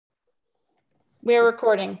We are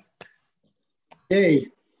recording. Hey.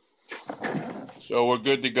 So we're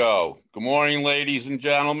good to go. Good morning, ladies and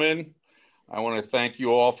gentlemen. I want to thank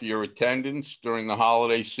you all for your attendance during the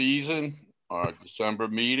holiday season, our December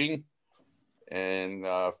meeting. And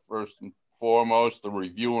first and foremost, the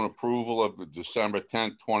review and approval of the December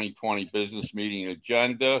 10th, 2020 business meeting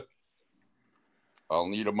agenda. I'll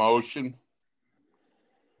need a motion.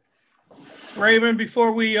 Raymond,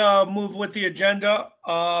 before we move with the agenda,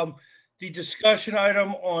 the discussion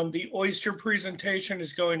item on the oyster presentation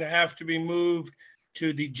is going to have to be moved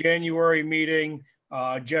to the January meeting.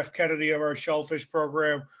 Jeff Kennedy of our shellfish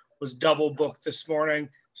program was double booked this morning,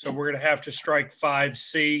 so we're going to have to strike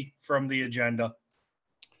 5C from the agenda.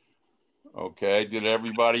 Okay, did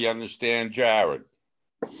everybody understand Jared?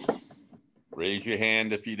 Raise your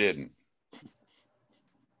hand if you didn't.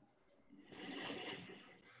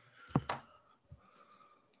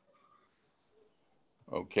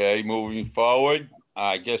 Okay, moving forward,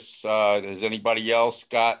 I guess, has anybody else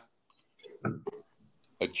got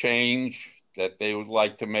a change that they would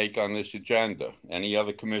like to make on this agenda? Any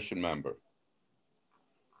other commission member?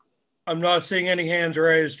 I'm not seeing any hands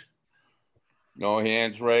raised. No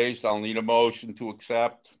hands raised. I'll need a motion to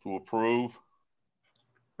accept, to approve.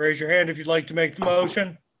 Raise your hand if you'd like to make the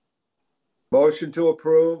motion. Motion to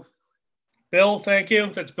approve. Bill, thank you.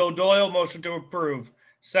 That's Bill Doyle, motion to approve.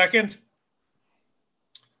 Second.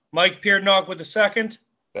 Mike Peardnock with a second.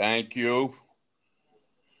 Thank you.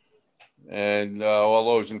 And all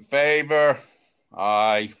those in favor?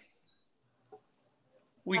 Aye.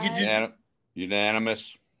 We could do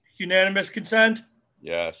unanimous. Unanimous consent?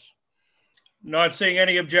 Yes. Not seeing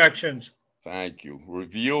any objections. Thank you.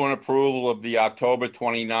 Review and approval of the October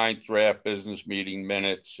 29th draft business meeting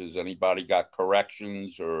minutes. Has anybody got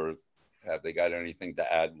corrections or have they got anything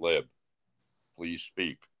to ad lib? Please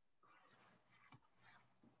speak.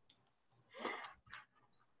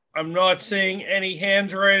 I'm not seeing any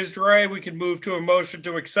hands raised, Ray. We can move to a motion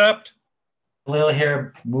to accept. Khalil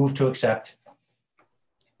here, move to accept.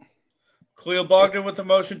 Khalil Bogdan with a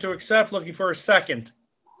motion to accept, looking for a second.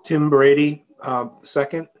 Tim Brady,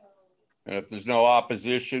 second. And if there's no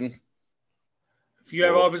opposition. If you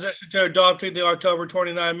have opposition to adopting the October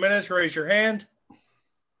 29 minutes, raise your hand.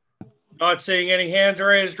 Not seeing any hands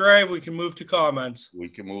raised, Ray. We can move to comments. We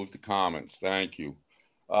can move to comments. Thank you.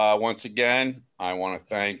 Once again, I want to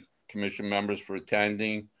thank commission members for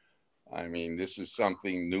attending. I mean, this is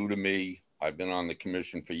something new to me. I've been on the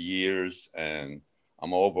commission for years and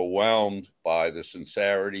I'm overwhelmed by the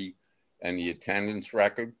sincerity and the attendance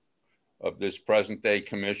record of this present day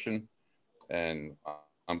commission. And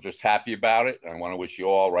I'm just happy about it. I want to wish you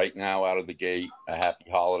all right now out of the gate a happy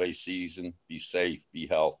holiday season. Be safe, be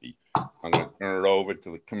healthy. I'm going to turn it over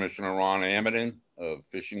to the Commissioner Ron Amidon of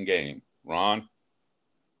Fish and Game. Ron?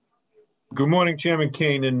 Good morning, Chairman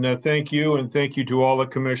Kane, and thank you, and thank you to all the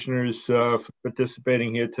commissioners for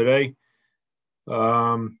participating here today.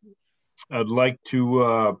 I'd like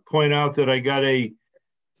to point out that I got a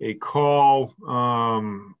call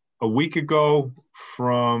a week ago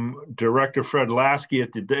from Director Fred Lasky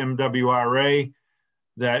at the MWRA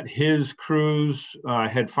that his crews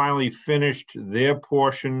had finally finished their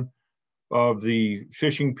portion of the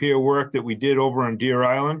fishing pier work that we did over on Deer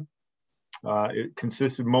Island. It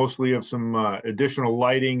consisted mostly of some additional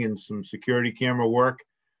lighting and some security camera work.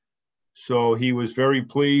 So he was very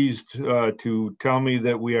pleased to tell me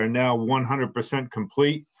that we are now 100%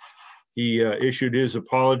 complete. He issued his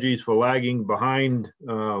apologies for lagging behind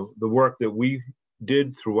the work that we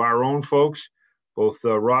did through our own folks. Both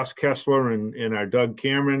Ross Kessler and our Doug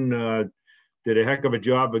Cameron did a heck of a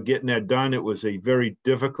job of getting that done. It was a very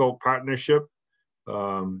difficult partnership.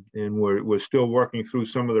 And we're still working through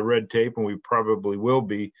some of the red tape, and we probably will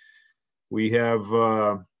be. We have,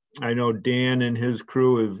 I know Dan and his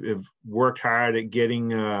crew have worked hard at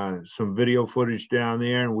getting some video footage down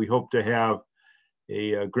there, and we hope to have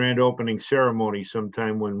a grand opening ceremony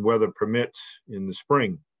sometime when weather permits in the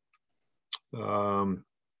spring. Within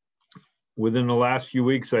the last few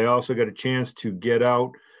weeks, I also got a chance to get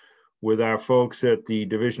out with our folks at the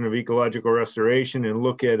Division of Ecological Restoration and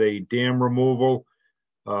look at a dam removal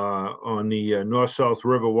on the North-South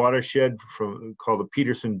River watershed called the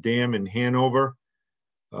Peterson Dam in Hanover,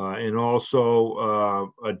 and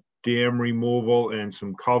also a dam removal and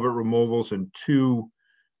some culvert removals and two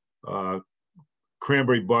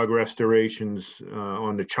cranberry bog restorations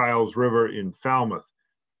on the Childs River in Falmouth.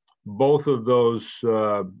 Both of those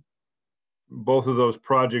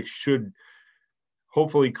projects should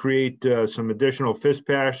hopefully create some additional fish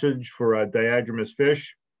passage for diadromous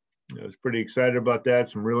fish. I was pretty excited about that.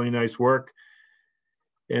 Some really nice work.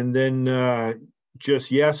 And then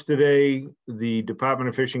Just yesterday, the Department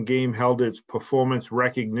of Fish and Game held its Performance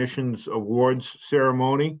Recognitions Awards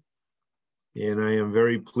ceremony. And I am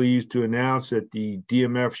very pleased to announce that the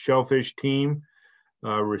DMF Shellfish team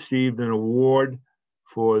received an award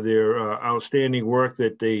for their outstanding work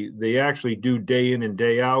that they actually do day in and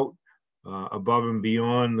day out, above and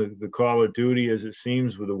beyond the call of duty, as it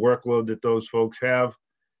seems, with the workload that those folks have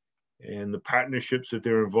and the partnerships that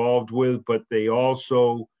they're involved with. But they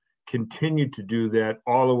also continue to do that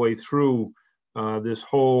all the way through this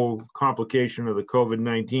whole complication of the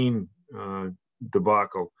COVID-19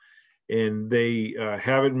 debacle. And they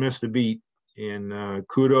haven't missed a beat. And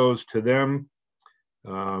kudos to them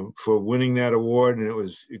for winning that award, and it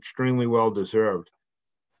was extremely well deserved.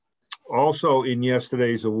 Also in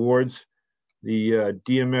yesterday's awards, the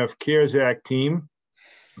DMF CARES Act team,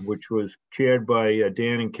 which was chaired by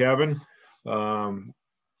Dan and Kevin,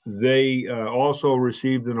 they also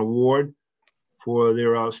received an award for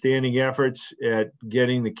their outstanding efforts at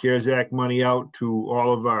getting the CARES Act money out to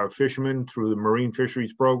all of our fishermen through the Marine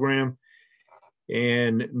Fisheries Program.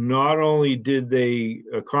 And not only did they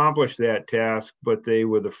accomplish that task, but they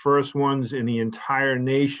were the first ones in the entire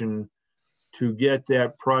nation to get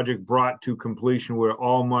that project brought to completion, where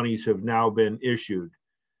all monies have now been issued.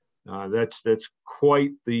 That's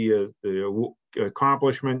quite the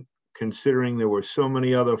accomplishment, considering there were so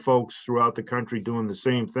many other folks throughout the country doing the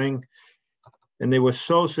same thing. And they were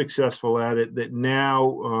so successful at it that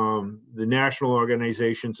now the national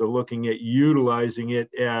organizations are looking at utilizing it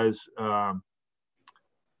as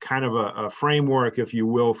kind of a framework, if you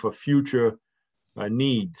will, for future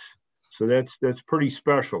needs. So that's pretty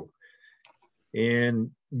special.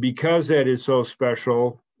 And because that is so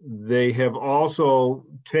special, they have also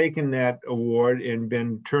taken that award and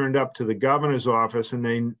been turned up to the governor's office, and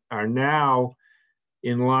they are now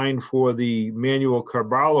in line for the Manuel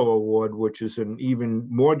Carballo Award, which is an even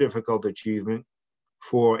more difficult achievement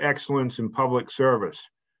for excellence in public service.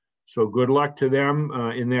 So good luck to them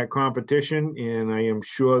in that competition, and I am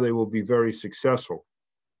sure they will be very successful.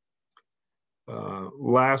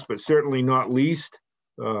 Last but certainly not least,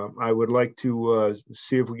 I would like to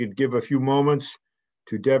see if we could give a few moments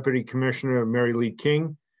to Deputy Commissioner Mary Lee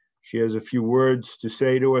King. She has a few words to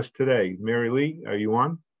say to us today. Mary Lee, are you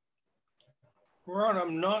on? Ron,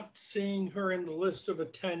 I'm not seeing her in the list of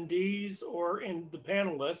attendees or in the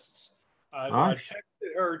panelists. I've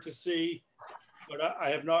texted her to see, but I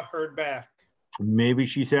have not heard back. Maybe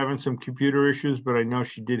she's having some computer issues, but I know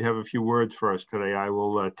she did have a few words for us today. I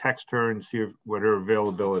will text her and see what her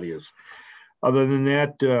availability is. Other than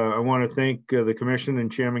that, I want to thank the Commission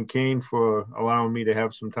and Chairman Kane for allowing me to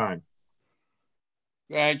have some time.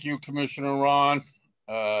 Thank you, Commissioner Ron.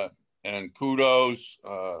 And kudos,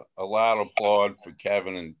 a loud applaud for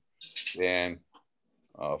Kevin and Dan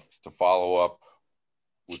to follow up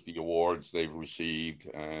with the awards they've received.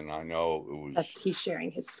 And I know it was he's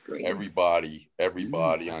sharing his screen. Everybody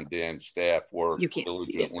on Dan's staff worked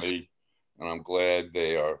diligently, and I'm glad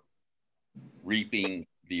they are reaping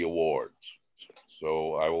the awards.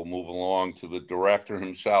 So I will move along to the director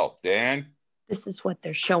himself. Dan? This is what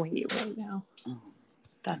they're showing you right now.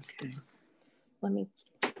 That's okay. Let me.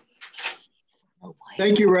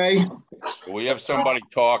 Thank you, Ray. So we have somebody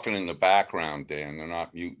talking in the background, Dan. They're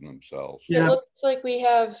not muting themselves. It looks like we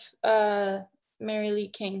have Mary Lee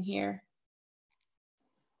King here.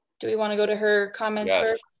 Do we want to go to her comments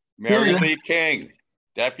first? Mary Lee King,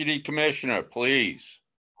 Deputy Commissioner, please.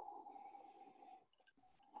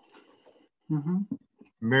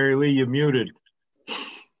 Mary Lee, you're muted.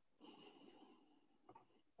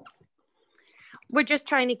 We're just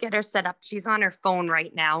trying to get her set up. She's on her phone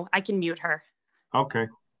right now. I can mute her. Okay.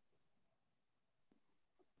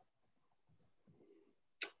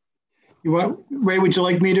 Ray, would you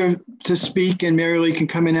like me to speak and Mary Lee can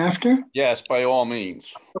come in after? Yes, by all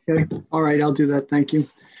means. Okay. All right, I'll do that. Thank you.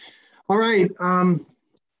 All right.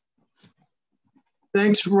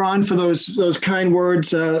 Thanks, Ron, for those kind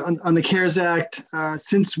words on the CARES Act.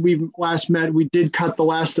 Since we last met, we did cut the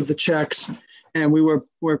last of the checks, and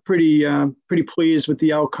we're pretty pleased with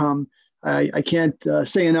the outcome. I can't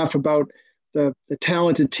say enough about the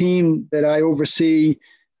talented team that I oversee,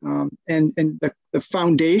 and the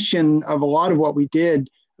foundation of a lot of what we did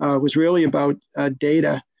was really about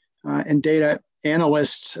data and data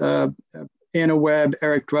analysts, Anna Webb,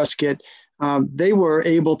 Eric Druskett. They were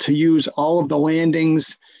able to use all of the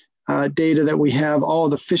landings data that we have, all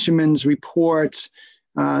of the fishermen's reports,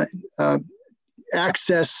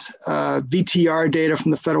 access VTR data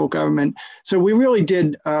from the federal government. So we really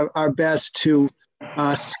did our best to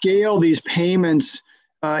scale these payments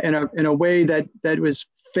in a way that was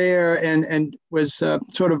fair and was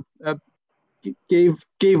sort of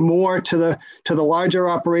gave more to the larger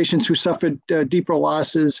operations who suffered deeper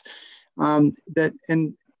losses.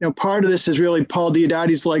 Part of this is really Paul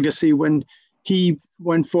Diodati's legacy when he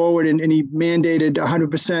went forward and he mandated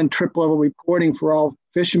 100% trip level reporting for all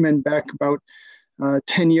fishermen back about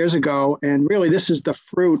 10 years ago. And really, this is the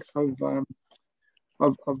fruit of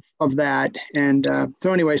that. And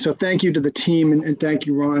so anyway, so thank you to the team and thank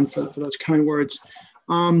you, Ron, for those kind words.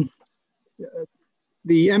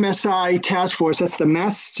 The MSI task force, that's the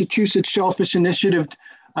Massachusetts Shellfish Initiative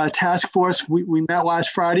task force. We met last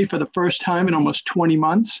Friday for the first time in almost 20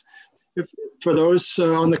 months. For those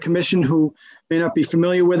on the commission who may not be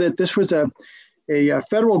familiar with it, this was a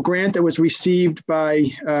federal grant that was received by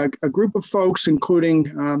a group of folks,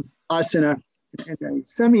 including us in a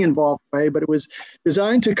semi-involved way, but it was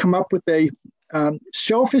designed to come up with a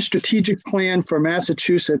shellfish strategic plan for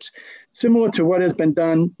Massachusetts, similar to what has been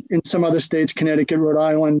done in some other states, Connecticut, Rhode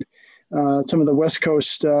Island, some of the West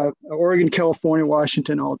Coast, Oregon, California,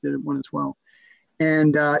 Washington all did one as well.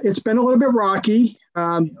 And it's been a little bit rocky.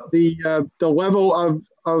 The level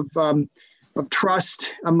of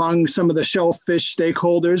trust among some of the shellfish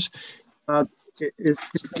stakeholders is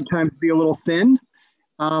sometimes be a little thin.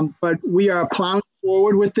 But we are plowing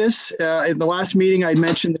forward with this. In the last meeting, I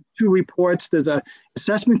mentioned the 2 reports. There's an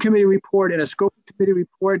assessment committee report and a scoping committee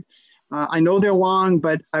report. I know they're long,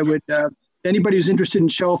 but I would, anybody who's interested in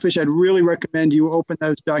shellfish, I'd really recommend you open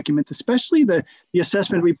those documents, especially the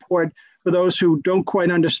assessment report for those who don't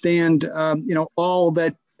quite understand, all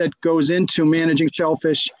that goes into managing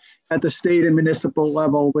shellfish at the state and municipal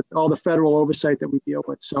level with all the federal oversight that we deal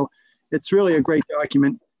with. So it's really a great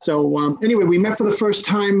document. So anyway, we met for the first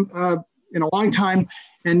time in a long time,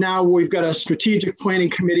 and now we've got a strategic planning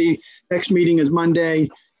committee. Next meeting is Monday,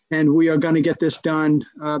 and we are going to get this done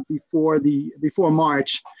before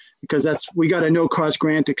March, because we got a no-cost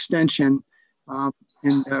grant extension, and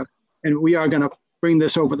we are going to bring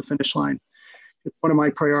this over the finish line. It's one of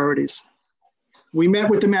my priorities. We met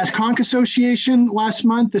with the MassConch Association last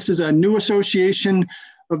month. This is a new association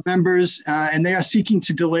of members, and they are seeking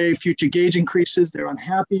to delay future gauge increases. They're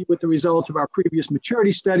unhappy with the results of our previous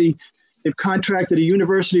maturity study. They've contracted a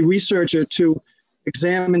university researcher to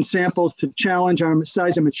examine samples to challenge our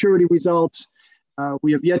size and maturity results.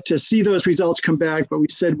 We have yet to see those results come back, but we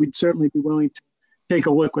said we'd certainly be willing to take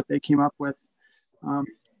a look what they came up with.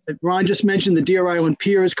 Ron just mentioned the Deer Island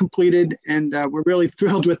Pier is completed, and we're really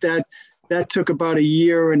thrilled with that. That took about 1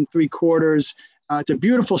 year and 3/4. It's a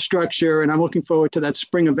beautiful structure, and I'm looking forward to that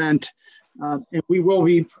spring event. And we will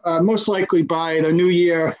be most likely by the new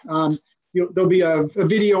year. There'll be a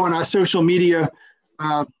video on our social media,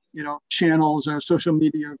 channels or social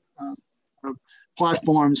media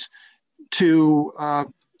platforms to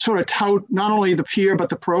sort of tout not only the pier but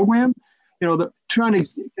the program. Trying to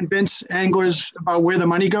convince anglers about where the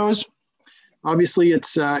money goes. Obviously,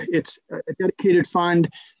 it's a dedicated fund.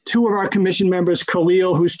 2 of our commission members,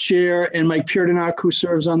 Khalil, who's chair, and Mike Pierdenok, who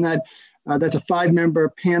serves on that. That's a 5-member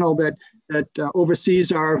panel that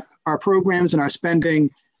oversees our programs and our spending.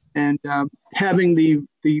 And having the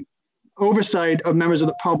oversight of members of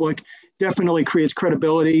the public definitely creates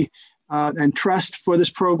credibility and trust for this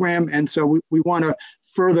program. And so we want to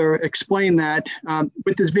further explain that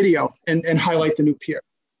with this video and highlight the new pier.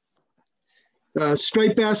 The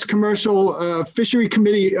Striped Bass Commercial Fishery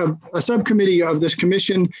Committee, a subcommittee of this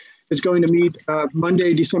commission, is going to meet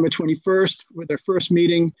Monday, December 21st with their first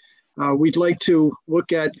meeting. We'd like to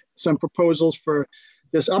look at some proposals for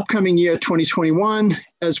this upcoming year, 2021,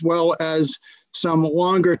 as well as some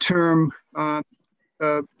longer term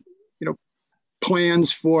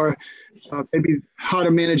plans for maybe how to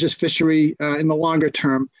manage this fishery in the longer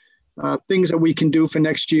term. Things that we can do for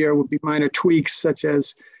next year would be minor tweaks, such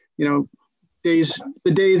as,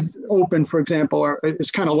 the days open, for example,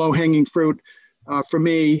 is kind of low hanging fruit for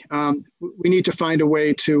me. We need to find a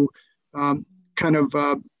way to kind of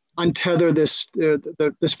untether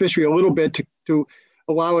this fishery a little bit to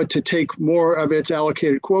allow it to take more of its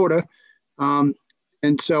allocated quota.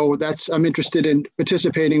 And so I'm interested in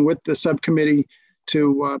participating with the subcommittee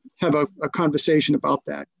to have a conversation about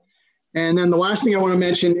that. And then the last thing I want to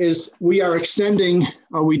mention is we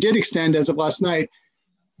did extend as of last night,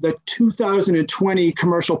 the 2020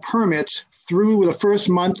 commercial permits through the first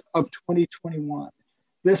month of 2021.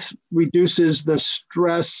 This reduces the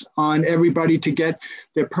stress on everybody to get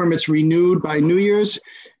their permits renewed by New Year's.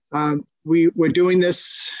 We're doing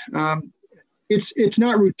this, it's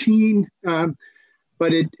not routine,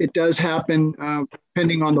 but it does happen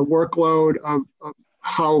depending on the workload of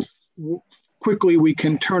how quickly we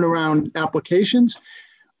can turn around applications.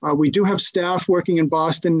 We do have staff working in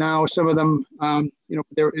Boston now. Some of them,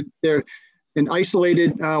 they're in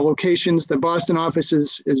isolated locations. The Boston office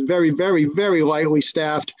is very, very, very lightly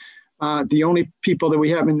staffed. The only people that we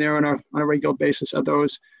have in there on a regular basis are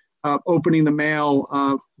those opening the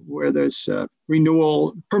mail where there's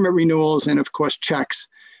permit renewals, and of course checks.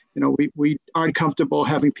 We aren't comfortable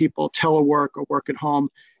having people telework or work at home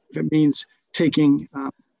if it means taking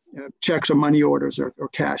checks or money orders or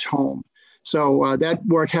cash home. So that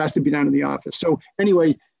work has to be done in the office. So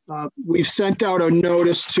anyway, we've sent out a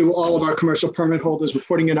notice to all of our commercial permit holders. We're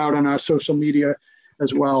putting it out on our social media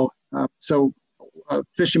as well. So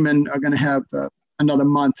fishermen are going to have another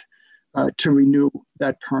month to renew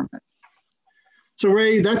that permit. So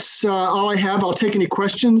Ray, that's all I have. I'll take any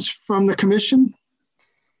questions from the commission.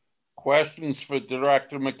 Questions for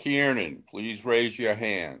Director McKiernan, please raise your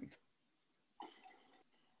hand.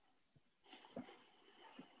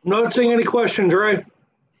 Not seeing any questions, Ray.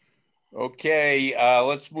 Okay,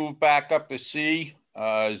 let's move back up to C.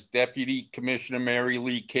 Is Deputy Commissioner Mary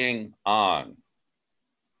Lee King on?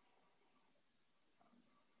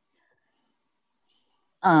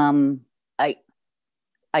 I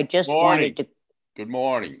just wanted to. Good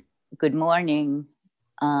morning. Good morning.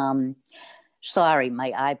 Sorry,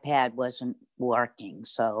 my iPad wasn't working,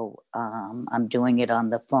 so I'm doing it on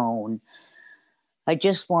the phone. I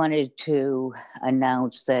just wanted to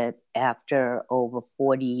announce that after over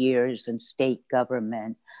 40 years in state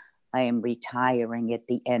government, I am retiring at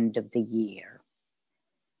the end of the year.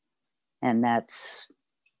 And that's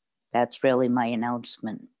really my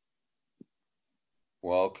announcement.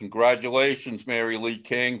 Well, congratulations, Mary Lee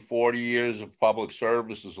King. 40 years of public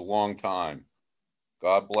service is a long time.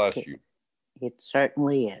 God bless you. It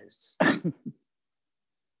certainly is.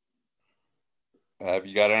 Have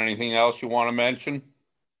you got anything else you want to mention?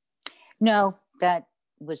 No, that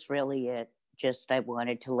was really it. Just I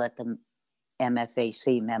wanted to let the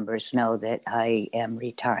MFAC members know that I am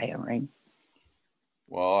retiring.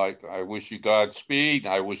 Well, I wish you Godspeed.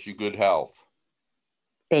 I wish you good health.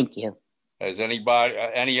 Thank you. Has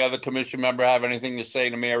any other commission member have anything to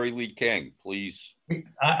say to Mary Lee King, please?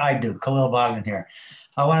 I do. Khalil Bogdan here.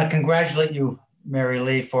 I want to congratulate you, Mary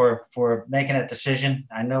Lee, for making that decision.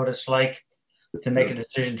 I know what it's like to make a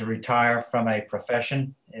decision to retire from a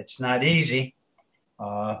profession. It's not easy,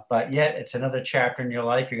 but yet it's another chapter in your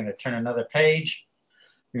life. You're going to turn another page.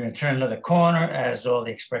 You're going to turn another corner, as all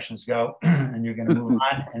the expressions go, and you're going to move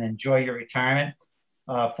on and enjoy your retirement.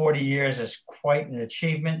 40 years is quite an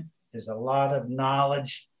achievement. There's a lot of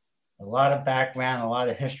knowledge, a lot of background, a lot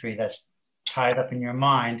of history that's tied up in your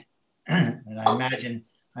mind. And I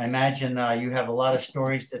imagine you have a lot of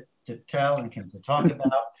stories to tell and to talk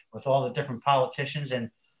about with all the different politicians. And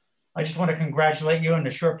I just want to congratulate you in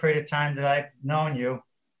the short period of time that I've known you.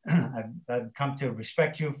 I've come to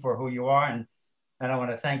respect you for who you are. And I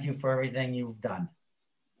want to thank you for everything you've done.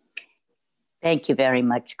 Thank you very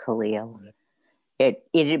much, Khalil.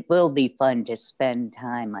 It will be fun to spend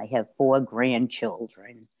time. I have 4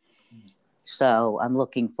 grandchildren. So I'm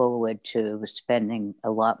looking forward to spending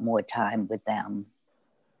a lot more time with them.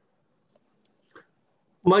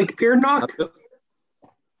 Mike Piernock?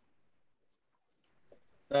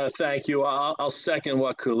 Thank you. I'll second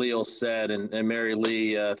what Khalil said. And Mary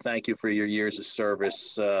Lee, thank you for your years of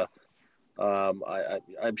service.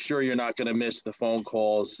 I'm sure you're not going to miss the phone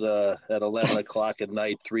calls at 11 o'clock at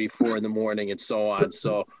night, 3, 4 in the morning, and so on.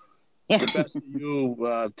 So the best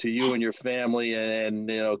to you and your family, and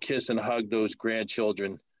kiss and hug those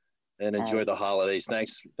grandchildren, and enjoy the holidays.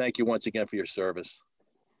 Thank you once again for your service.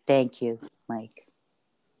 Thank you, Mike.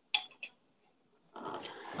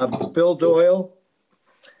 Bill Doyle.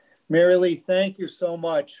 Mary Lee, thank you so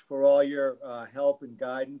much for all your help and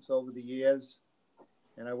guidance over the years.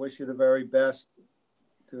 And I wish you the very best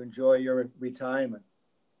to enjoy your retirement.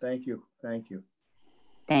 Thank you. Thank you.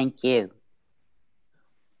 Thank you.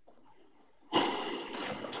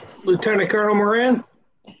 Lieutenant Colonel Moran.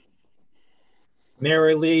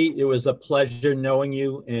 Mary Lee, it was a pleasure knowing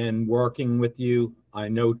you and working with you. I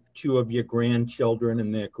know 2 of your grandchildren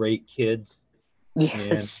and they're great kids.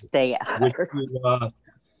 Yes, they are. I wish you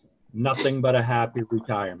nothing but a happy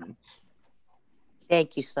retirement.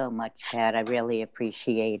 Thank you so much, Pat. I really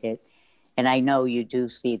appreciate it. And I know you do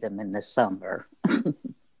see them in the summer.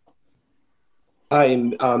 Hi,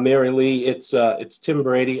 Mary Lee. It's Tim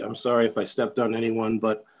Brady. I'm sorry if I stepped on anyone,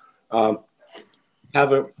 but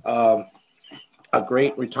have a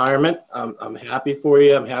great retirement. I'm happy for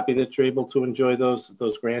you. I'm happy that you're able to enjoy those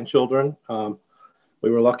grandchildren. We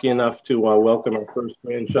were lucky enough to welcome our first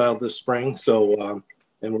grandchild this spring, so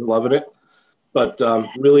and we're loving it. But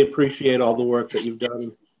really appreciate all the work that you've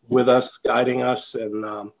done with us, guiding us,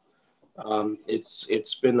 and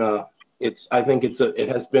it's been I think it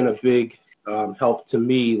has been a big help to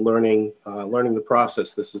me learning the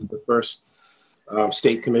process. This is the first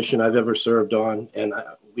state commission I've ever served on, and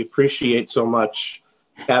we appreciate so much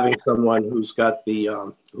having someone who's got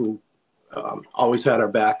who always had our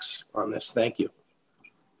backs on this. Thank you.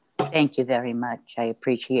 Thank you very much. I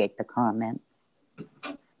appreciate the comment.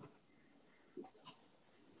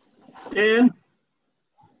 Dan?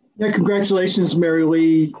 Yeah, congratulations, Mary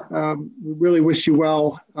Lee. We really wish you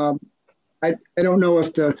well. I don't know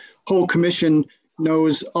if the whole commission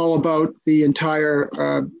knows all about the entire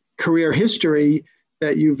career history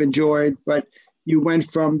that you've enjoyed, but you went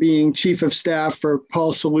from being chief of staff for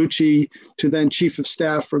Paul Cellucci to then chief of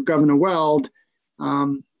staff for Governor Weld.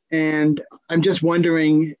 And I'm just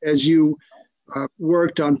wondering, as you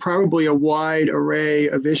worked on probably a wide array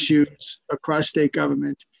of issues across state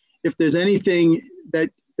government, if there's anything that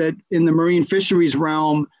in the marine fisheries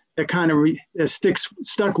realm that kind of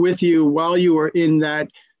stuck with you while you were in that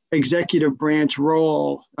executive branch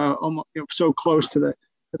role, almost, so close to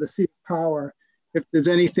the seat of power. If there's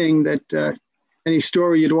anything that any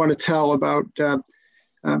story you'd want to tell about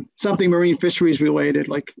something marine fisheries related,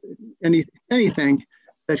 like anything,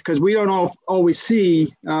 that because we don't always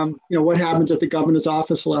see, what happens at the governor's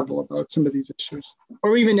office level about some of these issues,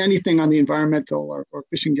 or even anything on the environmental or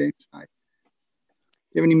fishing game side.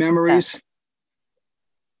 Do you have any memories?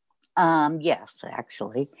 Yes,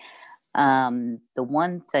 actually. The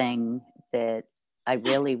one thing that I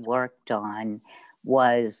really worked on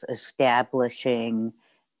was establishing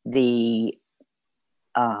the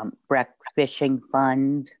wreck fishing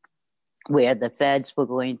fund, where the feds were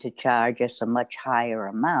going to charge us a much higher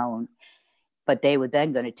amount, but they were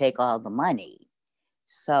then going to take all the money.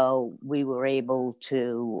 So we were able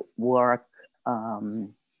to work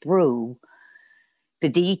through the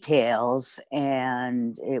details,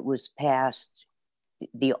 and it was passed,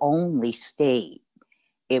 the only state,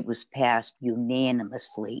 it was passed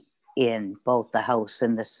unanimously in both the House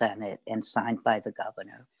and the Senate and signed by the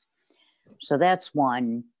governor. So that's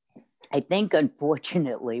one. I think,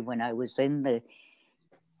 unfortunately, when I was in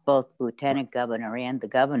both lieutenant governor and the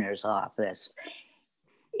governor's office,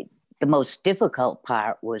 the most difficult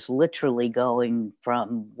part was literally going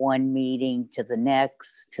from one meeting to the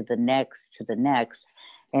next, to the next, to the next,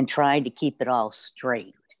 and trying to keep it all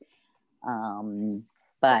straight.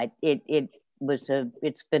 But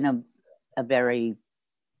it's been a very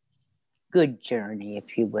good journey,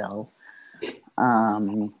 if you will.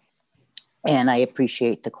 And I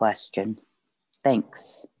appreciate the question.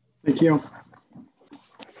 Thanks. Thank you.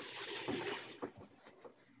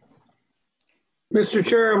 Mr.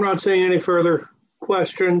 Chair, I'm not seeing any further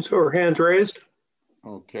questions or hands raised.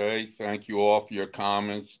 Okay, thank you all for your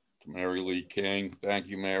comments. To Mary Lee King, thank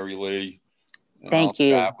you, Mary Lee. And Thank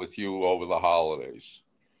you. I'll chat with you over the holidays.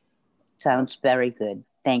 Sounds very good.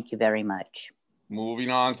 Thank you very much.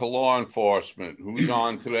 Moving on to law enforcement. Who's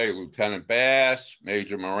on today? Lieutenant Bass,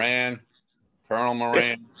 Major Moran, Colonel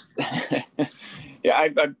Moran. Yeah,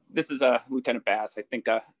 this is Lieutenant Bass. I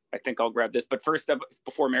think I'll grab this. But first,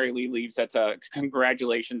 before Mary Lee leaves, that's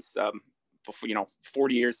congratulations. Before,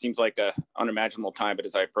 40 years seems like a unimaginable time, but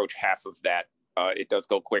as I approach half of that, it does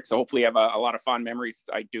go quick. So hopefully, I have a lot of fond memories.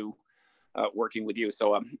 I do working with you.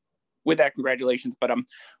 So with that, congratulations. But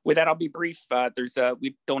with that, I'll be brief.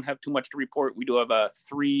 We don't have too much to report. We do have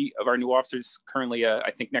 3 of our new officers currently.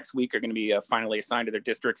 I think next week are going to be finally assigned to their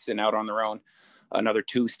districts and out on their own. Another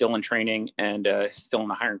 2 still in training and still in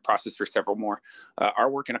the hiring process for several more. Are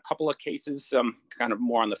working a couple of cases, kind of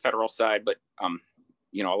more on the federal side, but a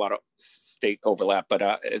lot of state overlap.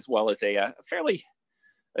 But as well as a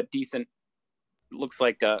decent, looks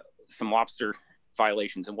like some lobster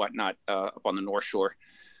violations and whatnot up on the North Shore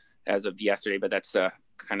as of yesterday, but that's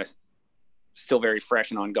kind of still very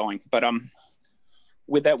fresh and ongoing. But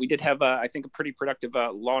with that, we did have, I think, a pretty productive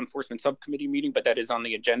law enforcement subcommittee meeting, but that is on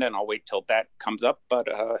the agenda, and I'll wait till that comes up. But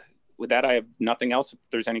with that, I have nothing else if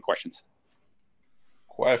there's any questions.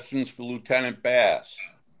 Questions for Lieutenant Bass?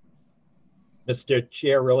 Mr.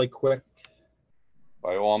 Chair, really quick.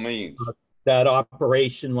 By all means. That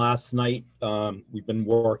operation last night, we've been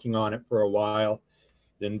working on it for a while.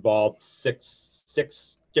 It involved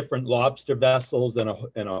six different lobster vessels and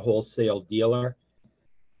a wholesale dealer.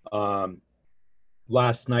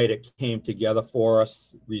 Last night it came together for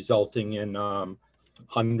us, resulting in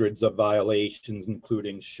hundreds of violations,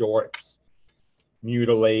 including shorts,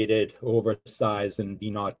 mutilated, oversized, and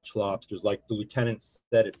V-notch lobsters. Like the lieutenant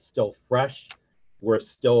said, it's still fresh. We're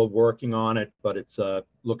still working on it, but it's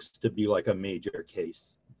looks to be like a major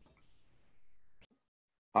case.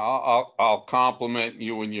 I'll compliment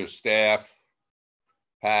you and your staff.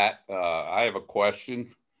 Pat, I have a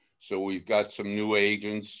question. So we've got some new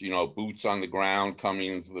agents, you know, boots on the ground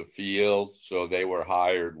coming into the field. So they were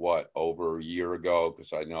hired, what, over a year ago?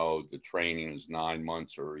 Because I know the training is 9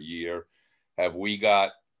 months or a year. Have we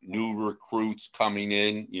got new recruits coming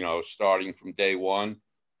in, you know, starting from day one?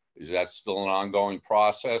 Is that still an ongoing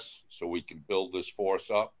process so we can build this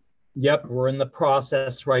force up? Yep, we're in the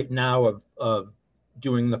process right now of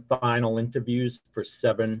doing the final interviews for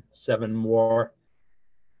seven more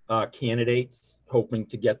candidates, hoping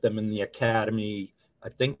to get them in the academy, I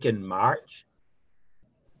think in March.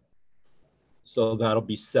 So that'll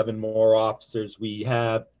be 7 more officers. We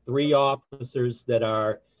have 3 officers that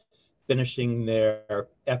are finishing their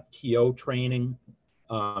FTO training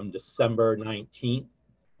December 19th.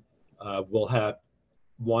 We'll have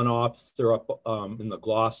 1 officer up in the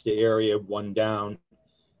Gloucester area, 1 down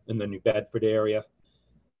in the New Bedford area.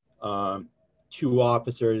 2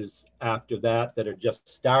 officers after that are just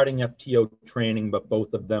starting FTO training, but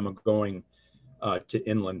both of them are going to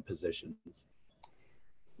inland positions.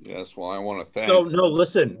 Yes, well, I want to thank. No,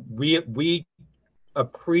 listen, we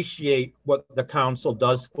appreciate what the council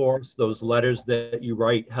does for us. Those letters that you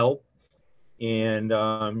write help, and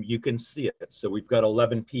you can see it. So we've got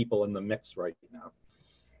 11 people in the mix right now.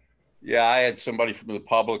 Yeah, I had somebody from the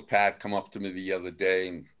public, Pat, come up to me the other day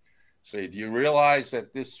and say, do you realize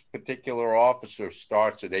that this particular officer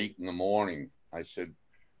starts at 8 in the morning? I said,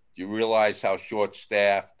 do you realize how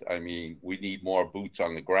short-staffed? I mean, we need more boots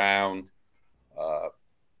on the ground.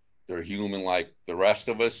 They're human like the rest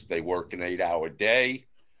of us. They work an 8-hour day.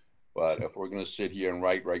 But if we're going to sit here and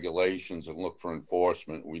write regulations and look for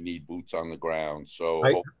enforcement, we need boots on the ground. So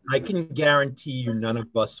I can guarantee you none of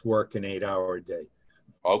us work an 8-hour day.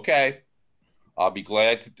 Okay. I'll be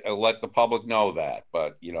glad to let the public know that.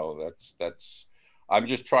 But, you know, that's I'm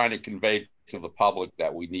just trying to convey to the public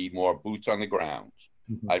that we need more boots on the ground.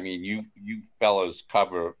 I mean, you fellas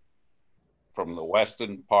cover from the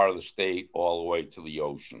western part of the state all the way to the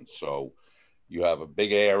ocean. So you have a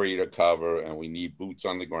big area to cover, and we need boots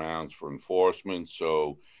on the grounds for enforcement.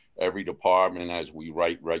 So every department, as we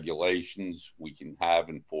write regulations, we can have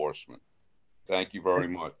enforcement. Thank you very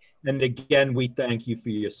much. And again, we thank you for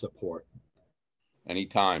your support.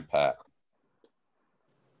 Anytime, Pat.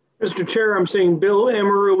 Mr. Chair, I'm seeing Bill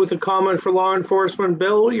Amaru with a comment for law enforcement.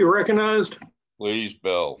 Bill, you recognized? Please,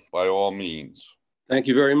 Bill, by all means. Thank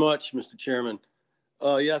you very much, Mr. Chairman.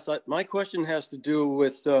 Yes, my question has to do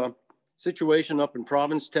with situation up in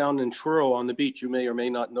Provincetown and Truro on the beach. You may or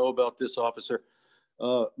may not know about this, officer.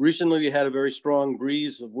 Recently, we had a very strong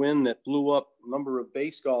breeze of wind that blew up a number of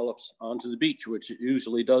bay scallops onto the beach, which it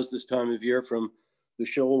usually does this time of year from the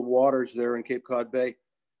shoal waters there in Cape Cod Bay.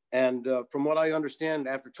 And from what I understand,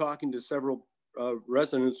 after talking to several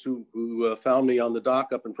residents who found me on the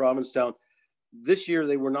dock up in Provincetown, this year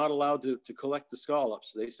they were not allowed to collect the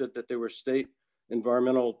scallops. They said that they were state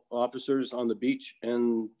environmental officers on the beach,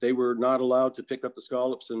 and they were not allowed to pick up the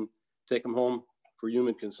scallops and take them home for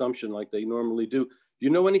human consumption like they normally do. Do you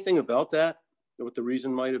know anything about that? What the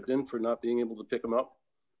reason might have been for not being able to pick them up?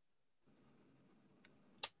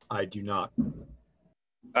 I do not.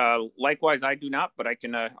 Likewise, I do not, but I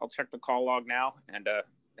can. I'll check the call log now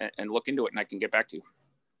and look into it, and I can get back to you.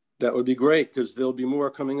 That would be great, because there'll be more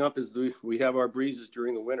coming up as we have our breezes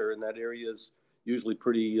during the winter, and that area is usually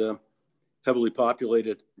pretty heavily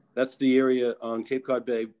populated. That's the area on Cape Cod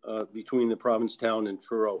Bay between the Provincetown and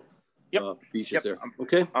Truro beaches there.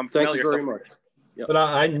 Okay, I'm thank familiar, you very much. Yep. But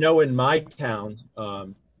I know in my town,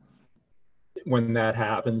 when that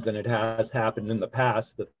happens, and it has happened in the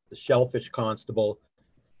past, that the shellfish constable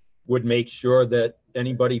would make sure that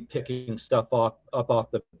anybody picking stuff up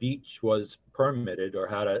off the beach was permitted or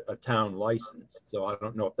had a town license. So I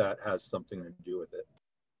don't know if that has something to do with it.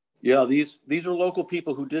 Yeah, these are local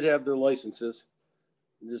people who did have their licenses.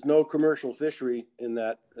 There's no commercial fishery in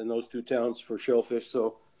those 2 towns for shellfish,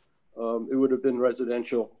 so it would have been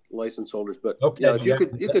residential license holders. But okay, yeah, if you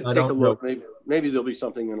could take a look, maybe there'll be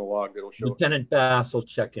something in the log that'll show. Lieutenant Bass will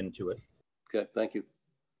check into it. Okay, thank you.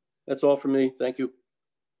 That's all for me. Thank you.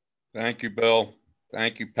 Thank you, Bill.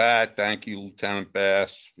 Thank you, Pat. Thank you, Lieutenant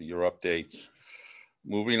Bass, for your updates.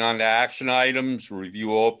 Moving on to action items,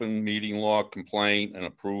 review open meeting law complaint and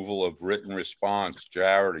approval of written response.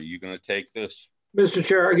 Jared, are you going to take this? Mr.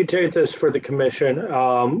 Chair, I can take this for the commission.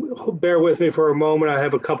 Bear with me for a moment. I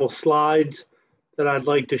have a couple slides that I'd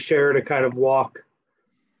like to share to kind of walk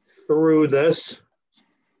through this.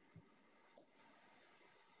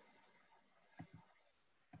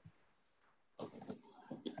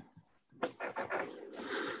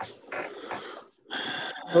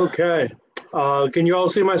 Okay. Can you all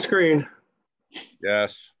see my screen?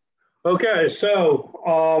 Yes. Okay,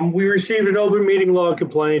 so we received an open meeting law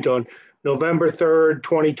complaint on November 3rd,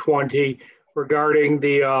 2020 regarding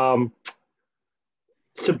the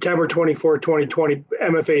September 24th, 2020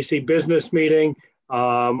 MFAC business meeting.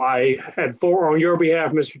 I had on your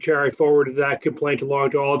behalf, Mr. Chair, I forwarded that complaint along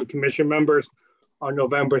to all the commission members on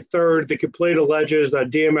November 3rd. The complaint alleges that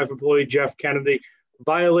DMF employee Jeff Kennedy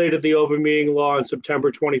violated the open meeting law on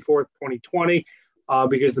September 24th, 2020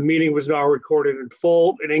 because the meeting was not recorded in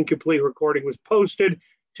full. An incomplete recording was posted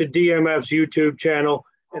to DMF's YouTube channel,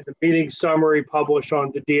 and the meeting summary published on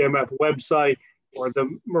the DMF website or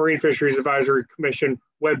the Marine Fisheries Advisory Commission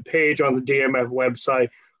webpage on the DMF website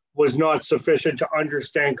was not sufficient to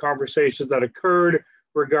understand conversations that occurred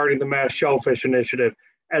regarding the Mass Shellfish Initiative.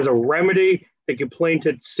 As a remedy, the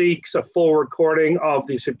complainant seeks a full recording of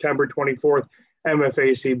the September 24th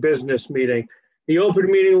MFAC business meeting. The open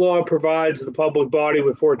meeting law provides the public body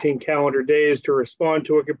with 14 calendar days to respond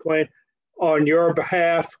to a complaint. On your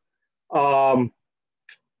behalf, I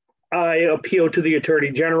appealed to the Attorney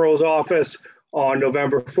General's office on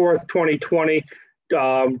November 4th, 2020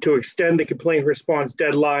 to extend the complaint response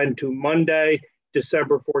deadline to Monday,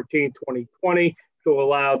 December 14th, 2020 to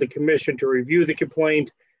allow the commission to review the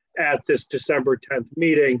complaint at this December 10th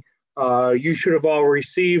meeting. You should have all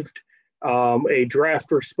received a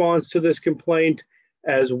draft response to this complaint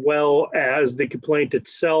as well as the complaint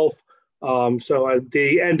itself. So at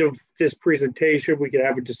the end of this presentation, we can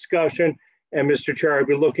have a discussion. And Mr. Chair, I'd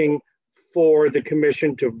be looking for the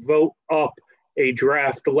commission to vote up a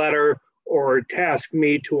draft letter or task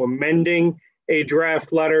me to amending a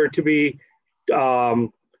draft letter to be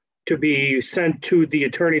sent to the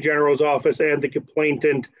Attorney General's office and the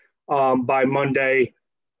complainant by Monday,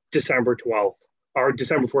 December 12th, or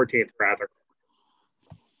December 14th, rather.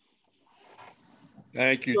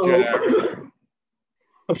 Thank you, Jack.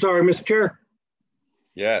 I'm sorry, Mr. Chair?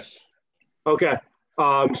 Yes. Okay.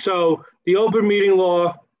 So the open meeting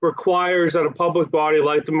law requires that a public body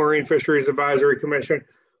like the Marine Fisheries Advisory Commission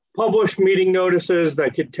publish meeting notices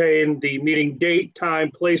that contain the meeting date,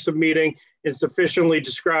 time, place of meeting, and sufficiently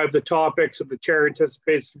describe the topics that the chair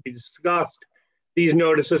anticipates to be discussed. These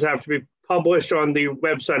notices have to be published on the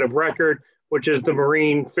website of record, which is the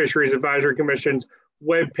Marine Fisheries Advisory Commission's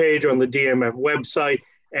webpage on the DMF website,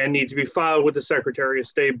 and need to be filed with the Secretary of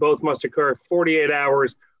State. Both must occur 48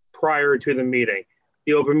 hours prior to the meeting.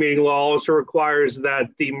 The open meeting law also requires that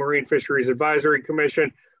the Marine Fisheries Advisory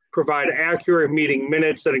Commission provide accurate meeting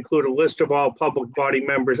minutes that include a list of all public body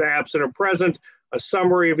members absent or present, a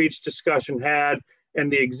summary of each discussion had,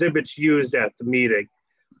 and the exhibits used at the meeting.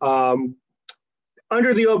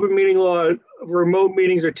 Under the open meeting law, remote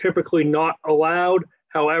meetings are typically not allowed.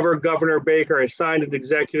 However, Governor Baker has signed an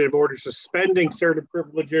executive order suspending certain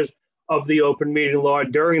privileges of the open meeting law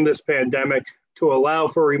during this pandemic to allow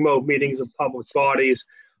for remote meetings of public bodies.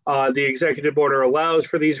 The executive order allows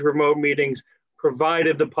for these remote meetings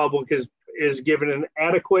provided the public is given an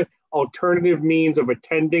adequate alternative means of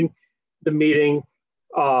attending the meeting.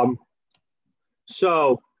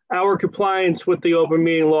 So our compliance with the open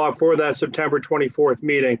meeting law for that September 24th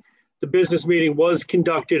meeting, the business meeting was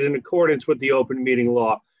conducted in accordance with the open meeting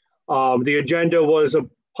law. The agenda was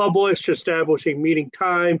published establishing meeting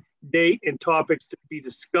time, date, and topics to be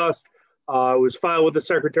discussed. It was filed with the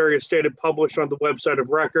Secretary of State and published on the website of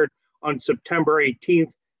record on September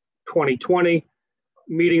 18th, 2020,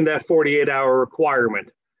 meeting that 48-hour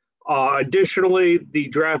requirement. Additionally, the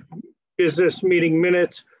draft business meeting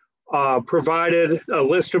minutes provided a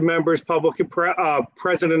list of members, public and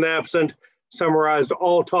present and absent, summarized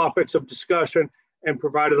all topics of discussion, and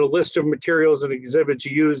provided a list of materials and exhibits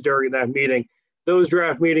used during that meeting. Those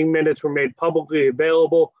draft meeting minutes were made publicly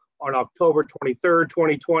available on October 23rd,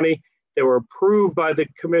 2020. They were approved by the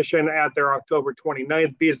commission at their October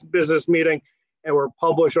 29th business meeting and were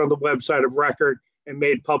published on the website of record and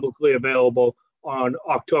made publicly available on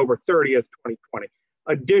October 30th, 2020.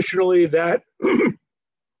 Additionally, that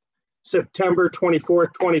September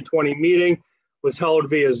 24th, 2020 meeting was held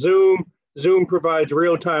via Zoom. Zoom provides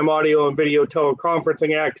real-time audio and video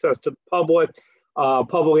teleconferencing access to the public.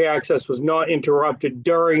 Public access was not interrupted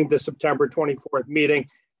during the September 24th meeting,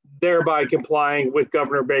 thereby complying with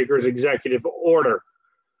Governor Baker's executive order.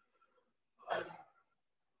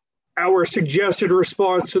 Our suggested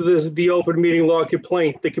response to the open meeting law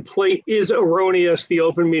complaint: the complaint is erroneous. The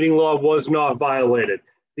open meeting law was not violated.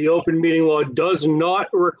 The open meeting law does not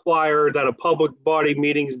require that a public body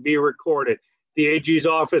meetings be recorded. The AG's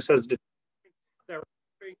office has determined that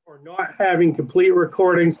or not having complete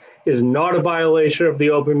recordings is not a violation of the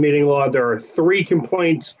open meeting law. There are 3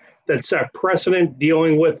 complaints that set precedent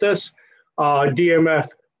dealing with this. DMF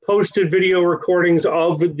posted video recordings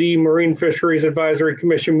of the Marine Fisheries Advisory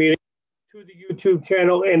Commission meeting to the YouTube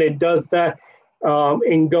channel, and it does that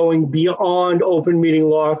in going beyond open meeting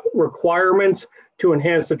law requirements to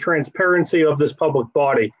enhance the transparency of this public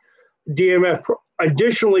body. DMF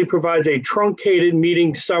additionally provides a truncated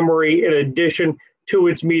meeting summary in addition to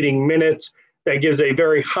its meeting minutes that gives a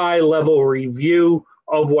very high level review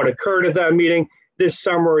of what occurred at that meeting. This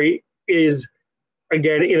summary is,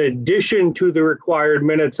 again, in addition to the required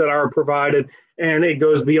minutes that are provided, and it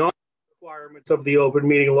goes beyond the requirements of the open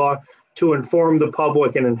meeting law to inform the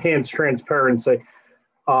public and enhance transparency.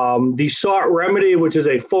 The sought remedy, which is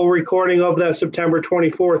a full recording of that September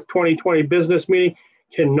 24th, 2020 business meeting,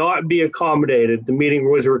 cannot be accommodated. The meeting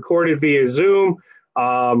was recorded via Zoom.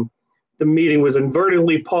 The meeting was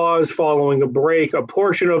inadvertently paused following a break. A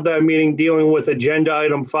portion of that meeting dealing with agenda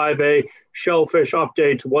item 5A, shellfish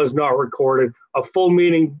updates, was not recorded. A full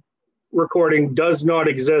meeting recording does not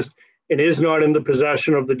exist and is not in the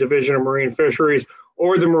possession of the Division of Marine Fisheries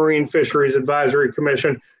or the Marine Fisheries Advisory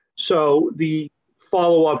Commission. So the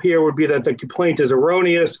follow-up here would be that the complaint is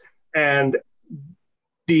erroneous and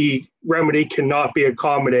the remedy cannot be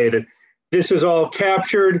accommodated. This is all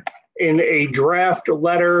captured in a draft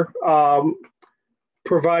letter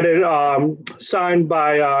provided, signed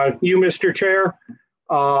by you, Mr. Chair.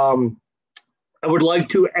 I would like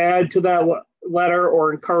to add to that letter,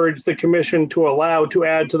 or encourage the commission to allow to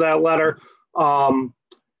add to that letter,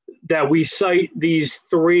 that we cite these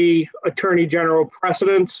 3 Attorney General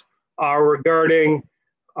precedents regarding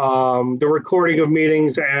the recording of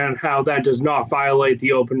meetings and how that does not violate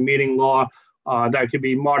the open meeting law. That could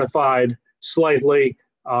be modified slightly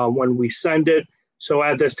when we send it. So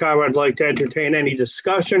at this time, I'd like to entertain any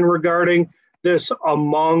discussion regarding this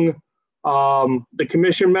among the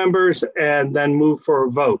commission members and then move for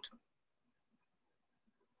a vote.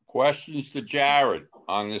 Questions to Jared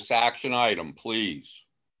on this action item, please.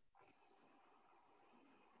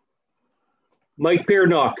 Mike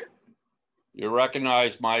Piernock. You're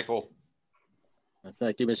recognized, Michael.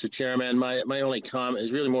 Thank you, Mr. Chairman. My only comment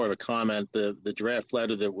is really more of a comment. The draft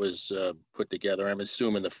letter that was put together, I'm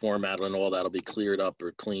assuming the format and all that will be cleared up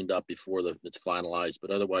or cleaned up before it's finalized,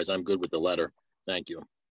 but otherwise I'm good with the letter. Thank you.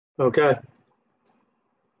 Okay.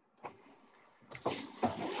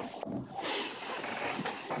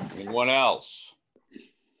 Anyone else?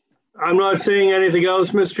 I'm not saying anything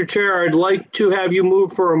else, Mr. Chair. I'd like to have you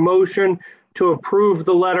move for a motion to approve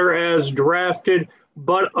the letter as drafted,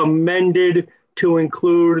 but amended to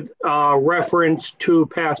include reference to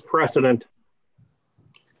past precedent.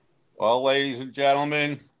 Well, ladies and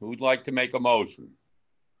gentlemen, who'd like to make a motion?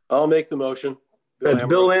 I'll make the motion.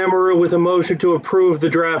 Bill Amaru with a motion to approve the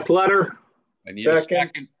draft letter. I need a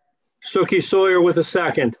second. Suki Sawyer with a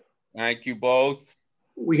second. Thank you both.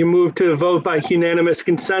 We can move to a vote by unanimous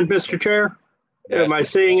consent, Mr. Chair. Yes. Am I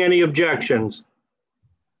seeing any objections?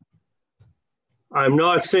 I'm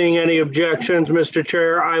not seeing any objections, Mr.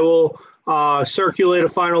 Chair. I will circulate a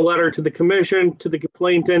final letter to the commission, to the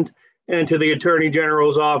complainant, and to the Attorney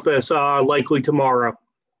General's office likely tomorrow.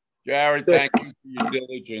 Jared, thank you for your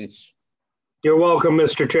diligence. You're welcome,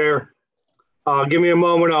 Mr. Chair. Give me a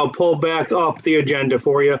moment. I'll pull back up the agenda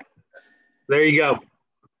for you. There you go.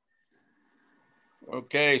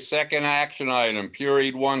 Okay, second action item,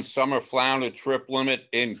 period 1, summer flounder trip limit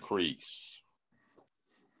increase.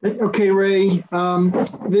 Okay, Ray,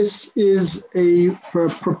 this is a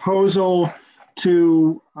proposal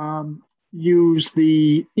to use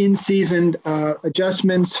the in-season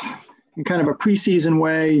adjustments in kind of a preseason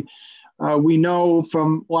way. We know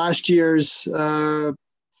from last year's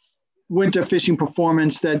winter fishing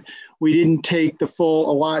performance that we didn't take the full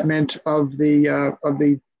allotment of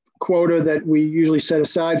the quota that we usually set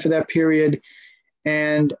aside for that period.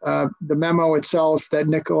 And the memo itself that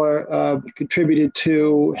Nicola contributed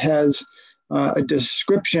to has a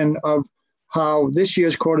description of how this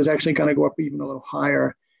year's quota is actually going to go up even a little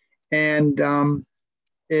higher. And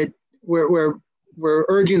we're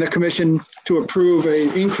urging the commission to approve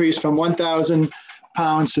an increase from 1,000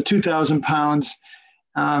 pounds to 2,000 pounds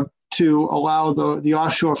to allow the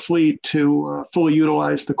offshore fleet to fully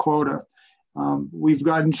utilize the quota. We've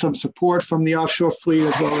gotten some support from the offshore fleet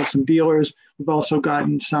as well as some dealers. We've also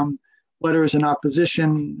gotten some letters in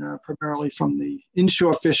opposition, primarily from the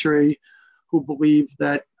inshore fishery, who believe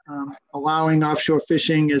that allowing offshore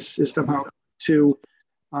fishing is somehow to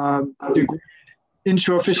degrade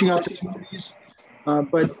inshore fishing opportunities.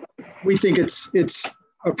 But we think it's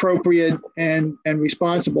appropriate and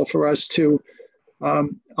responsible for us to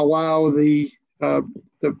allow the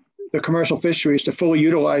commercial fisheries to fully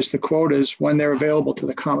utilize the quotas when they're available to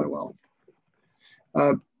the Commonwealth.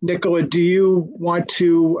 Nicola, do you want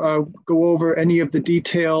to go over any of the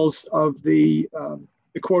details of the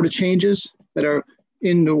quota changes that are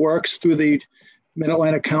in the works through the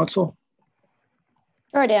Mid-Atlantic Council?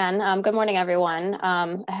 Sure, Dan. Good morning, everyone.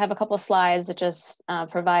 I have a couple of slides that just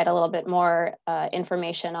provide a little bit more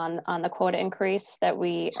information on the quota increase that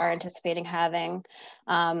we are anticipating having.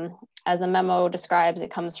 As the memo describes, it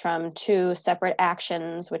comes from two separate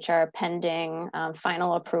actions, which are pending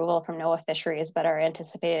final approval from NOAA Fisheries, but are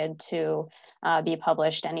anticipated to be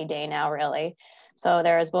published any day now, really. So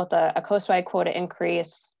there is both a coastwide quota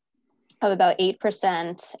increase of about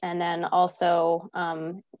 8%, and then also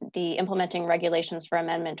the implementing regulations for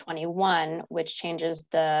Amendment 21, which changes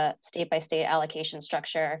the state-by-state allocation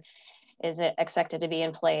structure, is expected to be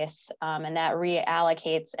in place, and that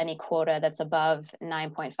reallocates any quota that's above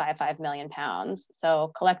 9.55 million pounds.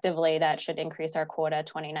 So collectively, that should increase our quota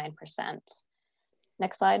 29%.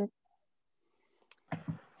 Next slide.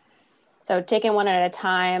 So taking one at a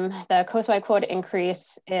time, the coastwide quota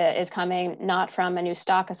increase is coming not from a new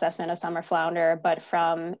stock assessment of summer flounder, but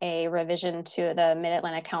from a revision to the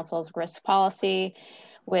Mid-Atlantic Council's risk policy,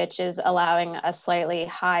 which is allowing a slightly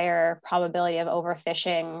higher probability of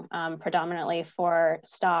overfishing, predominantly for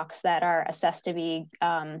stocks that are assessed to be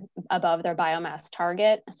above their biomass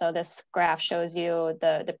target. So this graph shows you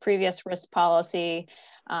the previous risk policy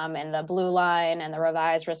in the blue line, and the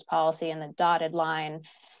revised risk policy in the dotted line.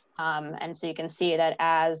 And so you can see that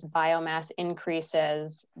as biomass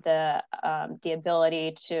increases, the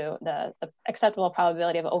ability to, the acceptable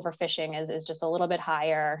probability of overfishing is just a little bit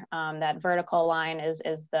higher. That vertical line is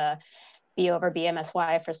the B over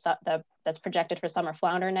BMSY for that's projected for summer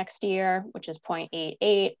flounder next year, which is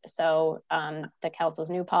 0.88. So the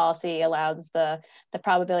council's new policy allows the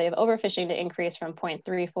probability of overfishing to increase from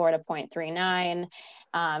 0.34 to 0.39.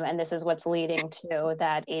 And this is what's leading to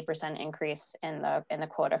that 8% increase in the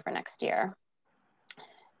quota for next year.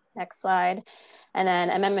 Next slide. And then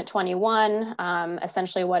Amendment 21,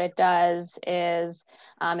 essentially what it does is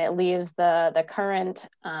it leaves the current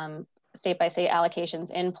state-by-state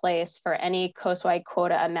allocations in place for any coastwide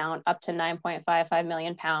quota amount up to 9.55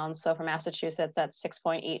 million pounds. So for Massachusetts, that's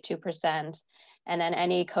 6.82%. And then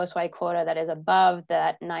any coastwide quota that is above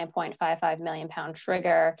that 9.55 million pound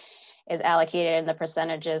trigger is allocated in the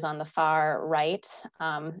percentages on the far right.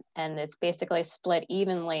 And it's basically split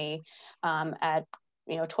evenly at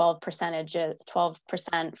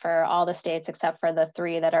 12% for all the states except for the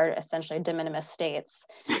three that are essentially de minimis states.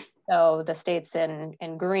 So the states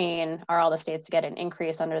in green are all the states that get an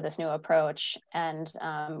increase under this new approach. And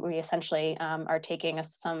we essentially are taking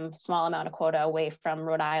some small amount of quota away from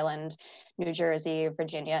Rhode Island, New Jersey,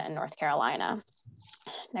 Virginia, and North Carolina.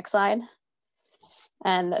 Next slide.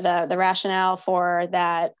 And the rationale for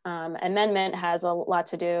that amendment has a lot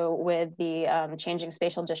to do with the changing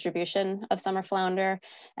spatial distribution of summer flounder.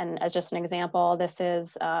 And as just an example, this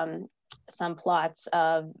is some plots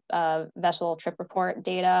of vessel trip report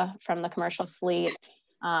data from the commercial fleet.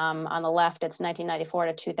 On the left, it's 1994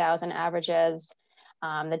 to 2000 averages.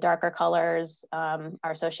 The darker colors are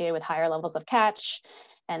associated with higher levels of catch.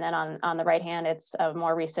 And then on the right hand, it's a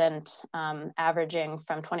more recent averaging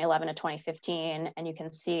from 2011 to 2015. And you can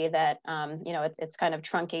see that it's kind of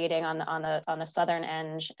truncating on the southern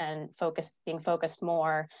edge and being focused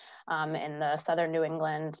more in the southern New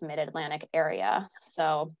England, mid-Atlantic area.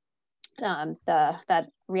 So that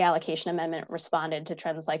reallocation amendment responded to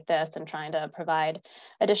trends like this and trying to provide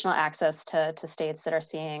additional access to states that are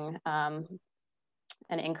seeing an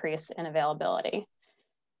increase in availability.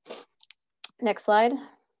 Next slide.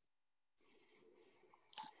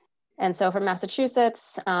 And so for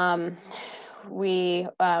Massachusetts, we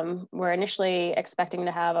were initially expecting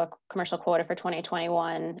to have a commercial quota for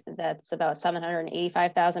 2021 that's about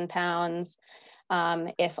 785,000 pounds.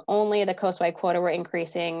 If only the coastwide quota were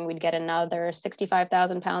increasing, we'd get another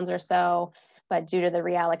 65,000 pounds or so. But due to the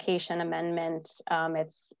reallocation amendment,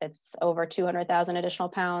 it's over 200,000 additional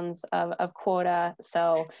pounds of quota.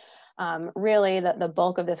 So really the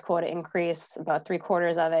bulk of this quota increase, about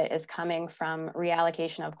 3/4 of it, is coming from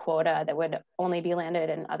reallocation of quota that would only be landed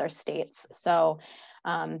in other states. So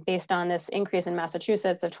based on this increase in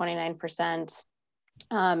Massachusetts of 29%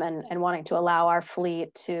 and wanting to allow our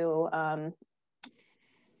fleet to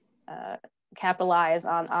capitalize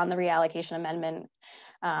on the reallocation amendment,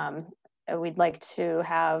 we'd like to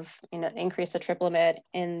have increase the trip limit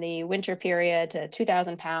in the winter period to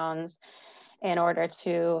 2,000 pounds in order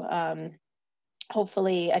to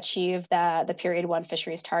hopefully achieve the period 1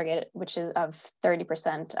 fisheries target, which is of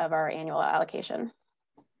 30% of our annual allocation.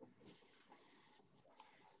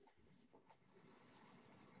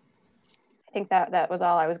 I think that was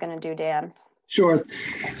all I was going to do, Dan. Sure.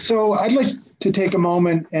 So I'd like to take a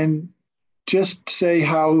moment and just say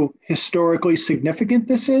how historically significant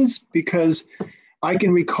this is, because I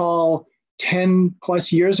can recall 10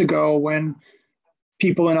 plus years ago when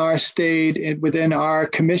people in our state and within our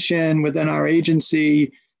commission, within our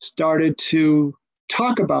agency, started to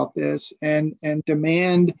talk about this and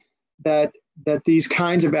demand that these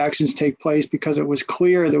kinds of actions take place, because it was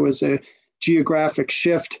clear there was a geographic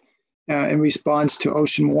shift in response to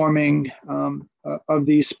ocean warming of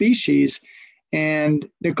these species. And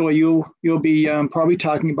Nicola, you'll be probably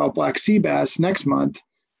talking about black sea bass next month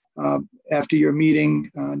after your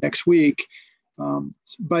meeting next week.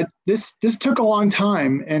 But this took a long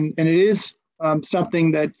time, and it is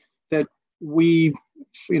something that we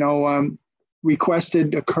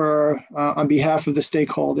requested occur on behalf of the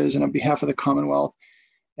stakeholders and on behalf of the Commonwealth.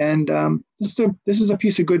 And this is a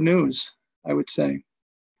piece of good news, I would say.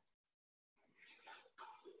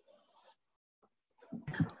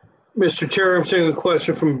 Mr. Chair, I'm seeing a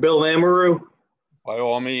question from Bill Amaru. By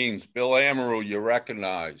all means, Bill Amaru, you're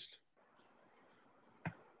recognized.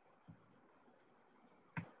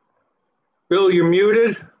 Bill, you're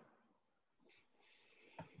muted.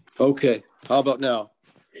 Okay, how about now?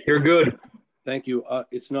 You're good. Thank you.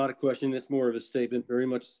 It's not a question, it's more of a statement, very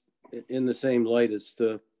much in the same light as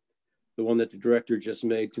the one that the director just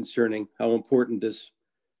made concerning how important this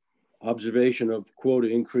observation of quota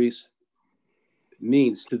increase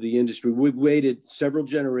means to the industry. We've waited several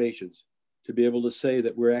generations to be able to say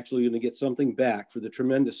that we're actually going to get something back for the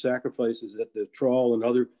tremendous sacrifices that the trawl and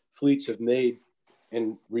other fleets have made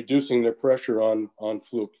in reducing their pressure on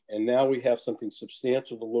fluke. And now we have something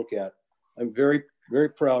substantial to look at. I'm very, very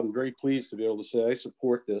proud and very pleased to be able to say I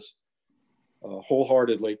support this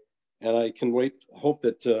wholeheartedly. And I can hope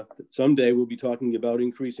that someday we'll be talking about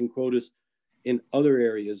increasing quotas in other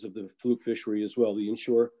areas of the fluke fishery as well, the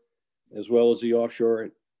inshore as well as the offshore.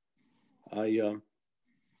 I'm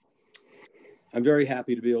very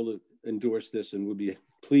happy to be able to endorse this and would be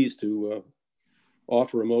pleased to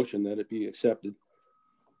offer a motion that it be accepted.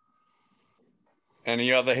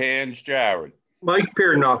 Any other hands, Jared? Mike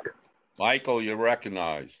Piernock. Michael, you're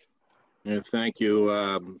recognized. Yeah, thank you.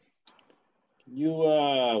 Can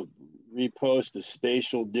you repost the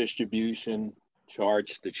spatial distribution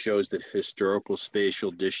charts that shows the historical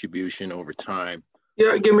spatial distribution over time?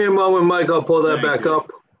 Yeah, give me a moment, Mike. I'll pull that back up.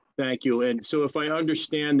 Thank you. And so if I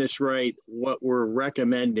understand this right, what we're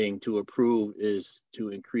recommending to approve is to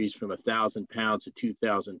increase from 1,000 pounds to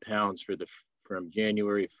 2,000 pounds from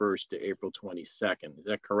January 1st to April 22nd. Is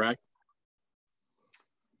that correct?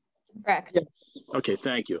 Correct. Yes. Okay,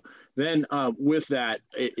 thank you. Then with that,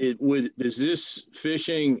 is this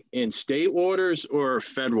fishing in state waters or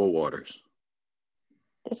federal waters?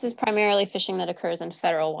 This is primarily fishing that occurs in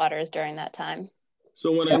federal waters during that time.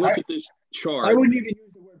 So when I look at this chart, I wouldn't even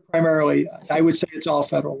use the word primarily. I would say it's all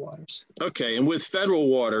federal waters. Okay, and with federal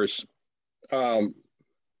waters,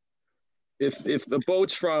 if the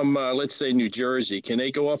boat's from, let's say, New Jersey, can they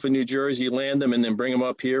go off of New Jersey, land them, and then bring them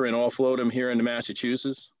up here and offload them here into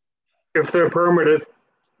Massachusetts? If they're permitted.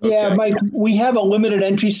 Yeah, Mike, we have a limited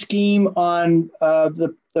entry scheme on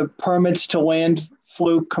the permits to land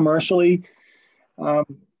fluke commercially. A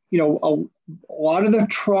lot of the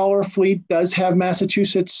trawler fleet does have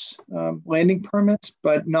Massachusetts landing permits,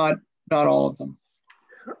 but not all of them.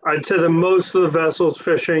 I'd say that most of the vessels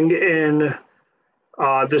fishing in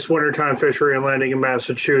this wintertime fishery and landing in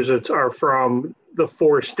Massachusetts are from the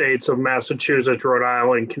 4 states of Massachusetts, Rhode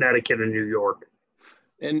Island, Connecticut, and New York.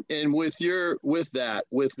 And with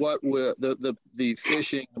what the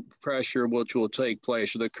fishing pressure which will take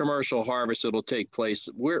place, or the commercial harvest that will take place,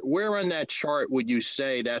 where on that chart would you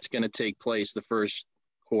say that's going to take place the first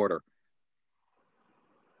quarter?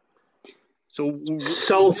 So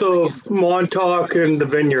south of Montauk and the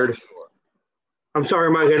Vineyard. I'm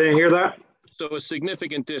sorry, Mike, I didn't hear that. So a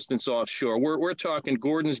significant distance offshore. We're talking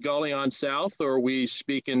Gordon's Gully on south, or are we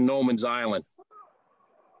speaking Noman's Island?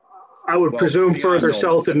 I would presume further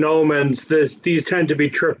south of Noman's. These tend to be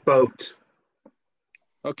trip boats.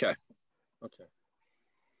 Okay. All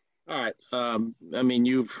right. I mean,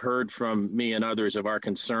 you've heard from me and others of our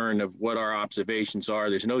concern of what our observations are.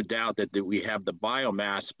 There's no doubt that we have the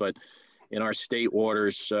biomass, but in our state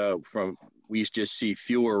waters, we just see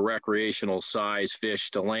fewer recreational size fish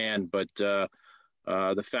to land. But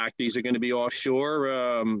the fact these are going to be offshore,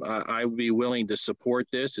 I would be willing to support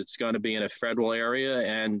this. It's going to be in a federal area,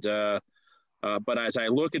 and but as I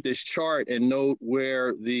look at this chart and note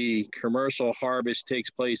where the commercial harvest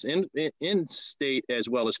takes place in state as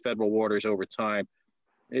well as federal waters over time,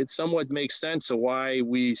 it somewhat makes sense of why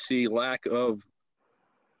we see lack of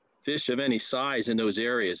fish of any size in those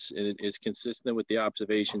areas. And it is consistent with the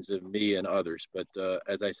observations of me and others. But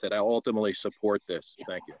as I said, I ultimately support this.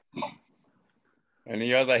 Thank you.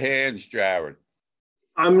 Any other hands, Jared?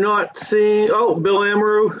 I'm not seeing, oh, Bill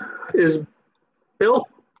Amaru is, Bill?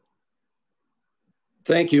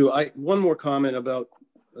 Thank you. One more comment about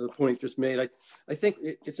the point just made. I think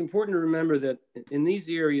it's important to remember that in these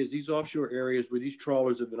areas, these offshore areas where these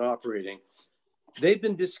trawlers have been operating, they've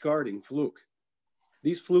been discarding fluke.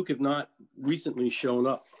 These fluke have not recently shown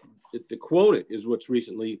up. The quota is what's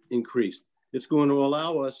recently increased. It's going to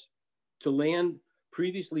allow us to land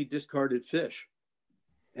previously discarded fish.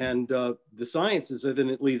 And the science is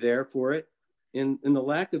evidently there for it. And the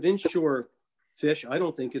lack of inshore fish, I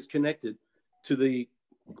don't think is connected to the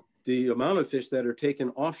amount of fish that are taken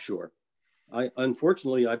offshore.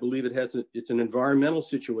 Unfortunately, I believe it's an environmental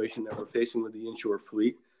situation that we're facing with the inshore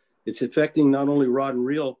fleet. It's affecting not only rod and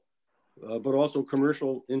reel, but also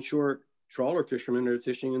commercial inshore trawler fishermen that are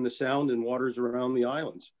fishing in the sound and waters around the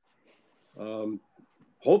islands.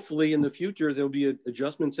 Hopefully in the future, there'll be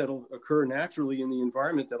adjustments that'll occur naturally in the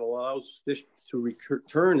environment that allows fish to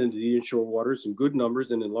return into the inshore waters in good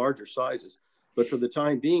numbers and in larger sizes. But for the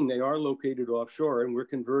time being, they are located offshore, and we're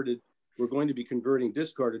going to be converting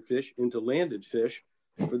discarded fish into landed fish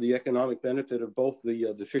for the economic benefit of both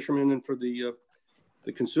the fishermen and for the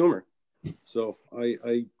consumer. So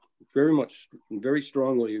I very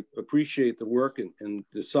strongly appreciate the work and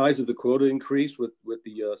the size of the quota increase with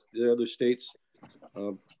the other states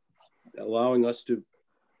allowing us to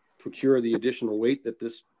procure the additional weight that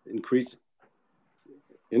this increase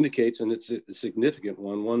indicates, and it's a significant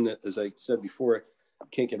one that, as I said before, I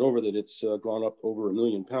can't get over that it's gone up over 1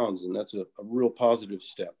 million pounds, and that's a real positive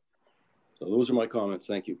step. So those are my comments.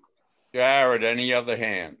 Thank you. Jared, any other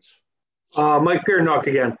hands? Mike Piernock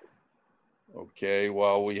again. Okay,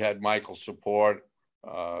 well, we had Michael's support.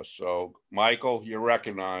 So Michael, you're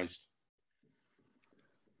recognized.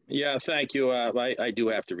 Yeah, thank you. I do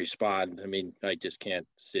have to respond. I mean, I just can't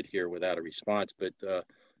sit here without a response. But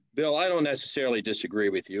Bill, I don't necessarily disagree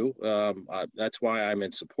with you. That's why I'm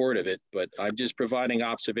in support of it. But I'm just providing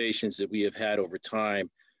observations that we have had over time,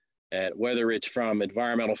 and whether it's from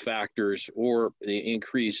environmental factors or the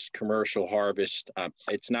increased commercial harvest,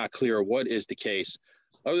 it's not clear what is the case,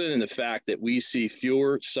 other than the fact that we see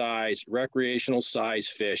fewer size, recreational size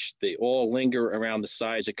fish. They all linger around the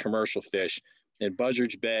size of commercial fish in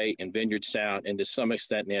Buzzards Bay and Vineyard Sound, and to some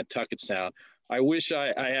extent Nantucket Sound. I wish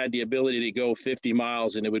I had the ability to go 50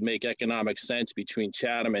 miles and it would make economic sense between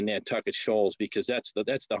Chatham and Nantucket Shoals, because that's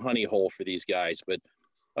the honey hole for these guys. But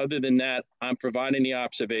other than that, I'm providing the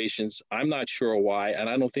observations. I'm not sure why, and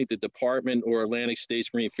I don't think the department or Atlantic States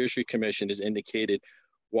Marine Fishery Commission has indicated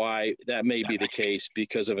why that may be the case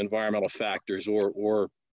because of environmental factors or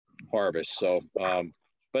harvest. So,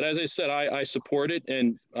 but as I said, I support it,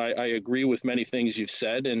 and I agree with many things you've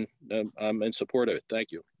said, and I'm in support of it.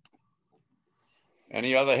 Thank you.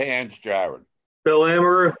 Any other hands, Jared? Bill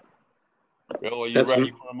Amaru. Bill, are you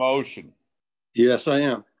ready for a motion? Yes, I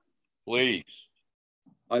am. Please.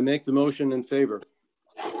 I make the motion in favor.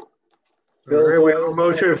 All right, we have a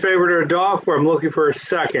motion in favor to adopt. I'm looking for a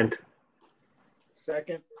second.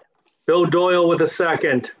 Second. Bill Doyle with a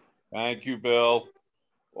second. Thank you, Bill.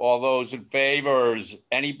 All those in favor? Is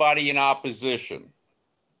anybody in opposition?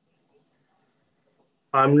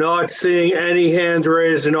 I'm not seeing any hands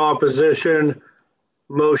raised in opposition.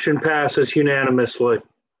 Motion passes unanimously.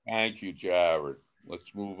 Thank you, Jared.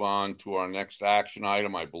 Let's move on to our next action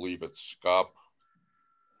item. I believe it's SCUP.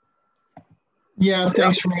 Yeah,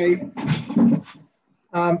 thanks, Ray.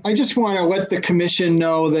 I just want to let the commission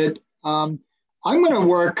know that I'm going to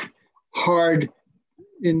work hard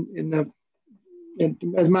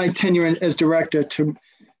as my tenure as director to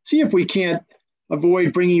see if we can't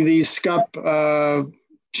avoid bringing these SCUP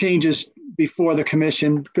changes before the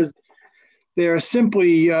commission, because they're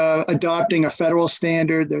simply adopting a federal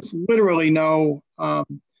standard. There's literally no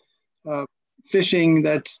fishing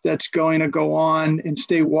that's going to go on in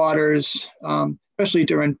state waters, especially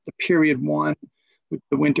during the period 1 with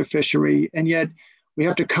the winter fishery. And yet we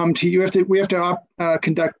have to come to you. We have to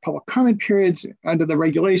conduct public comment periods under the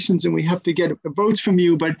regulations, and we have to get votes from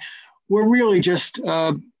you. But we're really just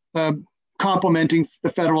complementing the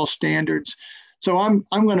federal standards. So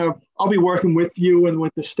I'll be working with you and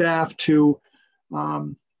with the staff to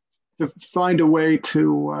find a way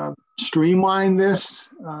to streamline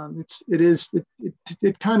this.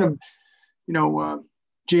 It kind of,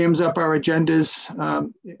 jams up our agendas,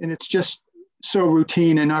 and it's just so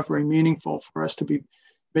routine and not very meaningful for us to be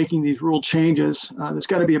making these rule changes. There's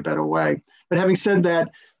got to be a better way. But having said that,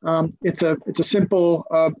 it's a simple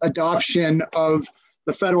adoption of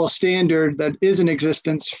the federal standard that is in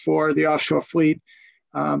existence for the offshore fleet.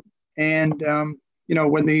 You know,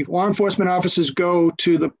 when the law enforcement officers go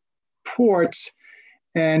to the ports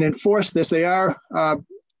and enforce this, they are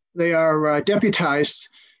deputized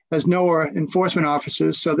as NOAA enforcement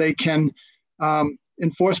officers, so they can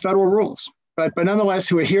enforce federal rules. But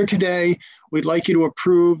nonetheless, we're here today. We'd like you to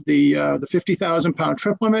approve the 50,000-pound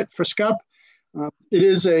trip limit for scup. It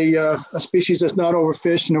is a species that's not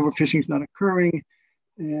overfished, and overfishing is not occurring.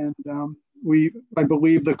 And I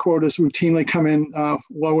believe the quotas routinely come in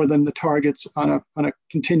lower than the targets on a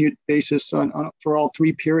continued basis for all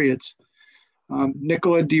 3 periods.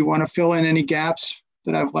 Nicola, do you want to fill in any gaps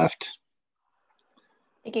that I've left?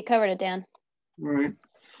 I think you covered it, Dan. All right.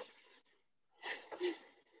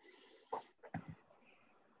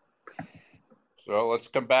 So let's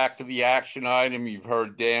come back to the action item. You've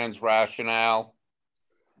heard Dan's rationale.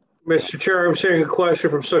 Mr. Chair, I'm seeing a question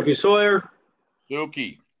from Suki Sawyer.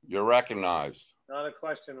 Suki, you're recognized. Not a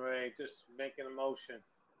question, Ray, just making a motion.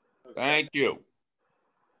 Okay. Thank you.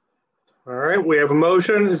 All right, we have a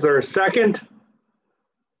motion. Is there a second?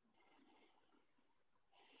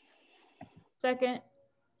 Second.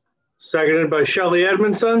 Seconded by Shelley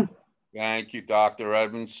Edmondson. Thank you, Dr.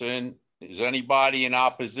 Edmondson. Is anybody in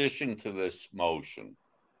opposition to this motion?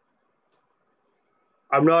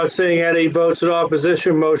 I'm not seeing any votes in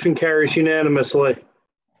opposition. Motion carries unanimously.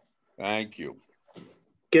 Thank you.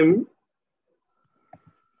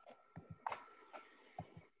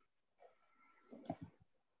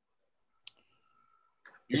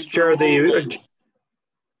 Mr. Chair,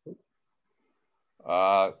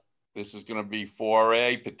 this is going to be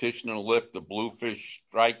 4A, petition to lift the bluefish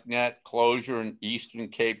strike net closure in Eastern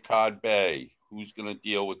Cape Cod Bay. Who's going to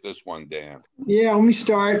deal with this one, Dan? Yeah, let me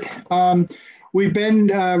start. We've been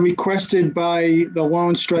requested by the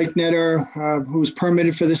lone strike netter who's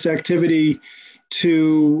permitted for this activity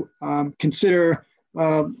to consider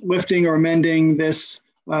lifting or amending this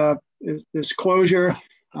closure.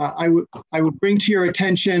 I would bring to your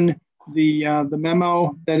attention the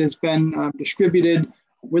memo that has been distributed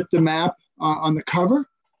with the map on the cover,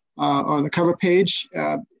 on the cover page.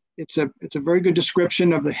 It's a very good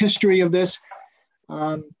description of the history of this.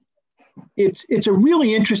 It's a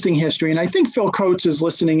really interesting history, and I think Phil Coates is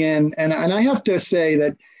listening in, and I have to say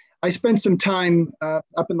that I spent some time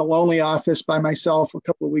up in the lonely office by myself a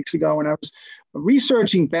couple of weeks ago, and I was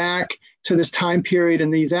researching back to this time period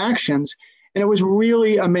and these actions, and it was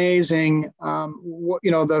really amazing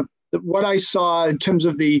what I saw in terms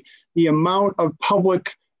of the amount of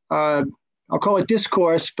public, I'll call it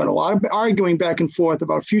discourse, but a lot of arguing back and forth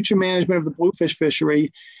about future management of the bluefish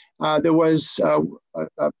fishery. There was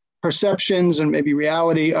perceptions and maybe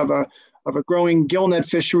reality of a growing gillnet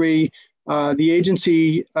fishery. The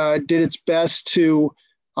agency did its best to,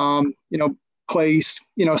 place,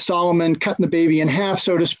 Solomon cutting the baby in half,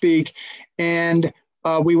 so to speak, and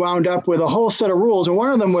we wound up with a whole set of rules, and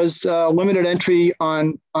one of them was limited entry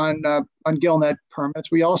on gillnet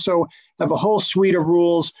permits. We also have a whole suite of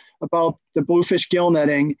rules about the bluefish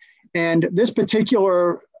gillnetting, and this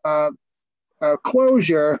particular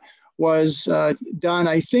closure was done,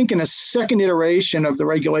 I think, in a second iteration of the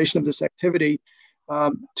regulation of this activity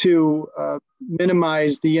to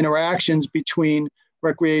minimize the interactions between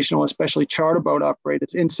recreational, especially charter boat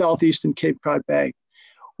operators in southeastern Cape Cod Bay.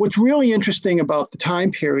 What's really interesting about the time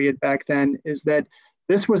period back then is that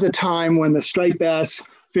this was a time when the striped bass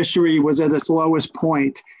fishery was at its lowest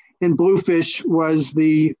point, and bluefish was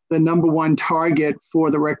the #1 target for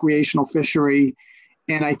the recreational fishery.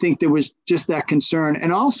 And I think there was just that concern.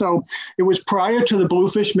 And also, it was prior to the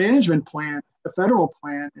Bluefish Management Plan, the federal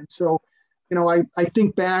plan. And so, I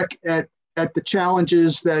think back at the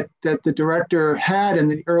challenges that the director had in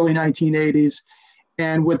the early 1980s.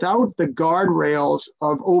 And without the guardrails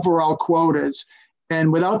of overall quotas,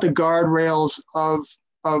 and without the guardrails of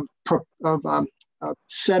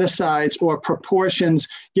set-asides or proportions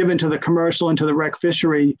given to the commercial and to the rec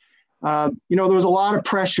fishery, there was a lot of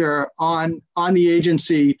pressure on the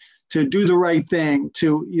agency to do the right thing,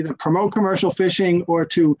 to either promote commercial fishing or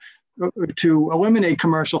to eliminate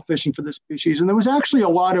commercial fishing for the species. And there was actually a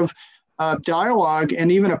lot of dialogue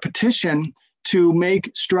and even a petition to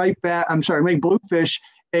make make bluefish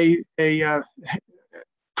create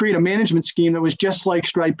a management scheme that was just like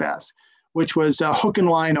striped bass, which was hook and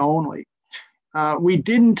line only. We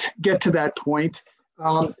didn't get to that point.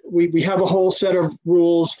 We have a whole set of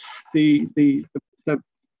rules. And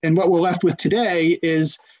what we're left with today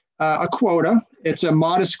is a quota. It's a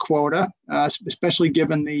modest quota, especially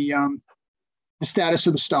given the status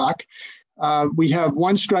of the stock. We have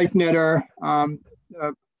one strike netter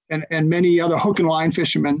and many other hook and line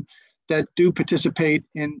fishermen that do participate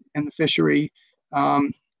in the fishery.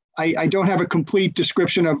 I don't have a complete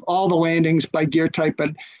description of all the landings by gear type,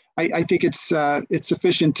 but I think it's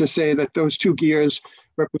sufficient to say that those two gears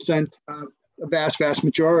represent a vast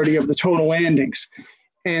majority of the total landings.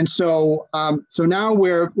 And so, so now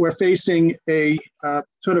we're facing a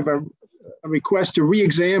sort of a request to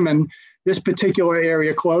re-examine this particular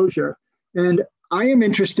area closure. And I am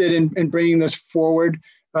interested in bringing this forward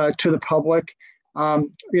to the public.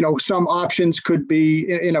 You know, some options could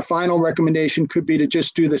be, in a final recommendation, could be to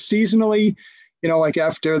just do this seasonally, you know, like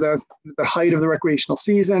after the height of the recreational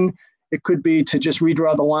season. It could be to just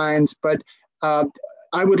redraw the lines, but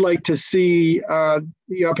I would like to see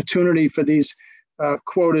the opportunity for these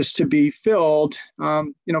quotas to be filled,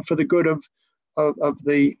 you know, for the good of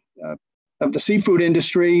the seafood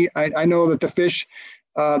industry. I know that the fish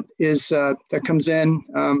that comes in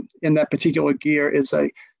that particular gear is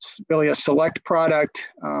really a select product.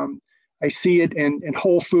 I see it in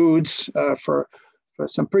Whole Foods for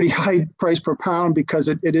some pretty high price per pound because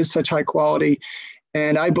it is such high quality.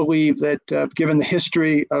 And I believe that given the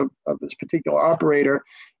history of this particular operator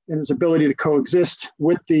and his ability to coexist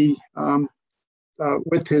with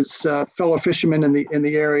his fellow fishermen in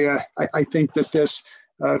the area, I think that this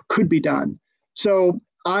could be done. So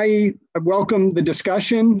I welcome the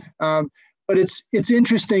discussion, but it's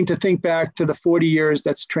interesting to think back to the 40 years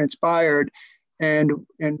that's transpired, and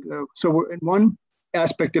so in one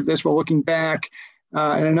aspect of this we're looking back,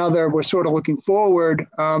 and another we're sort of looking forward,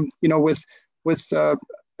 you know, with a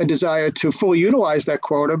desire to fully utilize that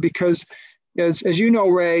quota, because as you know,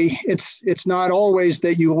 Ray, it's not always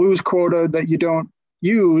that you lose quota that you don't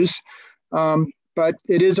use, but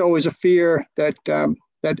it is always a fear that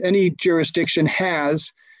any jurisdiction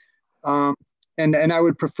has, and I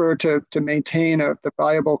would prefer to maintain the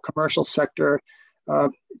viable commercial sector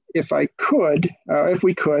if we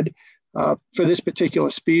could, for this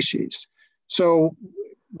particular species. So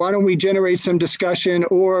why don't we generate some discussion,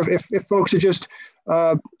 or if folks are just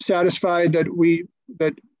satisfied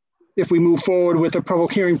that if we move forward with a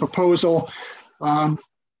public hearing proposal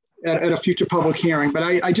at a future public hearing. But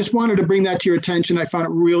I just wanted to bring that to your attention. I found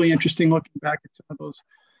it really interesting looking back at some of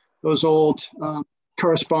those old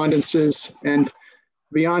correspondences. And to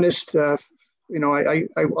be honest, you know, I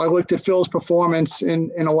looked at Phil's performance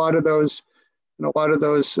in a lot of those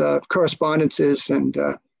correspondences, and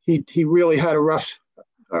he really had a rough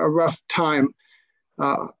time.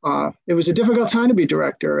 It was a difficult time to be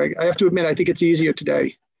director. I have to admit, I think it's easier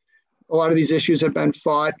today. A lot of these issues have been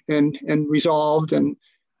fought and resolved, and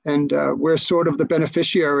we're sort of the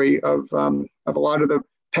beneficiary of a lot of the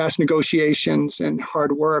past negotiations and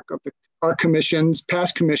hard work of our commissions,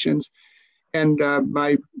 past commissions, and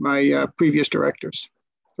my previous directors.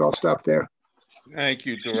 So I'll stop there. Thank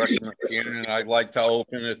you, Director McKinnon. I'd like to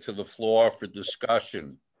open it to the floor for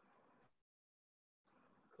discussion.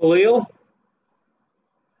 Khalil?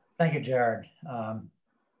 Thank you, Jared.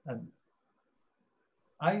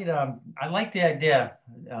 I like the idea,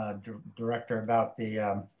 Director, about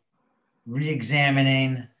the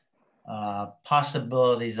re-examining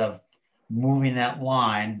possibilities of moving that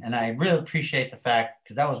line. And I really appreciate the fact,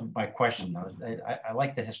 because that was my question. I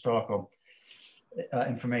like the historical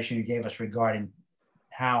information you gave us regarding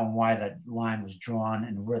how and why that line was drawn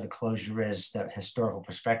and where the closure is, that historical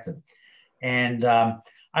perspective. And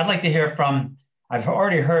I'd like to hear from, I've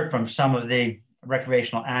already heard from some of the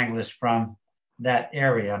recreational anglers from that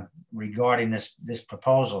area regarding this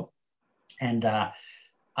proposal. And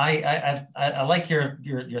I like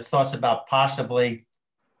your thoughts about possibly,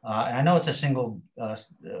 I know it's a single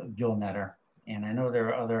gill netter, and I know there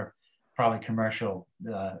are other probably commercial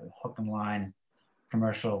hook and line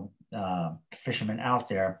commercial fishermen out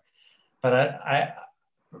there, but I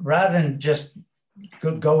rather than just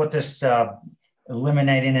go with this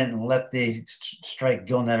eliminating it and let the strike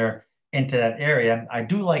gill netter into that area, I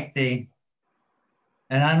do like the,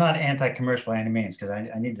 and I'm not anti-commercial by any means, because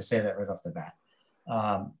I need to say that right off the bat,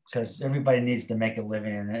 because everybody needs to make a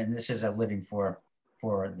living, and this is a living for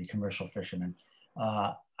the commercial fishermen.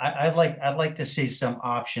 I'd like to see some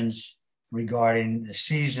options regarding the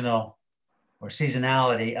seasonal or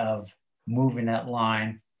seasonality of moving that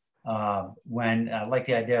line. When I like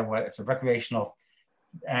the idea of what if the recreational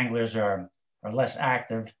anglers are less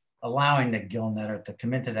active, allowing the gill netter to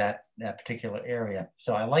come into that particular area.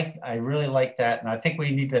 So I really like that, and I think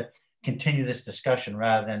we need to continue this discussion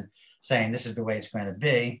rather than saying this is the way it's going to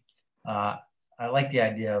be. I like the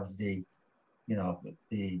idea of the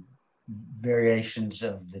variations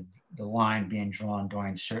of the line being drawn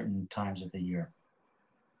during certain times of the year.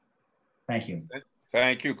 Thank you.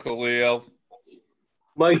 Thank you, Khalil.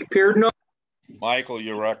 Mike Peardon. Michael,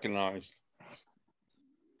 you're recognized.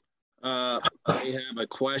 I have a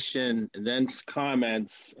question and then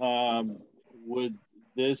comments. Would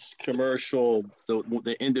this commercial,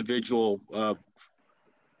 the individual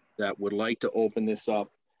that would like to open this up,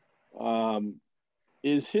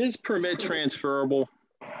 is his permit transferable?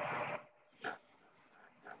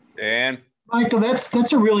 Dan? Michael,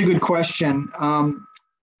 that's a really good question.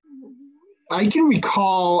 I can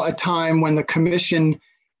recall a time when the commission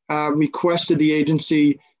requested the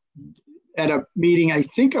agency at a meeting, I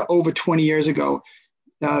think over 20 years ago,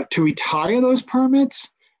 to retire those permits,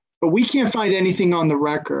 but we can't find anything on the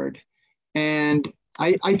record. And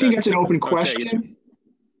I think it's an open question.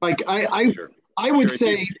 Like I would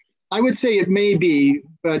say it may be,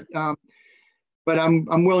 but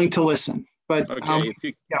I'm willing to listen. But okay,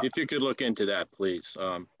 if you could look into that, please.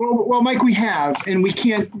 Well, Mike, we have, and we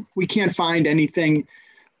can't find anything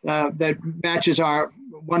that matches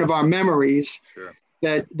one of our memories. Sure.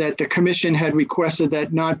 That the commission had requested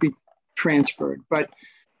that not be transferred. But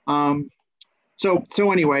so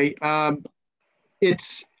anyway, I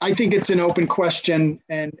think it's an open question,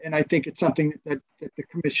 and I think it's something that the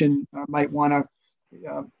commission might want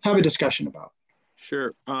to have a discussion about.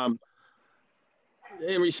 Sure.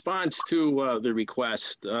 In response to the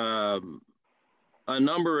request, a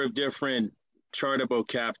number of different charter boat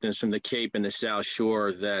captains from the Cape and the South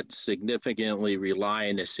Shore that significantly rely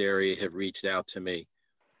in this area have reached out to me,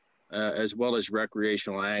 as well as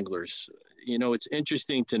recreational anglers. You know, it's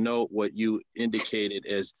interesting to note what you indicated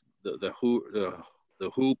as the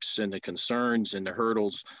hoops and the concerns and the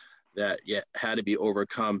hurdles that had to be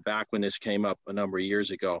overcome back when this came up a number of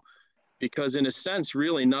years ago. Because in a sense,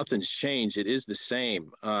 really nothing's changed. It is the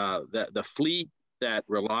same. That the fleet that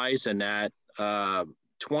relies on that,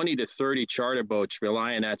 20 to 30 charter boats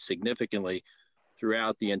rely on that significantly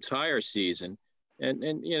throughout the entire season. And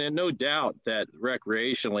you know, no doubt that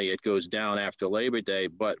recreationally it goes down after Labor Day,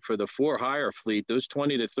 but for the for-hire fleet, those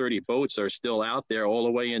 20 to 30 boats are still out there all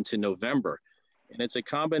the way into November. And it's a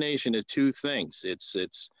combination of two things. It's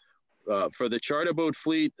for the charter boat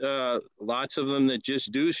fleet, lots of them that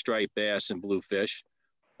just do striped bass and bluefish,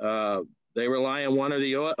 they rely on one or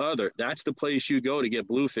the other. That's the place you go to get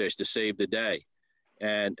bluefish to save the day.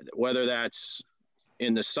 And whether that's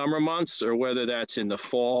in the summer months or whether that's in the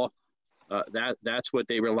fall, that's what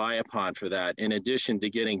they rely upon for that, in addition to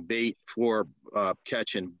getting bait for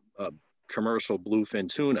catching commercial bluefin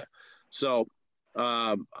tuna. So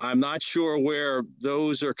I'm not sure where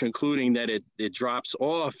those are concluding that it drops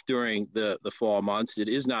off during the fall months. It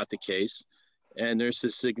is not the case. And there's a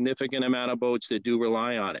significant amount of boats that do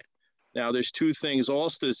rely on it. Now, there's two things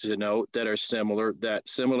also to note that are similar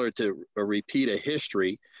to a repeat of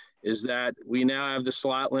history, is that we now have the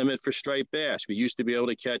slot limit for striped bass. We used to be able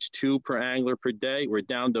to catch 2 per angler per day. We're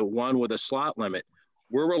down to 1 with a slot limit.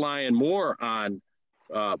 We're relying more on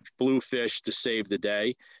bluefish to save the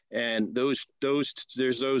day. And there's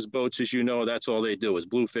those boats, as you know, that's all they do is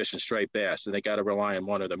bluefish and striped bass, and they got to rely on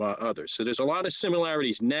one of the others. So there's a lot of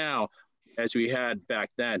similarities now as we had back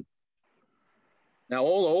then. Now,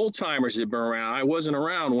 all the old timers that have been around, I wasn't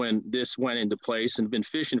around when this went into place and been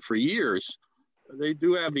fishing for years. They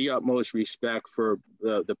do have the utmost respect for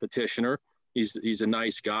the petitioner. He's a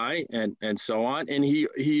nice guy and so on. And he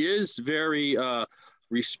is very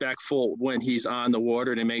respectful when he's on the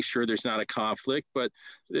water to make sure there's not a conflict. But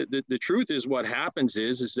the truth is, what happens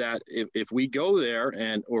is that if we go there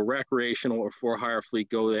or recreational or for-hire fleet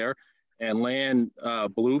go there and land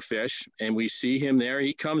bluefish and we see him there,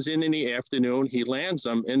 he comes in the afternoon, he lands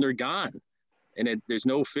them, and they're gone. And there's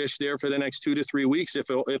no fish there for the next 2 to 3 weeks, if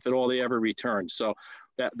at all they ever return. So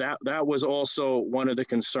that was also one of the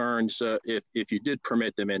concerns if you did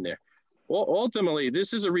permit them in there. Well, ultimately,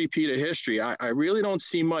 this is a repeat of history. I really don't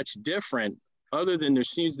see much different, other than there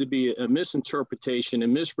seems to be a misinterpretation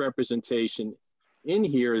and misrepresentation in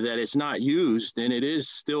here that it's not used, and it is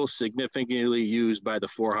still significantly used by the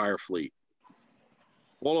for-hire fleet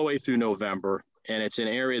all the way through November. And it's an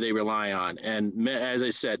area they rely on. And as I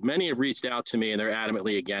said, many have reached out to me and they're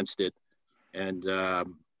adamantly against it. And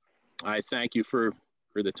I thank you for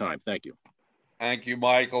the time. Thank you. Thank you,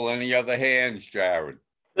 Michael. Any other hands, Jared?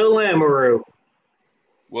 Bill Lamoureux.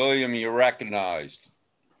 William, you're recognized.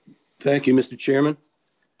 Thank you, Mr. Chairman.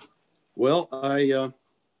 Well,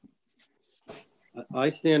 I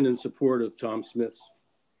stand in support of Tom Smith's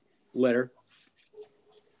letter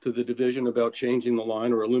to the division about changing the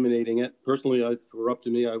line or eliminating it. Personally, if it were up to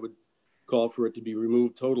me, I would call for it to be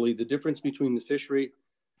removed totally. The difference between the fishery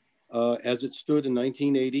as it stood in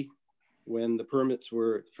 1980, when the permits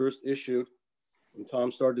were first issued, and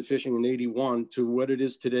Tom started fishing in 81, to what it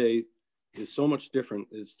is today is so much different.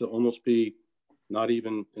 It's to almost be not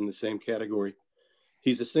even in the same category.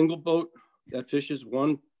 He's a single boat that fishes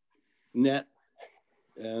one net,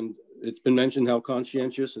 and it's been mentioned how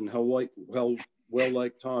conscientious and how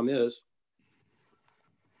well-liked Tom is.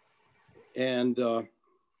 And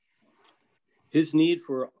his need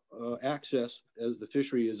for access as the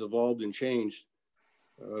fishery has evolved and changed,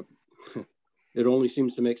 it only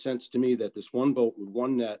seems to make sense to me that this one boat with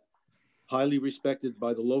one net, highly respected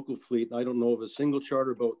by the local fleet. I don't know of a single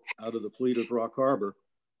charter boat out of the fleet of Rock Harbor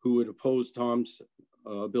who would oppose Tom's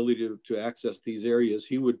ability to access these areas.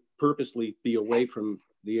 He would purposely be away from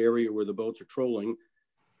the area where the boats are trolling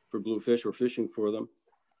for bluefish or fishing for them.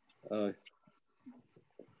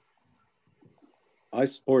 I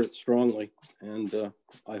support it strongly, and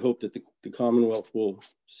I hope that the Commonwealth will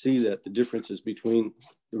see that the differences between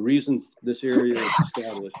the reasons this area is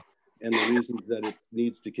established and the reasons that it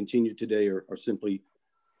needs to continue today are simply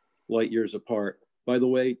light years apart. By the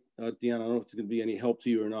way, Deanna, I don't know if it's going to be any help to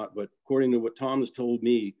you or not, but according to what Tom has told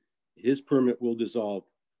me, his permit will dissolve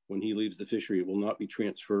when he leaves the fishery. It will not be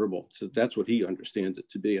transferable. So that's what he understands it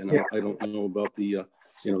to be. And yeah. I don't know about the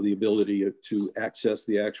the ability to access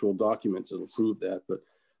the actual documents that'll prove that, but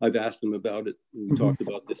I've asked him about it. We talked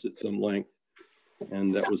about this at some length,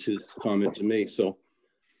 and that was his comment to me. So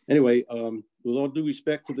anyway, with all due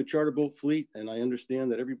respect to the charter boat fleet, and I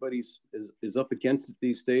understand that everybody is up against it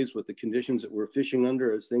these days with the conditions that we're fishing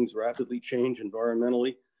under as things rapidly change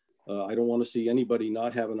environmentally. I don't want to see anybody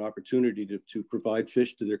not have an opportunity to provide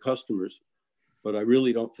fish to their customers, but I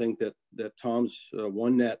really don't think that Tom's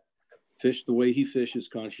one net fish the way he fishes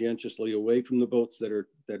conscientiously away from the boats that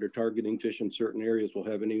are targeting fish in certain areas will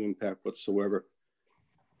have any impact whatsoever.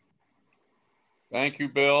 Thank you,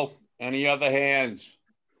 Bill. Any other hands?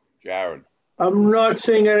 Jared. I'm not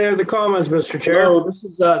seeing any other comments, Mr. Chair. Hello, this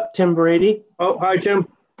is Tim Brady. Oh, hi, Tim.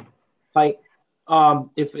 Hi.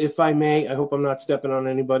 If I may, I hope I'm not stepping on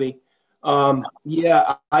anybody.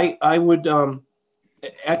 Yeah, I would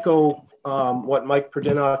echo what Mike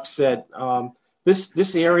Perdinock said.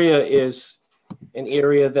 This area is an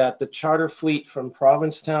area that the charter fleet from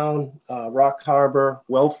Provincetown, Rock Harbor,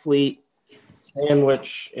 Wellfleet,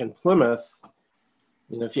 Sandwich, and Plymouth,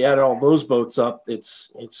 if you add all those boats up,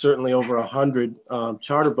 it's certainly over 100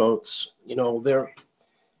 charter boats.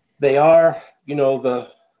 They are,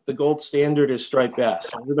 the gold standard is striped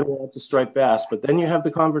bass. Everybody wants to striped bass, but then you have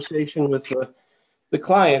the conversation with the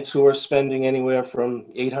clients who are spending anywhere from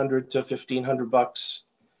 $800 to $1,500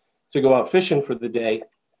 to go out fishing for the day.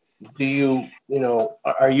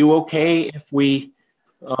 Are you okay if we,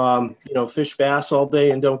 fish bass all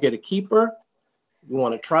day and don't get a keeper? You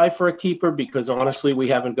want to try for a keeper because honestly, we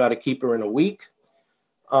haven't got a keeper in a week.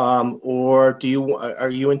 Or are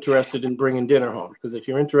you interested in bringing dinner home? Because if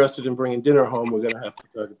you're interested in bringing dinner home, we're going to have to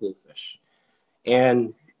target bluefish.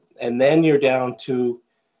 And then you're down to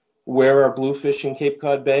where are bluefish in Cape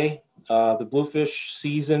Cod Bay? The bluefish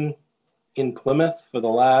season in Plymouth for the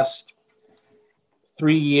last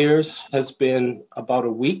 3 years has been about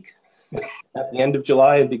a week at the end of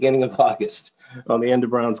July and beginning of August on the end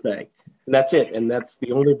of Browns Bay. And that's it. And that's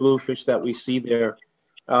the only bluefish that we see there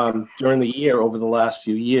during the year over the last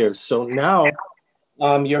few years. So now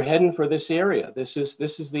you're heading for this area. This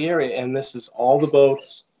is the area, and this is all the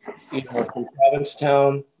boats, from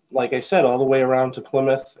Provincetown, like I said, all the way around to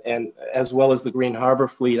Plymouth, and as well as the Green Harbor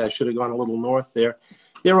fleet. I should have gone a little north there.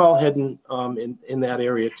 They're all heading in that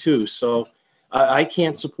area too. So I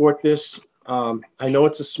can't support this. I know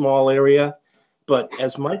it's a small area, but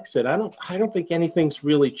as Mike said, I don't think anything's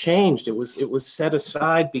really changed. It was set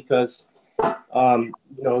aside because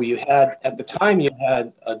you had at the time you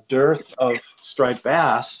had a dearth of striped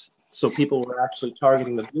bass, so people were actually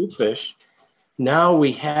targeting the bluefish. Now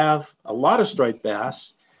we have a lot of striped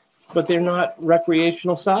bass, but they're not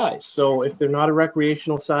recreational size. So if they're not a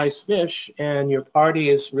recreational size fish and your party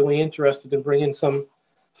is really interested in bringing some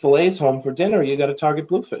fillets home for dinner, you got to target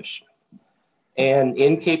bluefish. And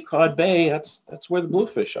in Cape Cod Bay, that's where the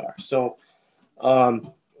bluefish are. So, I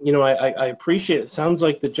appreciate it. It sounds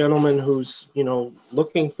like the gentleman who's,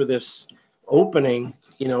 looking for this opening,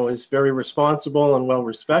 is very responsible and well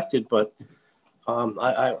respected, but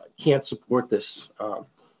I can't support this.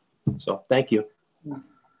 So thank you.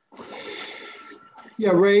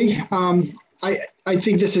 Yeah, Ray, I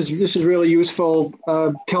think this is really useful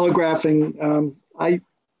telegraphing.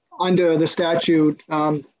 Under the statute,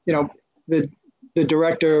 the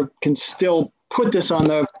director can still put this on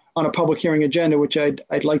a public hearing agenda, which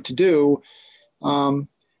I'd like to do.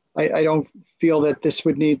 I don't feel that this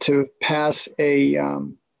would need to pass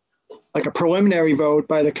like a preliminary vote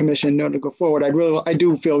by the commission in order to go forward. I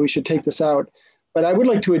do feel we should take this out, but I would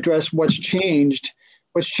like to address what's changed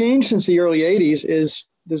What's changed since the early 80s is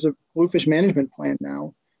there's a bluefish management plan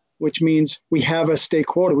now, which means we have a state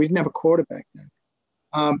quota. We didn't have a quota back then.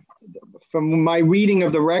 From my reading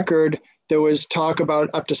of the record, there was talk about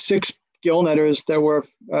up to 6 gill netters that were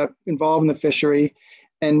involved in the fishery.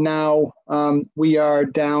 And now we are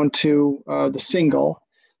down to the single.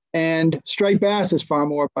 And striped bass is far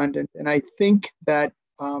more abundant. And I think that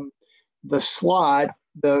the slot,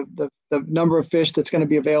 the number of fish that's going to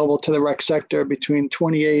be available to the rec sector between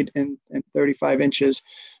 28 and 35 inches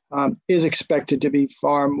is expected to be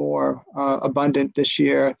far more abundant this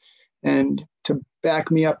year. And to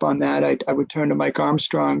back me up on that, I would turn to Mike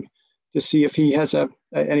Armstrong to see if he has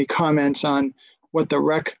any comments on what the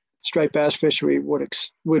rec striped bass fishery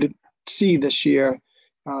would see this year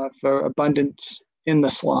for abundance in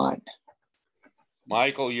the slot.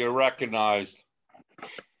 Michael, you're recognized.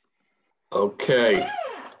 Okay.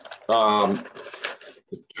 The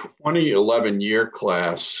 2011 year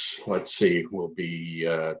class, let's see, will be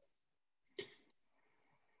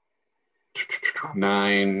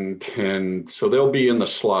 9, 10. So they'll be in the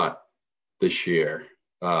slot this year.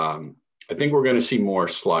 I think we're going to see more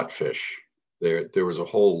slot fish. There was a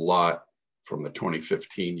whole lot from the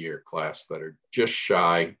 2015 year class that are just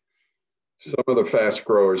shy. Some of the fast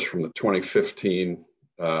growers from the 2015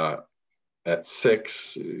 at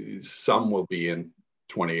 6, some will be in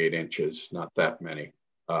 28 inches, not that many.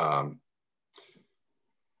 But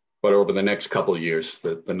over the next couple of years,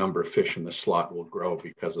 the number of fish in the slot will grow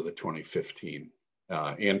because of the 2015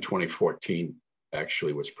 and 2014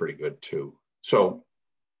 actually was pretty good too. So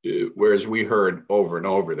whereas we heard over and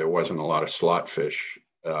over, there wasn't a lot of slot fish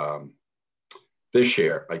this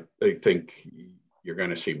year, I think you're going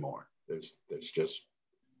to see more. There's just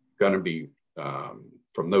going to be,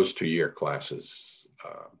 from those 2 year classes,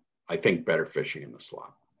 I think better fishing in the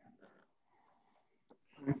slot.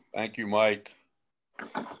 Thank you, Mike.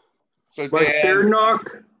 So Mike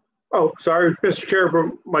Bearnock. Oh, sorry, Mr. Chair,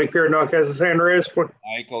 but Mike Bearnock has his hand raised.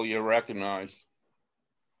 Michael, you're recognized.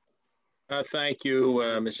 Thank you,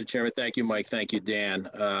 Mr. Chairman. Thank you, Mike. Thank you, Dan.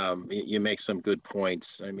 You make some good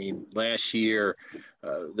points. I mean, last year,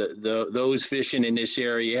 those fishing in this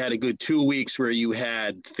area, you had a good 2 weeks where you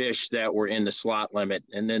had fish that were in the slot limit.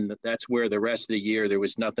 And then that's where the rest of the year, there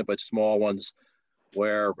was nothing but small ones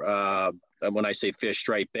where, when I say fish,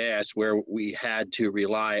 striped bass, where we had to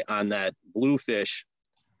rely on that bluefish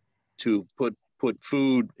to put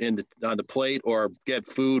food on the plate or get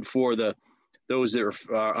food for those that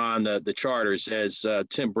are on the charters, as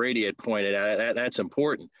Tim Brady had pointed out. That's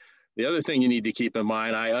important. The other thing you need to keep in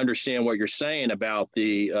mind, I understand what you're saying about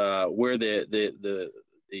where the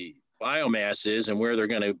biomass is and where they're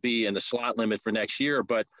going to be in the slot limit for next year.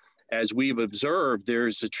 But as we've observed,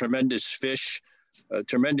 there's a tremendous shift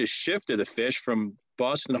of the fish from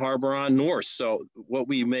Boston Harbor on north. So what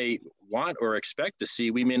we may want or expect to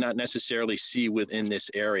see, we may not necessarily see within this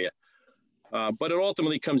area. But it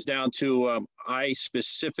ultimately comes down to, I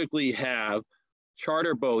specifically have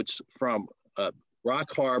charter boats from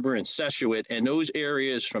Rock Harbor and Seshuit and those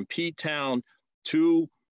areas from P-Town to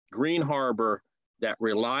Green Harbor that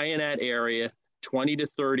rely in that area, 20 to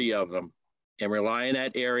 30 of them, and rely in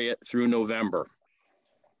that area through November.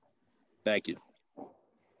 Thank you.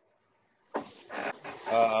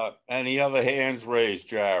 Any other hands raised,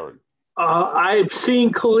 Jared? I've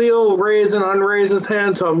seen Khalil raise and unraise his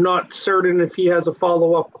hand, so I'm not certain if he has a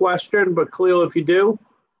follow-up question, but Khalil, if you do.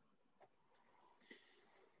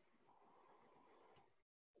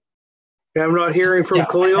 I'm not hearing from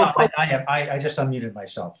Khalil. I just unmuted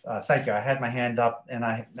myself. Thank you. I had my hand up and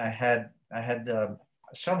I had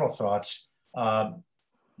several thoughts.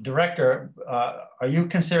 Director, are you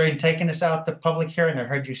considering taking this out to public hearing? I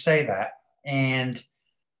heard you say that. And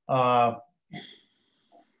I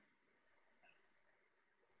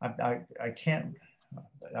can't,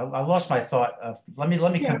 I lost my thought. Let me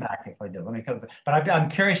come back if I do. Let me come back. But I'm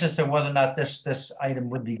curious as to whether or not this item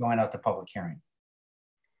would be going out to public hearing.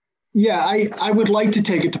 Yeah, I would like to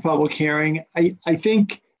take it to public hearing. I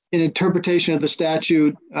think an interpretation of the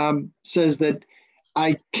statute says that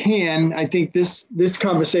I think this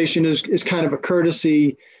conversation is kind of a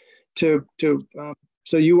courtesy to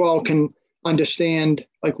so you all can understand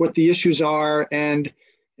like what the issues are and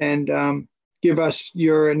give us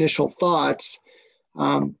your initial thoughts.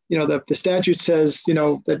 The statute says,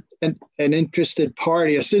 that an interested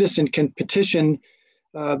party, a citizen, can petition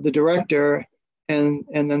the director, and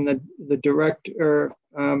then the director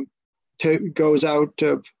goes out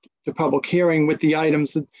to public hearing with the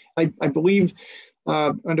items that I believe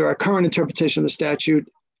under our current interpretation of the statute,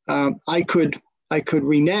 I could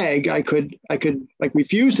renege, I could like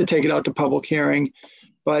refuse to take it out to public hearing,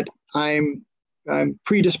 but I'm I'm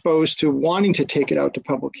predisposed to wanting to take it out to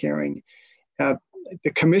public hearing.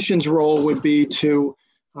 The commission's role would be to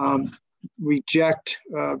reject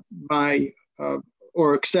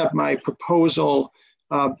or accept my proposal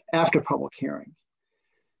after public hearing.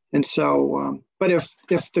 And so, but if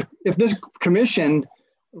this commission,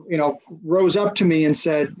 rose up to me and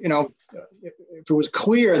said, if it was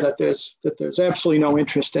clear that there's absolutely no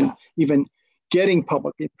interest in even getting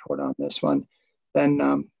public input on this one,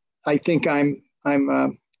 then I think I'm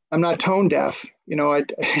not tone deaf,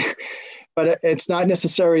 but it's not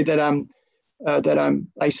necessary that I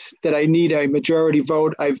need a majority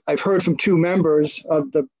vote. I've heard from 2 members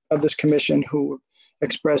of this commission who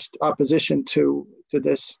expressed opposition to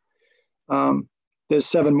this. There's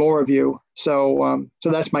 7 more of you, so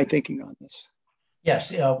that's my thinking on this.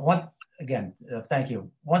 Yes. Thank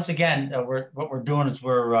you. Once again, what we're doing is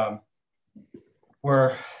we're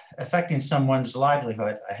affecting someone's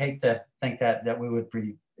livelihood. I hate to think that we would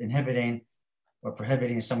be inhibiting or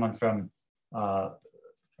prohibiting someone from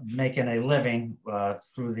making a living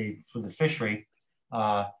through the fishery,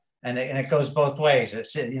 and it goes both ways.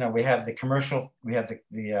 It's, we have the commercial, we have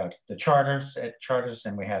the charters,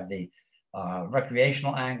 and we have the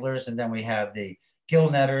recreational anglers, and then we have the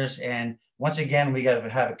gill netters. And once again, we got to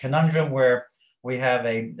have a conundrum where we have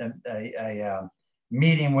a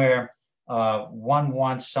meeting where one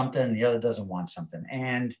wants something and the other doesn't want something.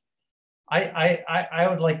 And I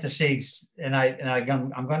would like to see, and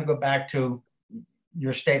I'm going to go back to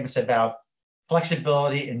your statements about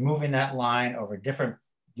flexibility in moving that line over different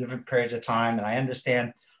periods of time. And I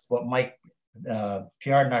understand what Mike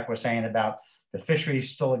Piardnak was saying about the fishery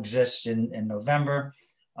still exists in November.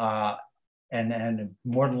 And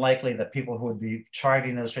more than likely the people who would be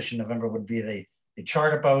charging those fish in November would be the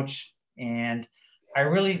charter boats. And I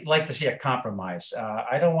really like to see a compromise.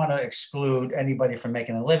 I don't want to exclude anybody from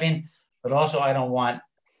making a living, but also I don't want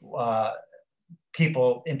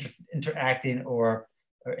people interacting or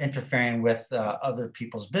interfering with other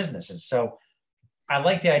people's businesses. So I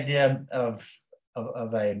like the idea of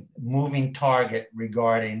a moving target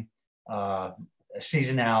regarding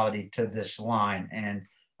seasonality to this line. And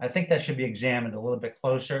I think that should be examined a little bit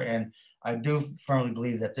closer. And I do firmly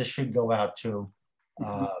believe that this should go out to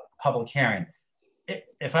public hearing.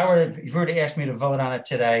 If you were to ask me to vote on it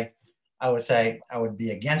today, I would say I would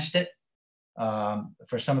be against it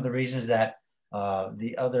for some of the reasons that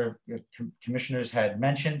the other commissioners had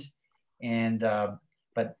mentioned. And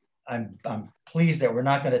but I'm pleased that we're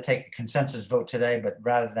not going to take a consensus vote today, but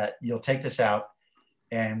rather that you'll take this out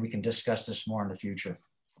and we can discuss this more in the future.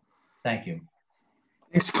 Thank you.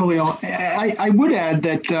 Thanks, Khalil. I would add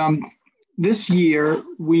that this year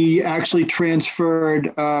we actually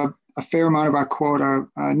transferred a fair amount of our quota.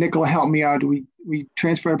 Nicola helped me out. We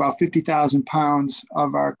transferred about 50,000 pounds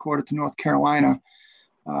of our quota to North Carolina,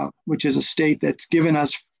 which is a state that's given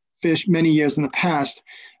us fish many years in the past.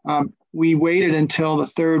 We waited until the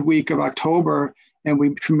 3rd week of October and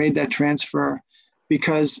we made that transfer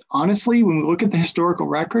because honestly, when we look at the historical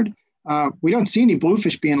record, we don't see any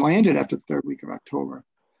bluefish being landed after the 3rd week of October.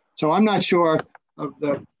 So I'm not sure of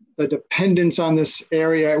the dependence on this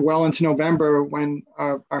area well into November when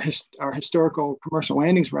our historical commercial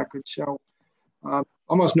landings records show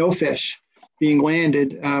almost no fish being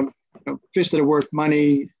landed, fish that are worth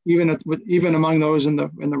money, even among those in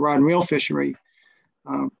the rod and reel fishery.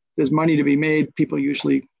 There's money to be made. People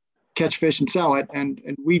usually catch fish and sell it, and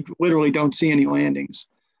we literally don't see any landings.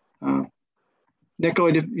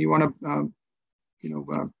 Nicola, do you want to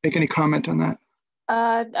make any comment on that?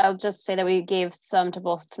 I'll just say that we gave some to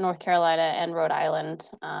both North Carolina and Rhode Island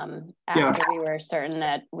after we were certain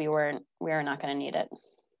that we were not going to need it.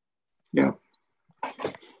 Yeah.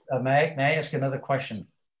 May I ask another question?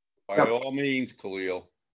 By all means, Khalil.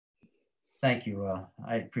 Thank you.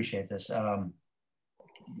 I appreciate this.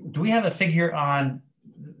 Do we have a figure on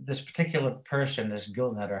this particular person, this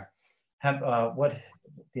gill netter? What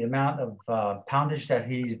the amount of poundage that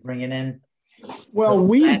he's bringing in? Well,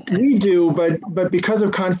 we do, but because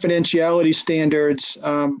of confidentiality standards,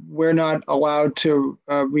 we're not allowed to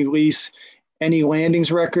release any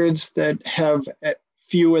landings records that have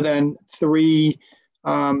fewer than 3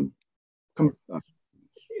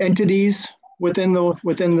 entities within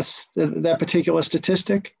that particular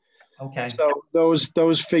statistic. Okay. So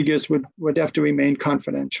those figures would have to remain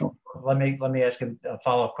confidential. Let me ask a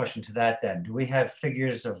follow-up question to that then. Do we have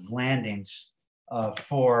figures of landings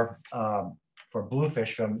for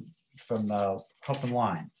bluefish from hook and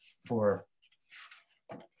line from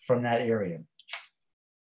that area?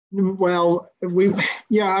 Well,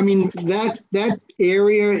 I mean that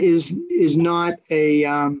area is not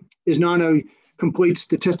a complete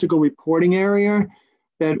statistical reporting area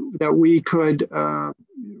that we could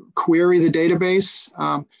query the database.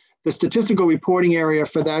 The statistical reporting area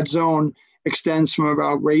for that zone extends from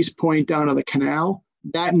about Race Point down to the canal.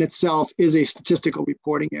 That in itself is a statistical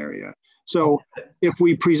reporting area. So if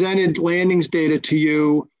we presented landings data to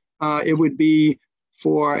you, it would be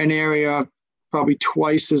for an area probably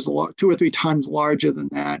twice as large, 2 or 3 times larger than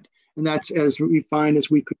that. And that's as refined as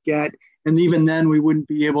we could get. And even then we wouldn't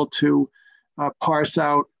be able to parse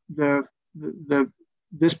out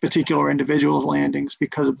this particular individual's landings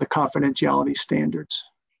because of the confidentiality standards.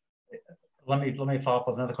 Let me follow up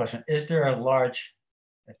with another question. Is there a large,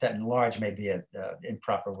 if that large may be an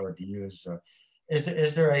improper word to use,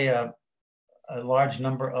 is there a large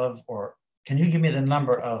number of, or can you give me the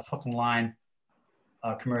number of hook and line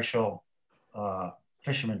commercial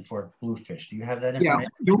fishermen for bluefish? Do you have that information?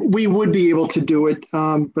 Yeah, we would be able to do it,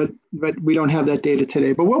 but we don't have that data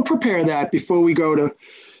today. But we'll prepare that before we go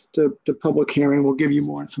to public hearing. We'll give you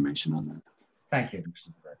more information on that. Thank you,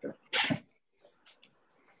 Mr. Director.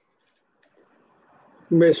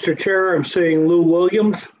 Mr. Chair, I'm seeing Lou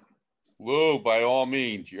Williams. Lou, by all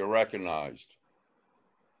means, you're recognized.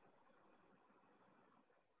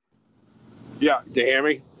 Yeah, do you hear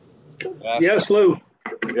me? Yes, Lou.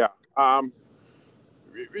 Yeah.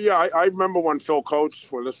 Yeah, I remember when Phil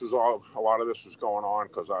Coates, when this was all, a lot of this was going on,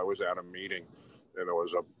 because I was at a meeting and there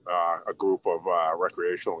was a group of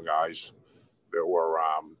recreational guys that were,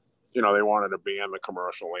 you know, they wanted to ban the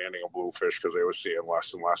commercial landing of bluefish because they were seeing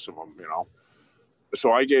less and less of them, you know.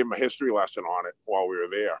 So I gave them a history lesson on it while we were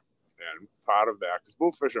there. And part of that, because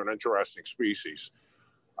bluefish are an interesting species.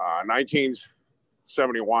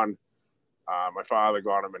 1971, my father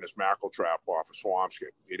got him in his mackerel trap off of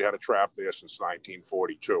Swampscott. He'd had a trap there since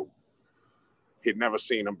 1942. He'd never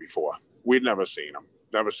seen them before. We'd never seen them.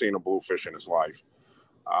 Never seen a bluefish in his life.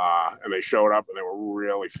 And they showed up and they were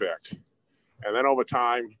really thick. And then over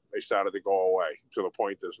time, they started to go away to the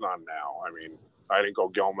point there's none now. I mean, I didn't go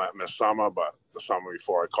Gilmet this summer, but the summer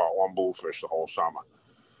before I caught 1 bluefish the whole summer.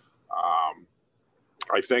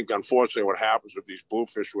 I think, unfortunately, what happens with these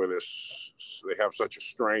bluefish, where they have such a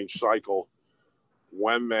strange cycle,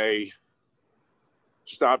 when they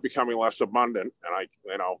start becoming less abundant, and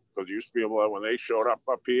you know, because you used to be able to, when they showed up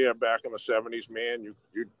here back in the 70s, man,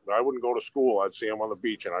 I wouldn't go to school. I'd see them on the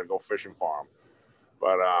beach and I'd go fishing for them.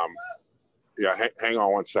 But yeah, hang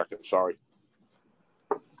on 1 second. Sorry.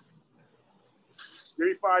 Give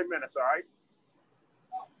me 5 minutes, all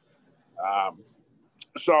right?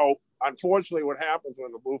 So unfortunately, what happens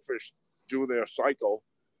when the bluefish do their cycle,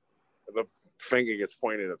 the finger gets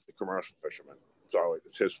pointed at the commercial fisherman. So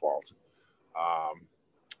it's his fault.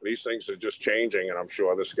 These things are just changing, and I'm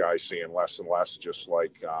sure this guy's seeing less and less, just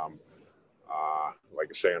like you're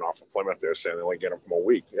saying off of Plymouth, they're saying they only get them from a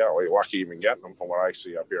week. Yeah, we're lucky even getting them from what I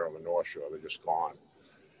see up here on the North Shore. They're just gone.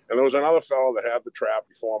 And there was another fellow that had the trap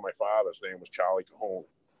before my father's name was Charlie Cahoon.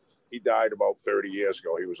 He died about 30 years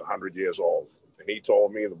ago. He was 100 years old. And he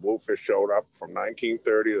told me the bluefish showed up from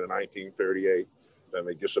 1930 to 1938. Then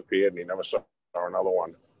they disappeared, and he never saw another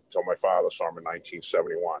one until my father saw him in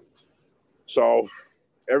 1971. So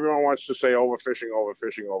everyone wants to say overfishing,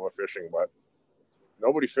 but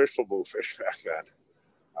nobody fished for bluefish back then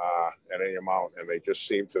at any amount. And they just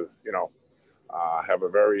seem to, you know, have a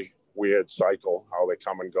very weird cycle, how they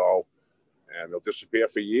come and go. And they'll disappear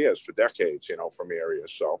for years, for decades, you know, from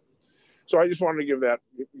areas. So I just wanted to give that,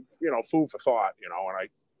 you know, food for thought, you know,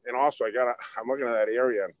 and also I'm looking at that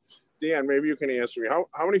area. And Dan, maybe you can answer me. How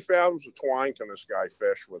many fathoms of twine can this guy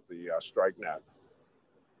fish with the strike net?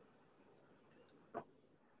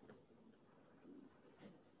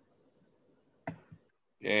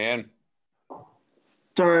 Dan?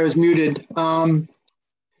 Sorry, I was muted.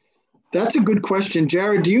 That's a good question.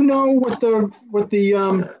 Jared, do you know what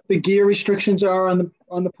the gear restrictions are on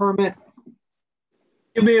the permit?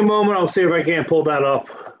 Give me a moment. I'll see if I can't pull that up.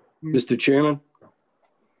 Mr. Chairman?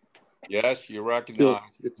 Yes, you're recognized.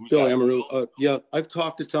 It's Bill Amarillo. Yeah, I've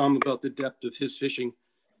talked to Tom about the depth of his fishing.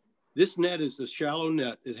 This net is a shallow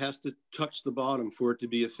net. It has to touch the bottom for it to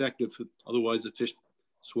be effective. Otherwise, the fish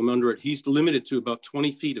swim under it. He's limited to about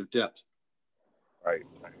 20 feet of depth. Right.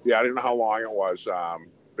 Yeah, I didn't know how long it was,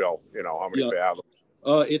 Bill. You know, how many fathoms?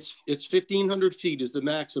 It's 1,500 feet is the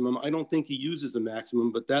maximum. I don't think he uses the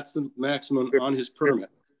maximum, but that's the maximum on his permit.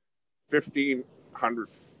 1,500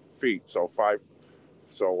 feet. So 300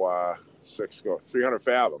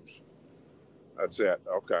 fathoms. That's it.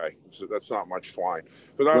 Okay. So that's not much twine.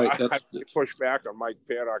 Because I pushed back on Mike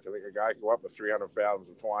Paddock. I think a guy can go up to 300 fathoms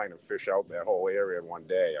of twine and fish out that whole area in one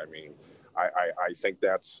day. I mean, I think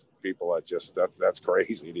people are just, that's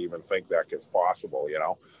crazy to even think that is possible, you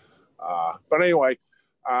know. But anyway,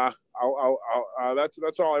 that's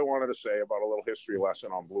all I wanted to say about a little history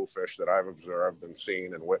lesson on bluefish that I've observed and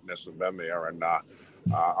seen and witnessed and been there. And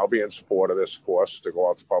I'll be in support of this course to go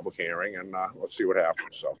out to public hearing, and let's see what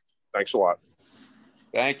happens. So thanks a lot.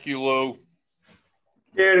 Thank you, Lou.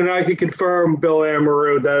 Yeah, and I can confirm, Bill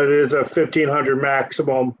Amaru, that it is a 1,500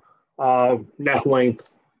 maximum net length.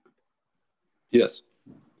 Yes.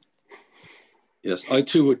 Yes, I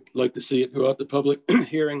too would like to see it go out to public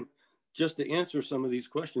hearing just to answer some of these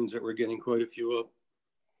questions that we're getting quite a few of.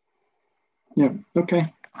 Yeah,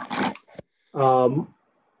 okay. Mr.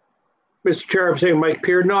 Chair, I'm saying Mike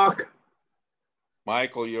Peardnock.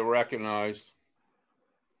 Michael, you're recognized.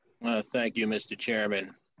 Thank you, Mr.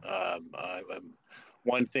 Chairman.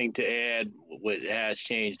 One thing to add, what has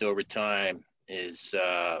changed over time is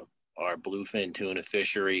our bluefin tuna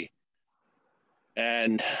fishery,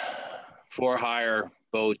 and for-hire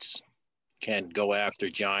boats can go after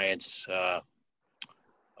giants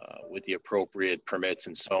with the appropriate permits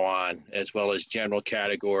and so on, as well as general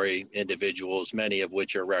category individuals, many of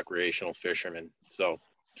which are recreational fishermen. So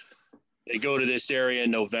they go to this area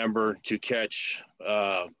in November to catch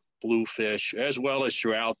bluefish, as well as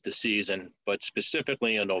throughout the season, but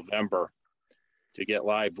specifically in November to get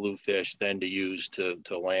live bluefish, then to use to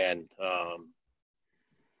land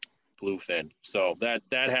bluefin. So that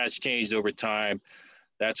has changed over time.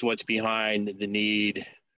 That's what's behind the need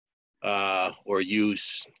or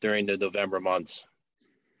use during the November months.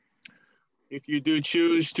 If you do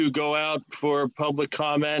choose to go out for public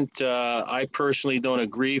comment, I personally don't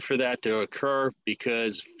agree for that to occur,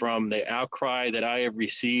 because from the outcry that I have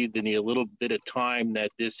received in the little bit of time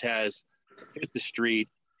that this has hit the street,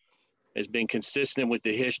 has been consistent with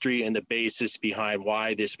the history and the basis behind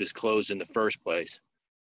why this was closed in the first place.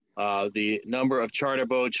 The number of charter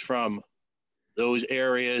boats from those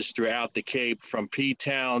areas throughout the Cape, from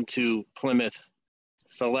P-Town to Plymouth,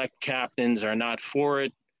 select captains are not for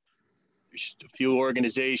it. There's a few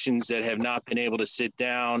organizations that have not been able to sit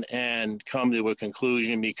down and come to a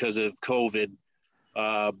conclusion because of COVID,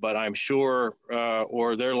 but I'm sure,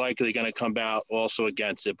 or they're likely going to come out also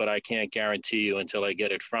against it, but I can't guarantee you until I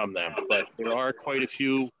get it from them. But there are quite a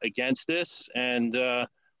few against this, and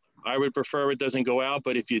I would prefer it doesn't go out,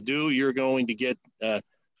 but if you do, you're going to get a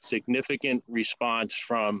significant response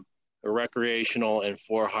from the recreational and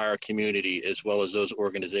for-hire community, as well as those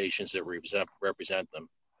organizations that represent them.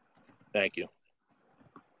 Thank you.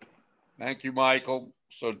 Thank you, Michael.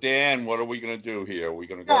 So Dan, what are we going to do here? Are we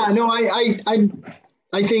going to go? Yeah, no,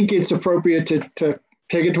 I think it's appropriate to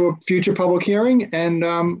take it to a future public hearing, and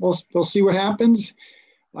we'll see what happens.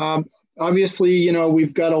 Obviously, you know,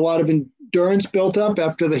 we've got a lot of endurance built up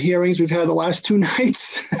after the hearings we've had the last 2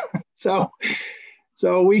 nights. so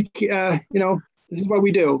we, you know, this is what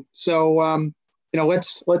we do. So, you know,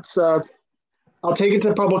 let's I'll take it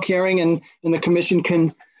to public hearing, and the commission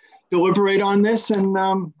can deliberate on this, and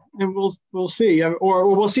we'll see,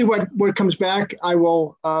 or we'll see what comes back. I'm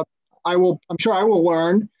sure I will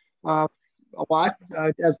learn a lot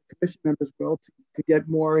as the commission members will to get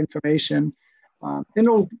more information. And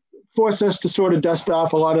it'll force us to sort of dust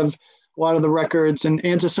off a lot of the records and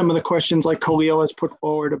answer some of the questions like Khalil has put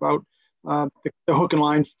forward about the hook and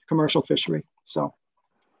line commercial fishery. So,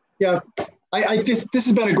 yeah, this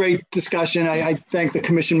has been a great discussion. I thank the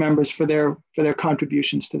commission members for their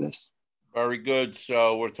contributions to this. Very good.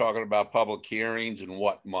 So we're talking about public hearings in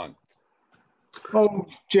what month? Oh,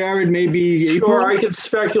 Jared, maybe April? Sure, I could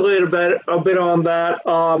speculate a bit on that.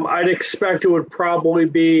 I'd expect it would probably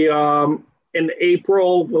be in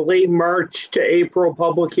April, the late March to April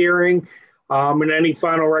public hearing. And any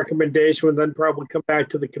final recommendation would then probably come back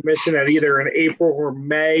to the commission at either an April or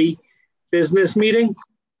May business meeting.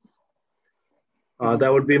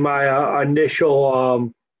 That would be my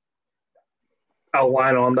initial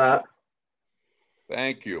outline on that.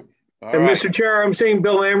 Thank you. All right. Mr. Chair, I'm seeing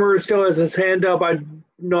Bill Amaru still has his hand up. I'm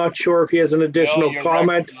not sure if he has an additional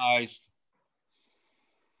comment. Recognized.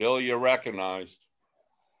 Bill, you're recognized.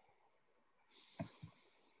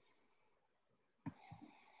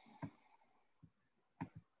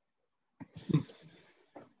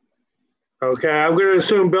 Okay, I'm going to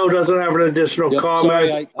assume Bill doesn't have an additional comment.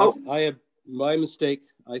 Sorry, I have my mistake.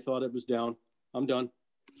 I thought it was down. I'm done.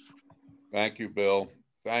 Thank you, Bill.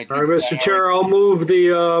 Thank you. All right, Mr. Chair, I'll move the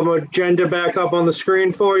agenda back up on the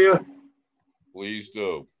screen for you. Please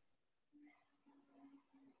do.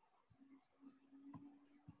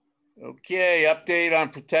 Okay, update on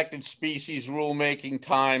protected species rulemaking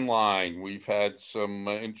timeline. We've had some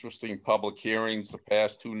interesting public hearings the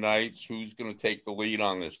past 2 nights. Who's going to take the lead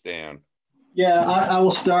on this, Dan? Yeah, I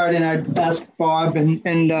will start, and I'd ask Bob and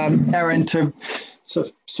Erin to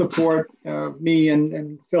support me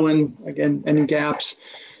and fill in again any gaps.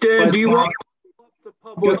 Dan, But, do you want the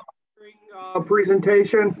public hearing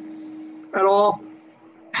presentation at all?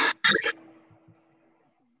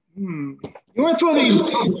 You want to throw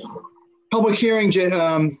the public hearing,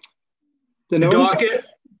 the notice? Docket?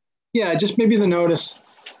 Yeah, just maybe the notice.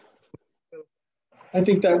 I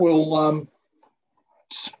think that will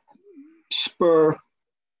spur.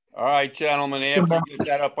 All right, gentlemen, after you get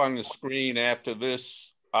that up on the screen, after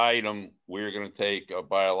this item, we're going to take a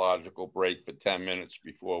biological break for 10 minutes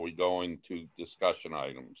before we go into discussion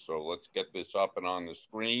items. So let's get this up and on the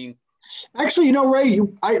screen. Actually, you know, Ray,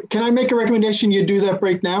 can I make a recommendation? You do that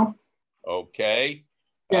break now? Okay.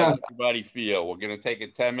 Yeah. How does everybody feel? We're going to take a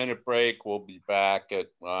 10-minute break. We'll be back at,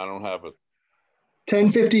 I don't have a...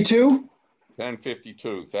 10:52?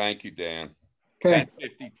 10:52. Thank you, Dan. Okay.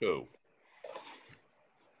 10:52.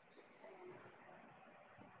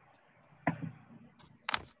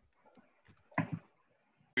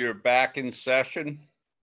 We're back in session.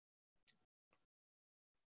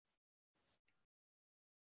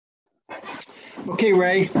 Okay,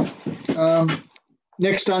 Ray.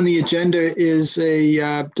 Next on the agenda is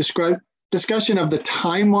a discussion of the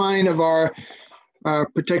timeline of our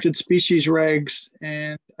protected species regs.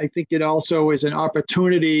 And I think it also is an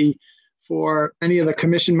opportunity for any of the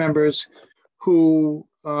commission members who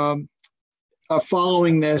are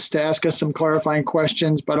following this to ask us some clarifying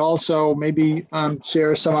questions, but also maybe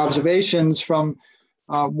share some observations from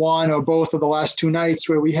one or both of the last two nights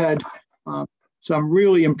where we had some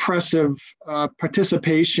really impressive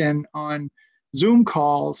participation on Zoom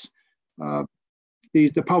calls.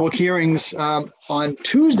 The public hearings on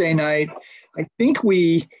Tuesday night, I think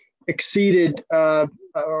we exceeded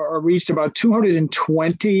or reached about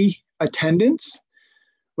 220 attendance,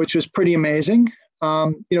 which was pretty amazing.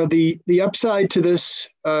 You know, the upside to this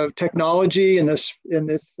technology and this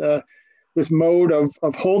mode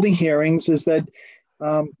of holding hearings is that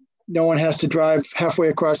no one has to drive halfway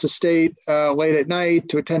across the state late at night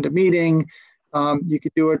to attend a meeting. You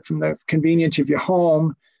could do it from the convenience of your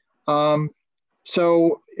home.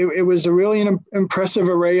 So it was a really impressive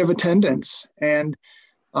array of attendance. And,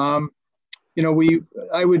 you know,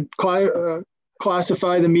 I would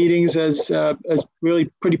classify the meetings as really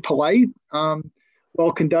pretty polite,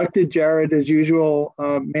 well conducted. Jared, as usual,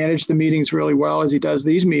 managed the meetings really well as he does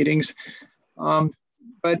these meetings.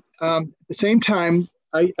 But at the same time,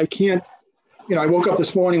 I can't, you know, I woke up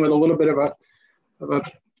this morning with a little bit of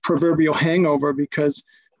a proverbial hangover because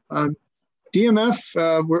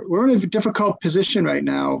DMF, we're in a difficult position right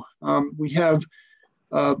now. We have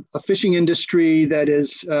a fishing industry that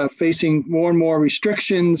is facing more and more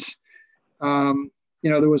restrictions. You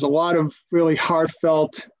know, there was a lot of really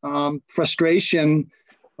heartfelt frustration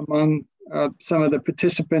among some of the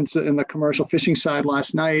participants in the commercial fishing side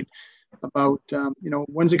last night about, you know,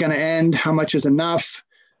 when's it going to end? How much is enough?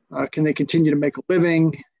 Can they continue to make a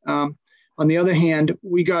living? On the other hand,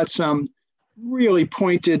 we got some really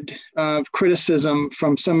pointed criticism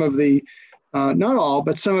from some of the, not all,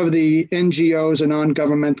 but some of the NGOs and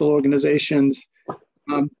non-governmental organizations,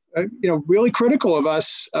 you know, really critical of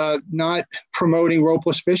us not promoting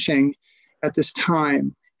ropeless fishing at this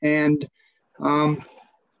time. And, you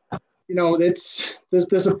know,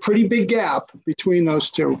 there's a pretty big gap between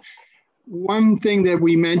those two. One thing that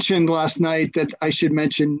we mentioned last night that I should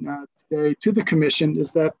mention today to the commission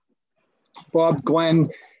is that Bob Glenn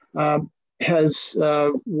has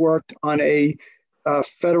worked on a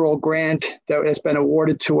federal grant that has been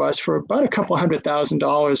awarded to us for about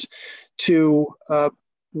 $200,000 to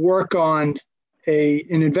work on an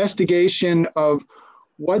investigation of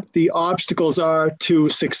what the obstacles are to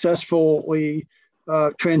successfully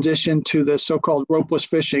transition to the so-called ropeless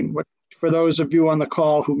fishing. What, for those of you on the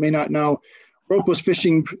call who may not know, ropeless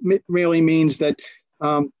fishing really means that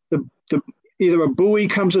either a buoy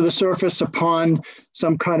comes to the surface upon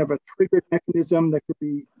some kind of a triggered mechanism that could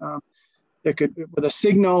be with a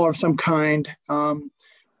signal of some kind,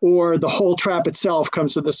 or the whole trap itself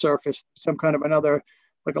comes to the surface, some kind of another,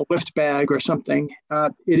 like a lift bag or something.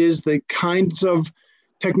 It is the kinds of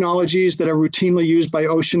technologies that are routinely used by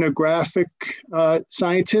oceanographic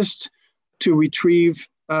scientists to retrieve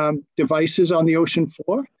devices on the ocean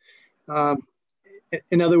floor.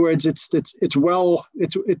 In other words, it's well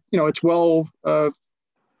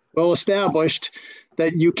established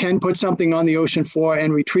that you can put something on the ocean floor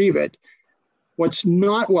and retrieve it. What's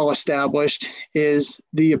not well established is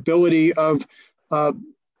the ability of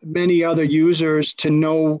many other users to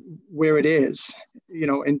know where it is, you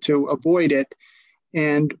know, and to avoid it.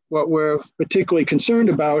 And what we're particularly concerned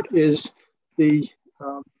about is the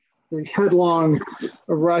headlong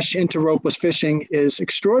rush into ropeless fishing is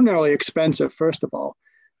extraordinarily expensive, first of all.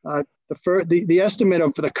 The estimate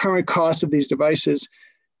of the current cost of these devices,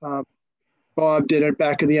 Bob did a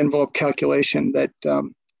back of the envelope calculation that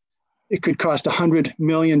it could cost $100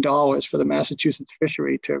 million for the Massachusetts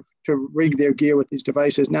fishery to rig their gear with these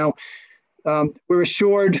devices. Now, we're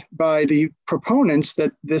assured by the proponents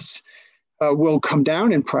that this will come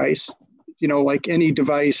down in price. You know, like any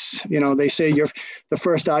device, you know, they say the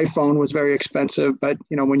first iPhone was very expensive, but,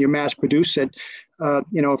 you know, when you mass produce it,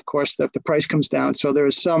 you know, of course, the price comes down. So there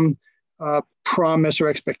is some promise or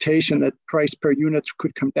expectation that price per unit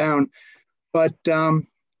could come down. But,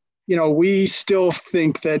 you know, we still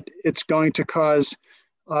think that it's going to cause,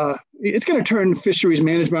 it's going to turn fisheries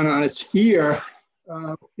management on its ear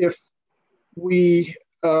if we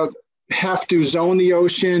have to zone the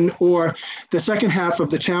ocean. Or the second half of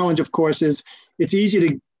the challenge, of course, is it's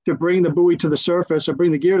easy to bring the buoy to the surface or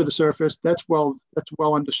bring the gear to the surface. That's well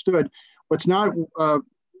understood. What's not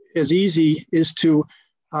as easy is to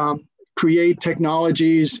create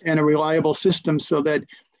technologies and a reliable system so that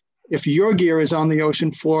if your gear is on the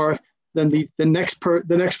ocean floor, then the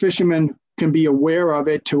next fisherman can be aware of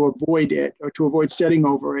it to avoid it, or to avoid setting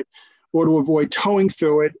over it, or to avoid towing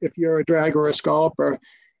through it if you're a dragger or a scalloper.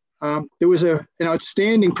 There was an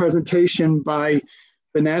outstanding presentation by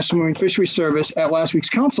the National Marine Fisheries Service at last week's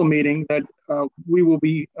council meeting that we will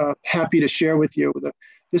be happy to share with you.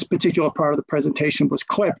 This particular part of the presentation was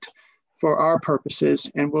clipped for our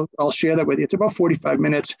purposes, and I'll share that with you. It's about 45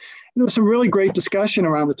 minutes. And there was some really great discussion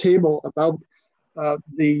around the table about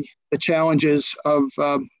the challenges of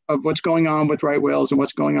what's going on with right whales and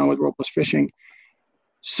what's going on with ropeless fishing.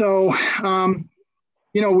 So,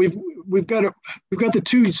 you know, we've got the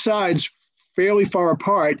two sides fairly far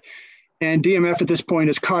apart, and DMF at this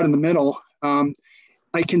point is caught in the middle.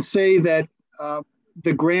 I can say that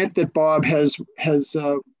the grant that Bob has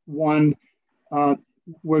won,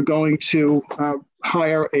 we're going to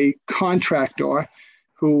hire a contractor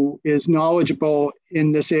who is knowledgeable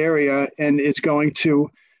in this area and is going to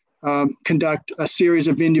conduct a series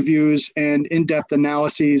of interviews and in-depth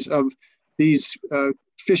analyses of these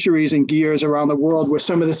fisheries and gears around the world where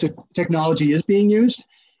some of this technology is being used.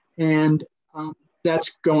 And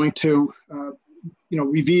that's going to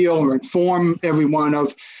reveal or inform everyone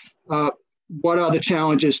of what are the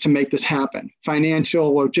challenges to make this happen: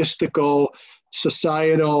 financial, logistical,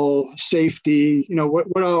 societal, safety,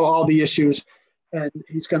 what are all the issues. And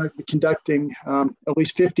he's going to be conducting at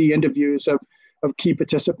least 50 interviews of key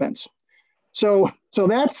participants. So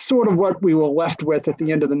that's sort of what we were left with at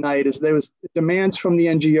the end of the night. Is there was demands from the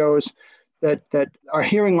NGOs that our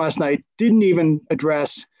hearing last night didn't even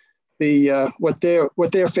address the what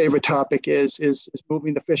their favorite topic is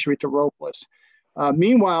moving the fishery to ropeless.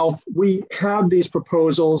 Meanwhile, we have these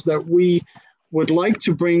proposals that we would like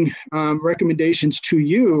to bring recommendations to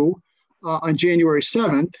you on January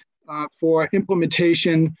 7th for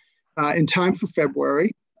implementation in time for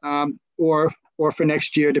February or for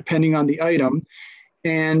next year, depending on the item.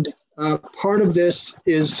 And part of this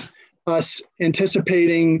is us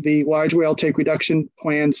anticipating the large whale take reduction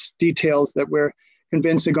plans details that we're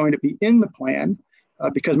convinced are going to be in the plan,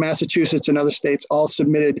 because Massachusetts and other states all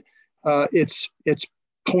submitted its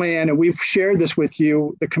plan, and we've shared this with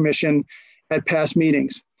you, the commission, at past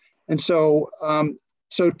meetings. And so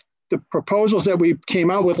the proposals that we came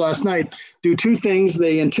out with last night do two things.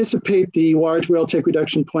 They anticipate the large whale take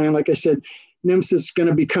reduction plan. Like I said, NIMS is going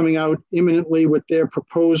to be coming out imminently with their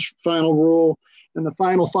proposed final rule, and the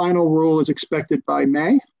final rule is expected by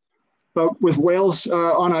May. But with whales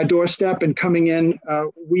on our doorstep and coming in,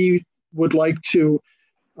 we would like to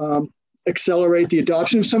accelerate the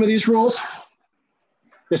adoption of some of these rules.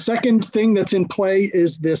 The second thing that's in play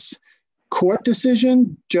is this court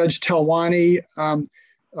decision, Judge Talwani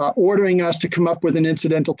ordering us to come up with an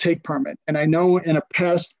incidental take permit. And I know in a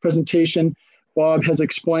past presentation, Bob has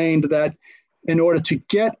explained that in order to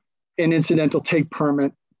get an incidental take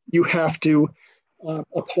permit, you have to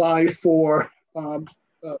apply for a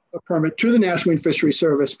permit to the National Marine Fisheries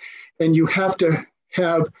Service, and you have to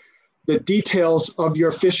have the details of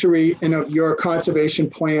your fishery and of your conservation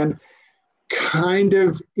plan kind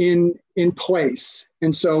of in place.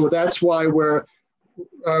 And so that's why we're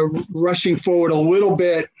rushing forward a little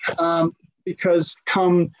bit, because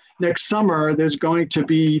come next summer, there's going to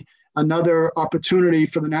be another opportunity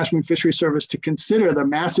for the National Marine Fisheries Service to consider the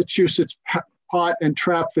Massachusetts pot and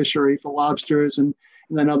trap fishery for lobsters and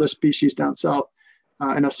then other species down south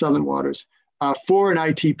in our southern waters for an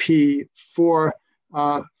ITP for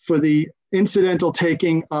the incidental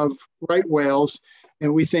taking of right whales,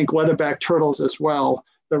 and we think leatherback turtles as well,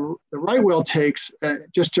 the right whale takes,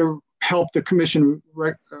 just to help the commission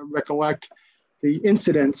recollect the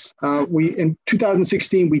incidents. In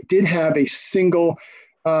 2016, we did have a single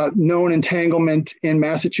known entanglement in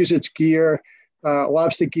Massachusetts gear,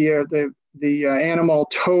 lobster gear. The animal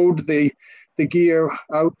towed the gear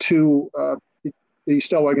out to the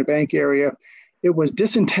Stellwagen Bank area. It was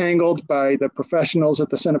disentangled by the professionals at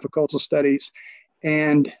the Center for Coastal Studies,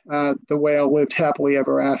 and the whale lived happily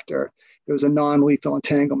ever after. It was a non-lethal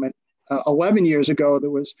entanglement. 11 years ago, there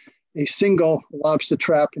was a single lobster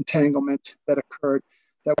trap entanglement that occurred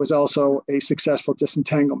that was also a successful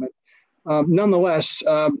disentanglement. Nonetheless,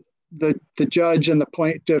 the judge and the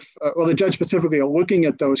plaintiff, or the judge specifically, are looking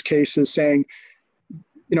at those cases saying,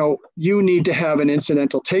 you know, you need to have an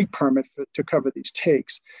incidental take permit to cover these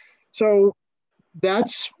takes. So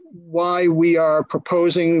that's why we are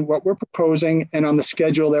proposing what we're proposing and on the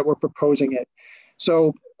schedule that we're proposing it.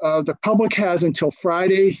 So the public has until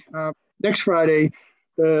Friday, next Friday,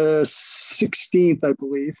 the 16th, I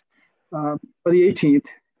believe, or the 18th,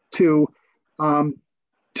 to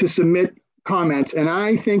submit comments. And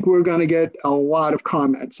I think we're going to get a lot of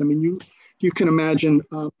comments. I mean, you can imagine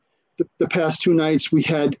the past two nights we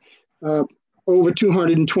had over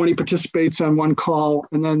 220 participants on one call,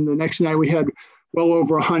 and then the next night we had well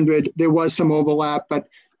over 100. There was some overlap, but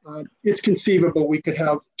it's conceivable we could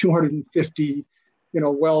have 250, you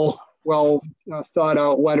know, well thought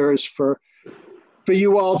out letters for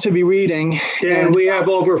you all to be reading. And we have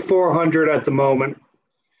over 400 at the moment.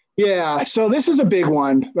 Yeah, so this is a big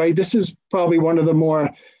one, right? This is probably one of the more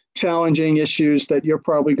challenging issues that you're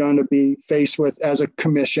probably going to be faced with as a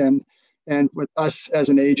commission and with us as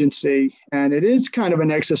an agency. And it is kind of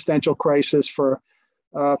an existential crisis for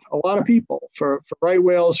a lot of people, for right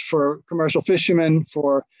whales, for commercial fishermen,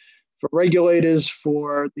 for regulators,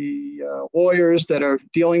 for the lawyers that are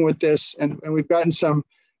dealing with this. And we've gotten some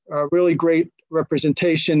really great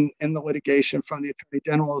representation in the litigation from the Attorney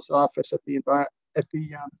General's office at the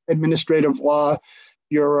Administrative Law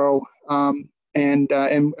Bureau, and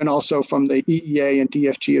also from the EEA and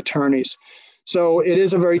DFG attorneys. So it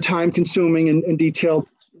is a very time-consuming and detailed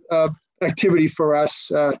activity for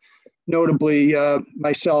us, notably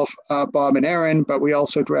myself, Bob, and Aaron, but we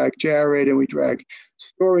also drag Jared and we drag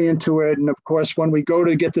Story into it. And of course, when we go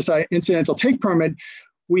to get this incidental take permit,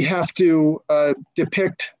 we have to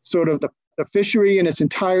depict sort of the fishery in its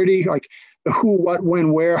entirety, like the who, what,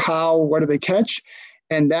 when, where, how, what do they catch?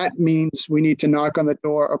 And that means we need to knock on the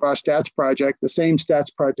door of our stats project, the same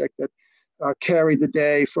stats project that carried the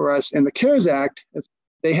day for us in the CARES Act.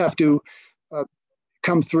 They have to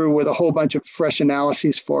come through with a whole bunch of fresh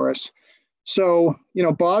analyses for us. So, you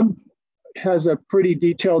know, Bob has a pretty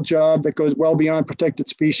detailed job that goes well beyond protected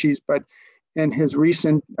species, but in his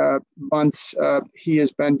recent months, he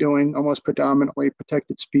has been doing almost predominantly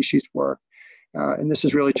protected species work. And this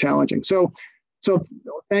is really challenging. So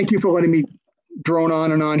thank you for letting me drone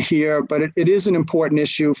on and on here, but it is an important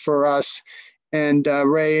issue for us. And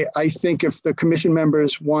Ray, I think if the commission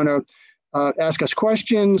members want to ask us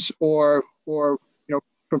questions or you know,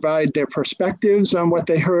 provide their perspectives on what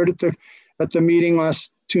they heard at the meeting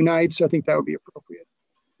last two nights, I think that would be appropriate.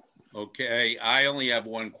 Okay, I only have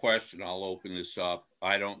one question. I'll open this up.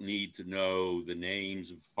 I don't need to know the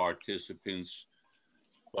names of participants,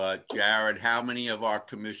 but Jared, how many of our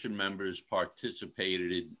commission members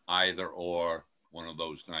participated in either or one of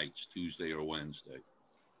those nights, Tuesday or Wednesday?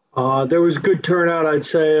 There was good turnout. I'd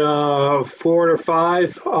say 4 or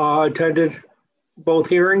 5 attended both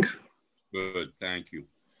hearings. Good, thank you.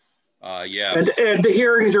 Yeah. And the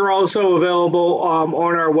hearings are also available on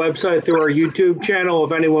our website through our YouTube channel.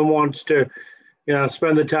 If anyone wants to, you know,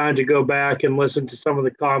 spend the time to go back and listen to some of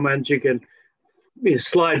the comments, you can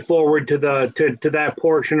slide forward to that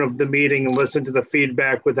portion of the meeting and listen to the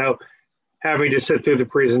feedback without having to sit through the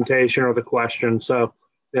presentation or the question. So,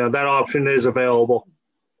 you know, that option is available.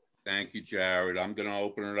 Thank you, Jared. I'm going to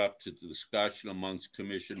open it up to the discussion amongst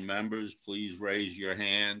commission members. Please raise your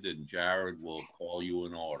hand and Jared will call you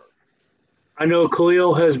in order. I know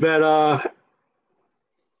Khalil has been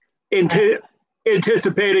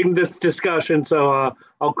anticipating this discussion, so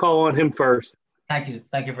I'll call on him first. Thank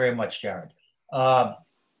you very much, Jared. I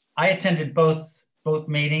attended both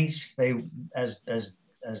meetings. They, as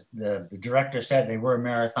the director said, they were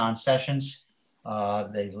marathon sessions.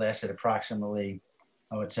 They lasted approximately,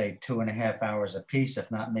 I would say, 2.5 hours apiece,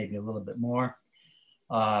 if not maybe a little bit more.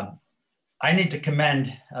 I need to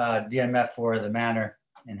commend DMF for the manner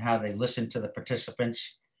and how they listened to the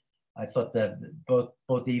participants. I thought that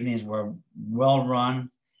both evenings were well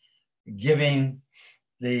run, giving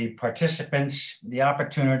the participants the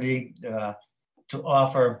opportunity to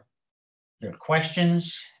offer their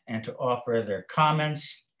questions and to offer their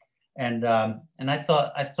comments. And I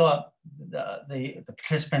thought the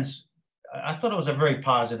participants, I thought it was a very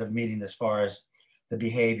positive meeting as far as the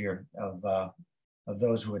behavior of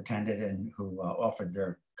those who attended and who offered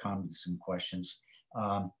their comments and questions.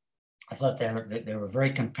 I thought they were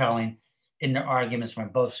very compelling in their arguments from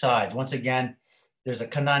both sides. Once again, there's a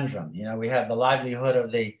conundrum. You know, we have the livelihood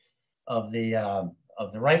of the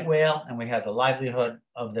right whale, and we have the livelihood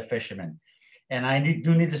of the fishermen. And I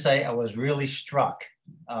do need to say, I was really struck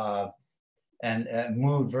and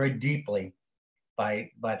moved very deeply by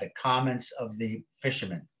the comments of the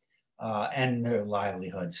fishermen and their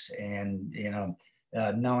livelihoods, and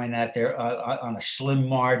knowing that they're on a slim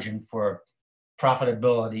margin for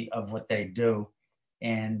profitability of what they do,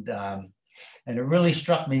 and it really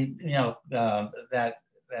struck me, that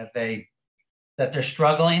they're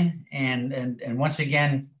struggling, and once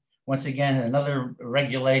again another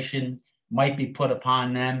regulation might be put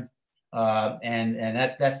upon them,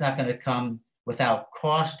 and that's not going to come without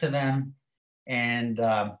cost to them, and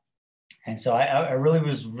so I really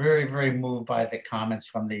was very, very moved by the comments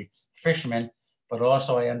from the fishermen, but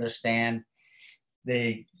also I understand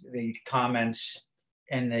the comments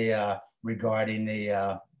and regarding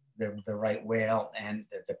the right whale and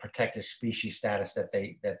the protected species status that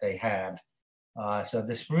they have. So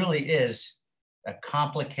this really is a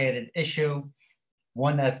complicated issue,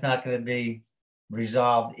 one that's not going to be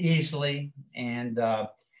resolved easily. And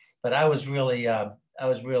but I was really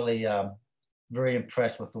very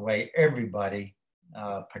impressed with the way everybody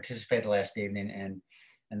participated last evening,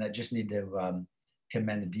 and I just need to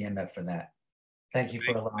commend the DMF for that. Thank you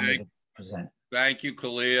for allowing me to present. Thank you,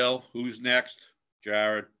 Khalil. Who's next?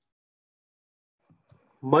 Jared.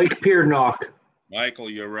 Mike Piernock. Michael,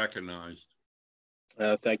 you're recognized.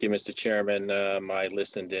 Thank you, Mr. Chairman. I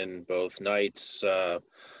listened in both nights.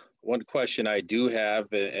 One question I do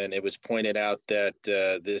have, and it was pointed out that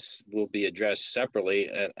this will be addressed separately,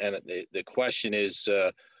 and the question is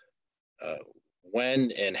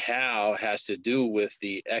when and how has to do with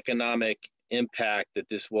the economic impact that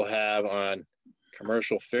this will have on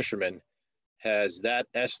commercial fishermen. Has that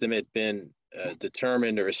estimate been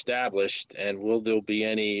determined or established, and will there be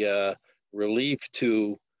any relief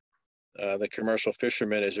to the commercial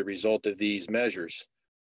fishermen as a result of these measures?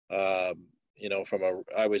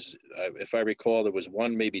 If I recall, there was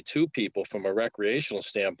one, maybe two people from a recreational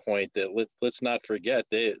standpoint that let's not forget,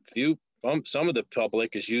 some of the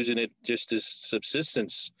public is using it just as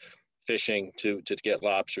subsistence fishing to get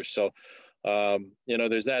lobster. So,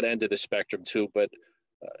 there's that end of the spectrum too, but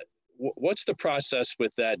what's the process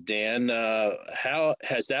with that, Dan? How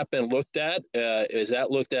has that been looked at? Is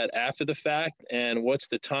that looked at after the fact? And what's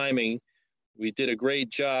the timing? We did a great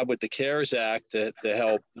job with the CARES Act to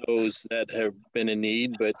help those that have been in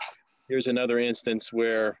need, but here's another instance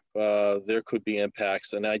where there could be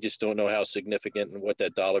impacts, and I just don't know how significant and what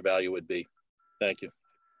that dollar value would be. Thank you.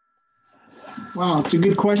 Wow, it's a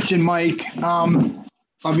good question, Mike.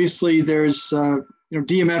 Obviously, there's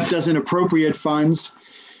DMF doesn't appropriate funds,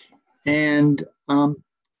 and I'm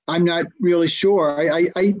not really sure.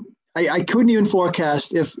 I couldn't even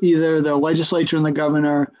forecast if either the legislature and the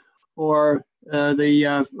governor or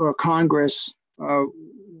or Congress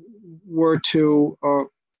were to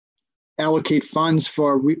allocate funds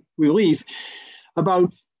for relief.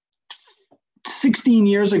 About 16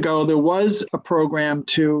 years ago, there was a program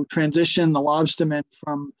to transition the lobstermen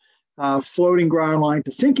from floating ground line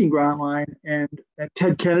to sinking ground line, and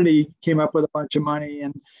Ted Kennedy came up with a bunch of money,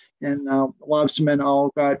 and lobstermen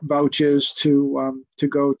all got vouchers to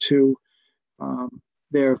go to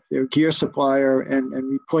their gear supplier and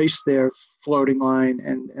replace their floating line,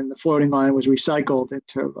 and the floating line was recycled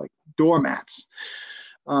into like doormats.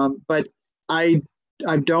 But I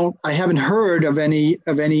haven't heard of any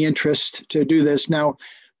interest to do this now.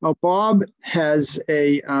 Bob has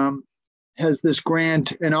this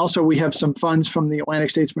grant, and also we have some funds from the Atlantic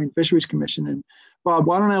States Marine Fisheries Commission. And Bob,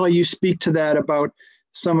 why don't I let you speak to that about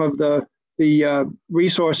some of the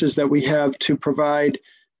resources that we have to provide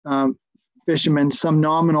fishermen some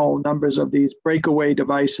nominal numbers of these breakaway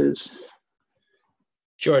devices.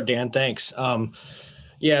 Sure, Dan, thanks.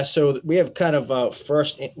 Yeah, so we have kind of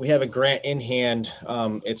we have a grant in hand.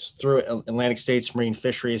 It's through Atlantic States Marine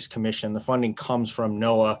Fisheries Commission. The funding comes from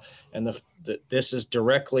NOAA, and this is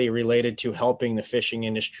directly related to helping the fishing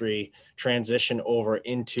industry transition over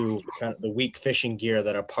into kind of the weak fishing gear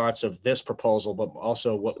that are parts of this proposal, but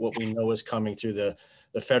also what we know is coming through the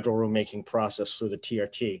federal rulemaking process through the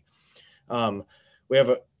TRT. We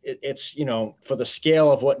have it's, you know, for the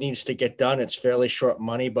scale of what needs to get done, it's fairly short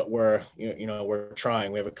money, but we're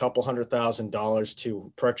trying. We have a couple $100,000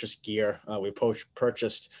 to purchase gear. We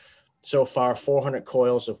purchased so far 400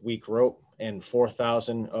 coils of weak rope and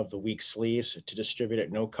 4,000 of the weak sleeves to distribute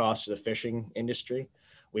at no cost to the fishing industry.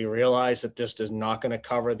 We realize that this is not going to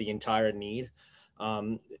cover the entire need.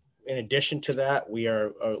 In addition to that, we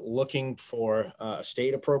are looking for a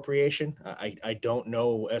state appropriation. I don't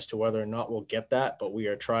know as to whether or not we'll get that, but we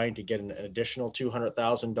are trying to get an additional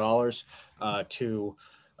 $200,000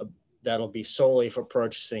 that'll be solely for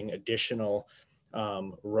purchasing additional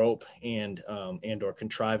rope and or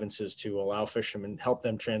contrivances to allow fishermen, help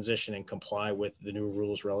them transition and comply with the new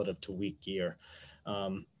rules relative to weak gear.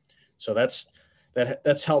 So that's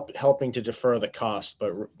helping to defer the cost.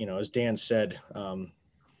 But, you know, as Dan said,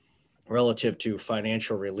 relative to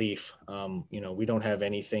financial relief, you know, we don't have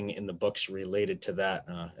anything in the books related to that.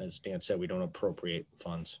 As Dan said, we don't appropriate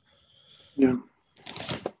funds. Yeah.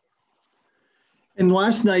 And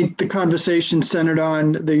last night, the conversation centered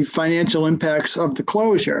on the financial impacts of the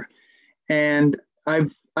closure. And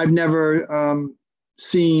I've never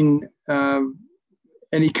seen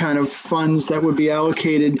any kind of funds that would be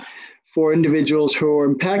allocated for individuals who are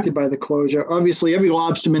impacted by the closure. Obviously, every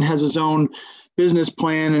lobsterman has his own business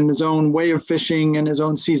plan and his own way of fishing and his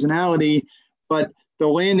own seasonality, but the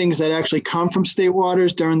landings that actually come from state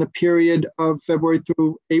waters during the period of February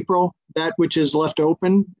through April, that which is left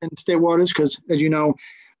open in state waters, because as you know,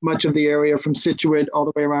 much of the area from Situate all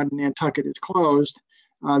the way around Nantucket is closed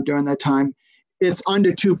during that time. It's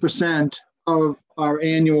under 2% of our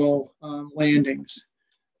annual landings.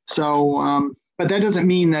 So, but that doesn't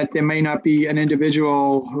mean that there may not be an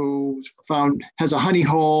individual who has a honey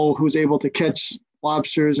hole who's able to catch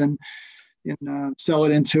lobsters and sell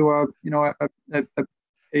it into a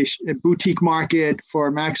boutique market for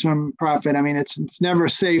maximum profit. I mean, it's never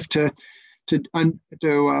safe to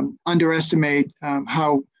underestimate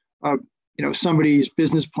how somebody's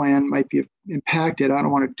business plan might be impacted. I don't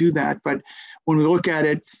want to do that, but when we look at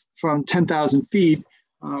it from 10,000 feet,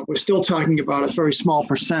 we're still talking about a very small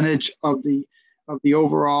percentage of the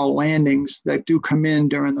overall landings that do come in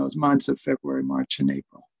during those months of February, March, and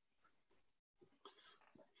April.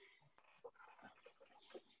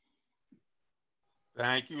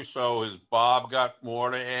 Thank you. So has Bob got more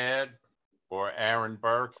to add, or Aaron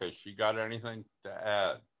Burke? Has she got anything to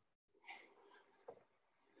add?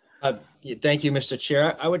 Thank you, Mr.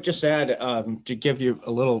 Chair. I would just add, to give you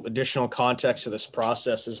a little additional context to this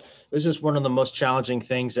process, this is one of the most challenging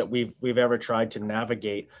things that we've ever tried to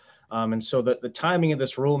navigate. And so the timing of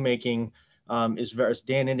this rulemaking is, as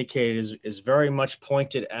Dan indicated, is very much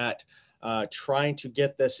pointed at trying to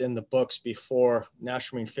get this in the books before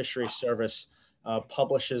National Marine Fisheries Service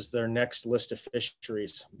publishes their next list of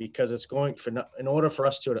fisheries, because it's in order for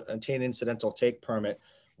us to obtain an incidental take permit,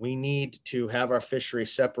 we need to have our fishery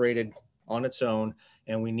separated on its own,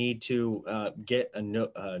 and we need to get a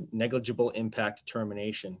negligible impact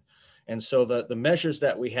determination. And so the measures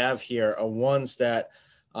that we have here are ones that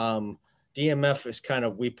DMF is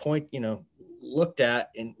looked at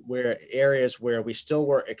in areas where we still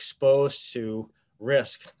were exposed to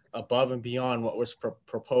risk above and beyond what was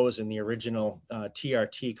proposed in the original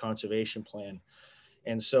TRT conservation plan.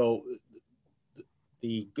 And so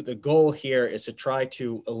the goal here is to try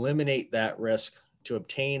to eliminate that risk, to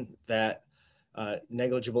obtain that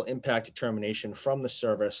negligible impact determination from the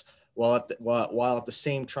service, while at the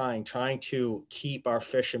same time trying to keep our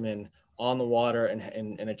fishermen on the water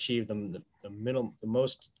and achieve the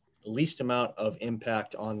least amount of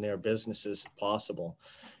impact on their businesses possible.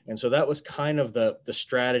 And so that was kind of the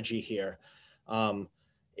strategy here.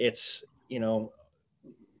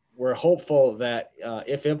 We're hopeful that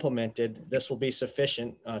if implemented, this will be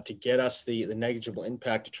sufficient to get us the negligible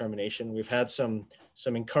impact determination. We've had some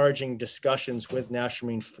encouraging discussions with National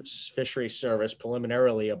Marine Fisheries Service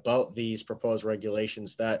preliminarily about these proposed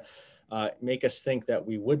regulations that make us think that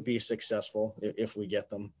we would be successful if we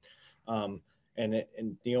get them. And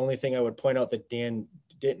the only thing I would point out that Dan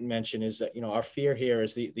didn't mention is that, our fear here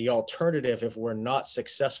is the alternative, if we're not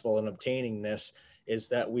successful in obtaining this, is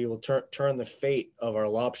that we will turn the fate of our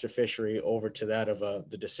lobster fishery over to that of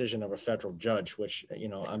the decision of a federal judge, which,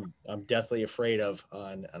 I'm deathly afraid of.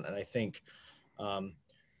 And I think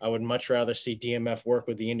I would much rather see DMF work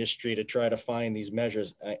with the industry to try to find these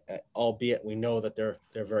measures, albeit we know that they're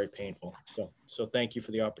very painful. So thank you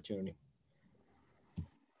for the opportunity.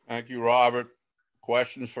 Thank you, Robert.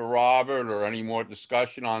 Questions for Robert or any more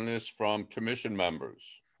discussion on this from commission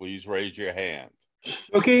members? Please raise your hand.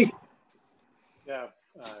 Okay. Yeah,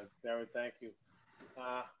 Darren, thank you.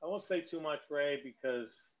 I won't say too much, Ray,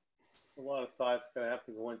 because a lot of thoughts going to have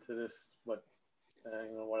to go into this, what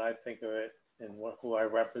what I think of it and who I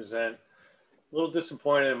represent. A little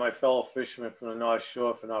disappointed in my fellow fishermen from the North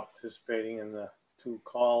Shore for not participating in the 2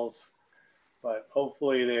 calls, but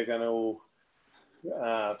hopefully they're going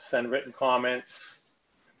to send written comments.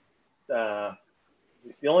 The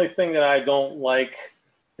only thing that I don't like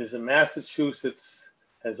is that Massachusetts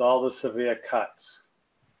has all the severe cuts.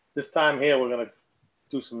 This time here, we're going to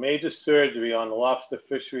do some major surgery on the lobster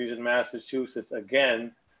fisheries in Massachusetts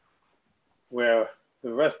again, where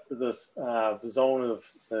the rest of the zone of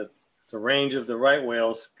the range of the right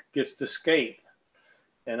whales gets to skate.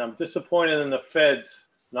 And I'm disappointed in the feds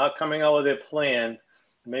not coming out with their plan,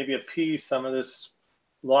 maybe appease some of this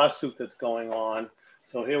lawsuit that's going on.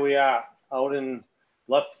 So here we are out in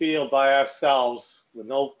left field by ourselves with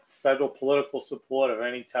no federal political support of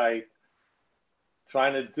any type,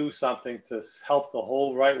 trying to do something to help the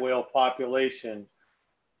whole right whale population.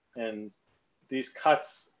 And these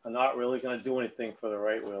cuts are not really going to do anything for the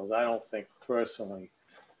right whales, I don't think personally.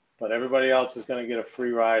 But everybody else is going to get a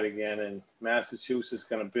free ride again, and Massachusetts is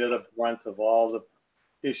going to bear the brunt of all the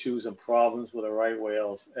issues and problems with the right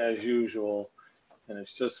whales as usual. And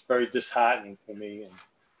it's just very disheartening for me. And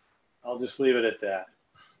I'll just leave it at that.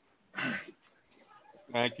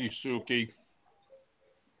 Thank you, Suki.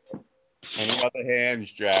 Any other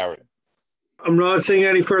hands, Jared? I'm not seeing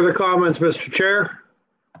any further comments, Mr. Chair.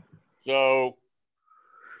 So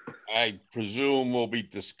I presume we'll be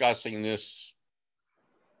discussing this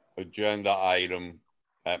agenda item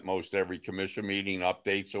at most every commission meeting,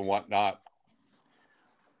 updates and whatnot.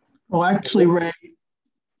 Well, actually, Ray,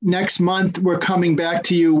 next month, we're coming back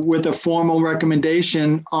to you with a formal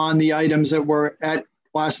recommendation on the items that were at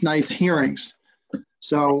last night's hearings.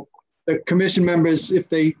 So the commission members, if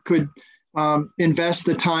they could invest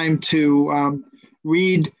the time to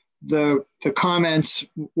read the comments,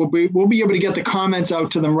 we'll be able to get the comments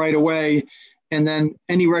out to them right away. And then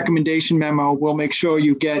any recommendation memo, we'll make sure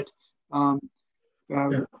you get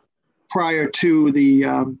prior to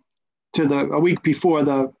a week before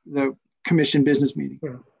the commission business meeting.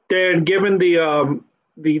 Dan, given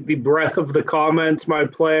the breadth of the comments, my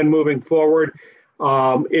plan moving forward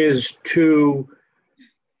is to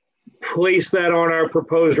place that on our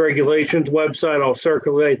proposed regulations website. I'll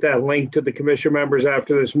circulate that link to the commission members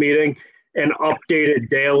after this meeting and update it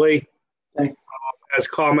daily as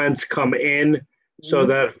comments come in, so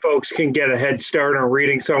that folks can get a head start on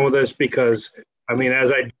reading some of this, because, I mean,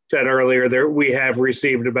 as I said earlier, we have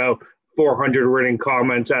received about 400 written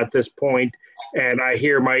comments at this point, and I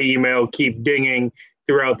hear my email keep dinging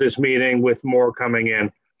throughout this meeting with more coming in.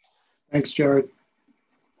 Thanks, Jared.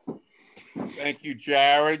 Thank you,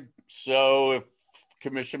 Jared. So if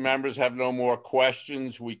commission members have no more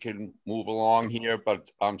questions, we can move along here,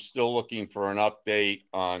 but I'm still looking for an update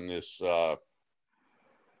on this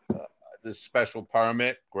this special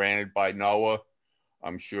permit granted by NOAA.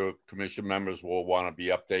 I'm sure commission members will want to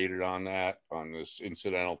be updated on that, on this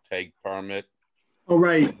incidental take permit. Oh,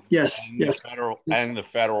 right. Yes. And yes. The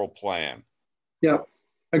federal plan. Yep.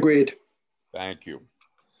 Agreed. Thank you.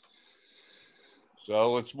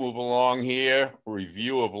 So let's move along here.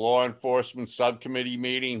 Review of law enforcement subcommittee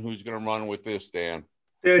meeting. Who's going to run with this, Dan?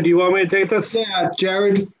 Dan, do you want me to take this? Yeah,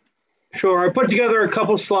 Jared. Sure. I put together a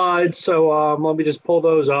couple slides, so let me just pull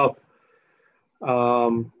those up.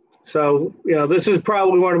 So, this is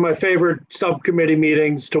probably one of my favorite subcommittee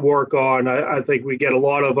meetings to work on. I think we get a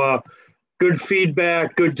lot of good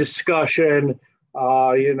feedback, good discussion.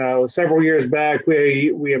 Several years back,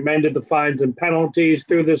 we amended the fines and penalties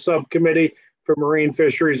through this subcommittee for marine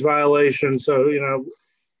fisheries violations. So,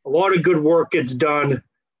 a lot of good work gets done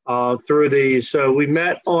through these. So we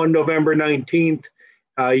met on November 19th.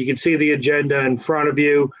 You can see the agenda in front of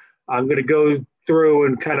you. I'm going to go through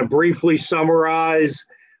and kind of briefly summarize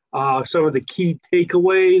some of the key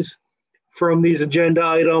takeaways from these agenda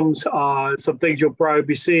items. Some things you'll probably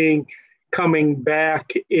be seeing coming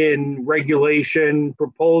back in regulation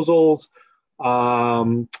proposals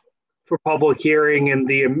for public hearing in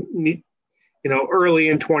the early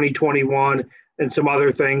in 2021, and some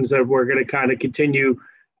other things that we're going to kind of continue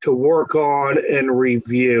to work on and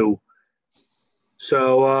review.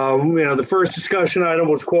 So, the first discussion item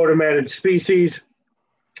was quota managed species.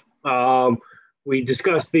 We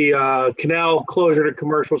discussed the canal closure to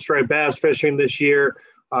commercial striped bass fishing this year.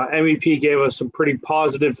 MEP gave us some pretty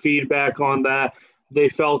positive feedback on that. They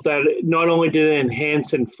felt that not only did it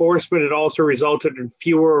enhance enforcement, it also resulted in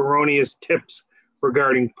fewer erroneous tips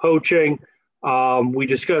regarding poaching. We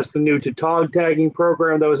discussed the new tautog tagging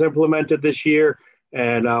program that was implemented this year,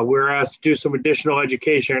 and we were asked to do some additional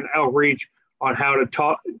education and outreach on how to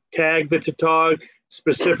tag the tautog,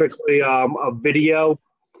 specifically a video.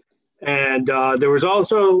 And there was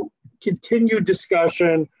also continued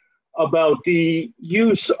discussion about the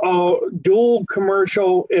use of dual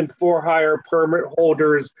commercial and for-hire permit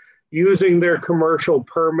holders using their commercial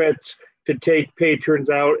permits to take patrons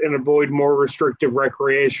out and avoid more restrictive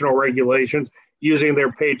recreational regulations, using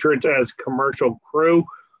their patrons as commercial crew.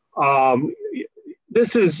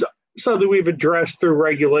 This is something we've addressed through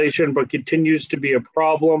regulation, but continues to be a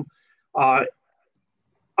problem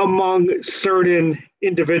among certain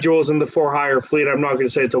individuals in the for-hire fleet. I'm not going to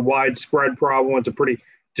say it's a widespread problem. It's a pretty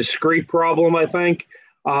discrete problem, I think.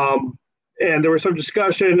 And there was some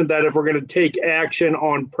discussion that if we're going to take action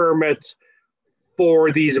on permits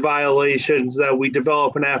for these violations, that we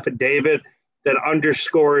develop an affidavit that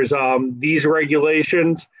underscores these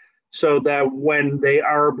regulations, so that when they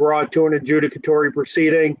are brought to an adjudicatory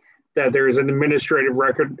proceeding, that there's an administrative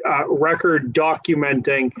record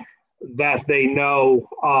documenting that they know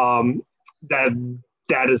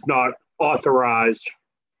that is not authorized.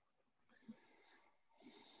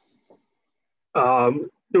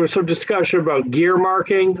 There was some discussion about gear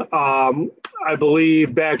marking. I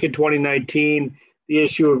believe back in 2019, the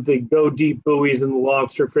issue of the go deep buoys in the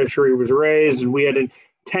lobster fishery was raised, and we had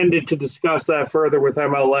intended to discuss that further with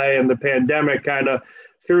MLA, and the pandemic kind of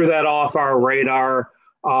threw that off our radar.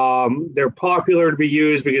 They're popular to be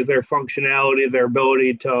used because their functionality, their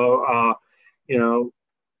ability to,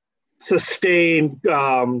 sustain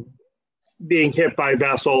being hit by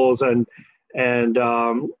vessels, and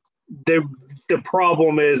the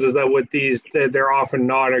problem is that with these, they're often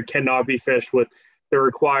not or cannot be fished with the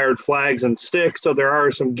required flags and sticks. So there are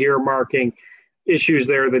some gear marking issues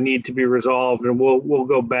there that need to be resolved, and we'll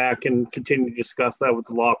go back and continue to discuss that with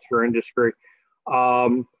the lobster industry.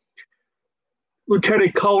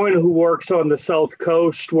 Lieutenant Cohen, who works on the South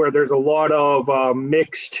Coast, where there's a lot of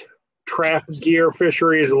mixed trap gear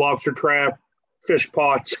fisheries, lobster trap, fish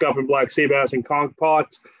pots, scup and black sea bass, and conch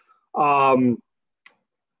pots.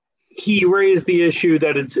 He raised the issue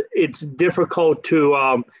that it's difficult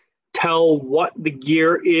to tell what the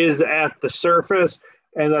gear is at the surface,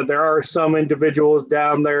 and that there are some individuals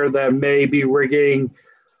down there that may be rigging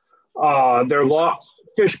their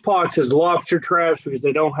fish pots as lobster traps because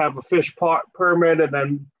they don't have a fish pot permit, and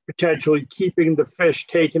then potentially keeping the fish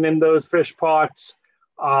taken in those fish pots.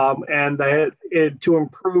 And that to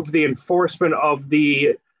improve the enforcement of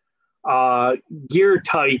the gear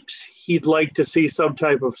types, he'd like to see some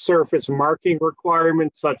type of surface marking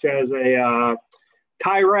requirement, such as a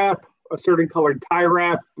tie wrap, a certain colored tie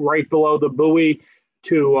wrap right below the buoy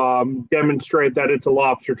to demonstrate that it's a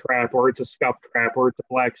lobster trap, or it's a scup trap, or it's a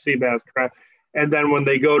black sea bass trap. And then when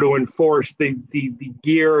they go to enforce the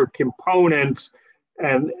gear components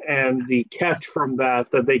and the catch from that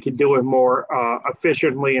they can do it more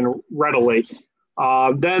efficiently and readily.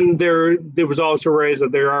 Then there was also raised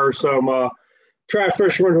that there are some trap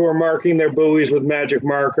fishermen who are marking their buoys with magic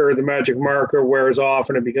marker. The magic marker wears off,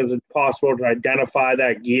 and it becomes impossible to identify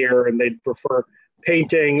that gear, and they'd prefer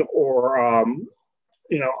painting or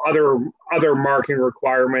other marking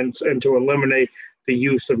requirements, and to eliminate the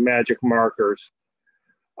use of magic markers.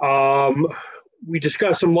 We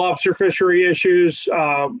discussed some lobster fishery issues,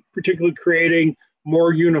 particularly creating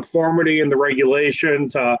more uniformity in the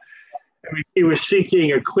regulations. He was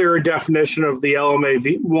seeking a clearer definition of the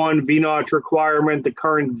LMA1 VNOT requirement. The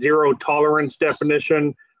current zero tolerance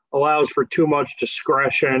definition allows for too much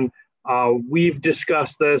discretion. We've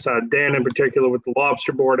discussed this, Dan in particular, with the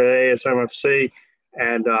Lobster Board at ASMFC,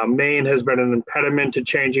 and Maine has been an impediment to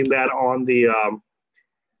changing that on the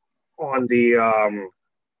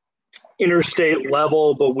interstate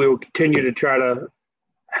level, but we will continue to try to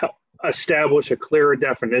establish a clearer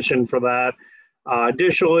definition for that.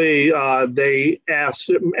 Additionally, MEP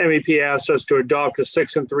asked us to adopt a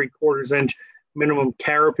 6 3/4 inch minimum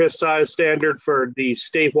carapace size standard for the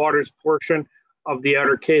state waters portion of the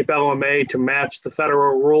Outer Cape LMA to match the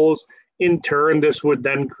federal rules. In turn, this would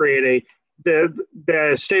then create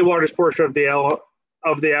the state waters portion of the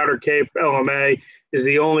Outer Cape LMA is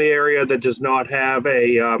the only area that does not have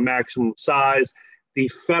a maximum size. The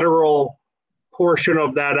federal portion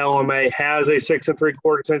of that LMA has a 6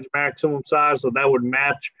 3/4 inch maximum size, so that would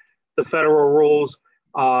match the federal rules.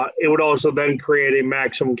 It would also then create a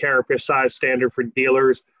maximum carapace size standard for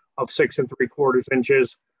dealers of 6 3/4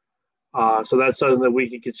 inches. So that's something that we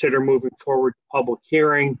could consider moving forward to public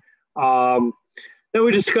hearing. Then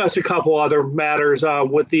we discussed a couple other matters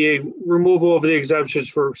with the removal of the exemptions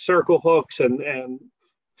for circle hooks and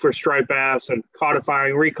for striped bass, and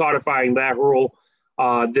recodifying that rule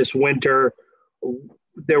this winter.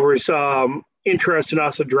 There was interest in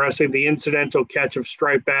us addressing the incidental catch of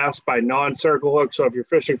striped bass by non-circle hook. So if you're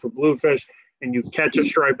fishing for bluefish and you catch a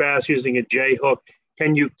striped bass using a J hook,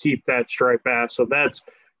 can you keep that striped bass? So that's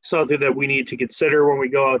something that we need to consider when we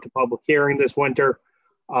go out to public hearing this winter.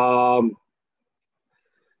 There's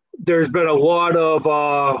been a lot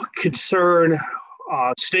of concern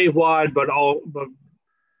statewide, but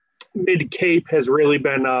Mid-Cape has really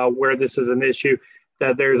been where this is an issue,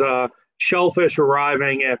 that there's shellfish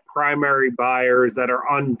arriving at primary buyers that are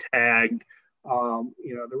untagged.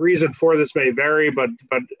 The reason for this may vary, but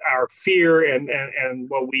our fear and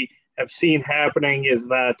what we have seen happening is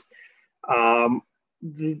that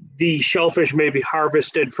the shellfish may be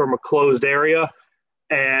harvested from a closed area,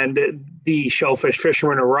 and the shellfish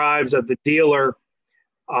fisherman arrives at the dealer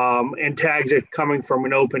and tags it coming from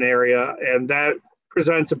an open area, and that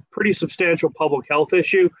presents a pretty substantial public health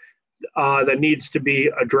issue that needs to be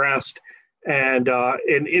addressed. And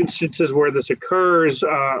in instances where this occurs,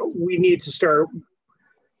 we need to start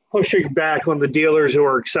pushing back on the dealers who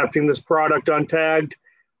are accepting this product untagged,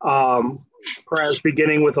 perhaps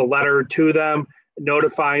beginning with a letter to them,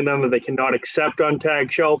 notifying them that they cannot accept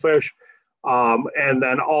untagged shellfish, and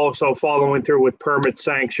then also following through with permit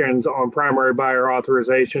sanctions on primary buyer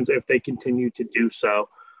authorizations if they continue to do so.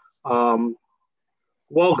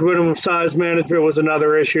 Welcome minimum size management was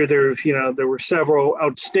another issue. There were several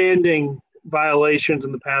outstanding violations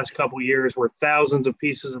in the past couple of years where thousands of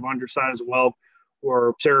pieces of undersized whelk were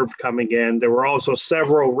observed coming in. There were also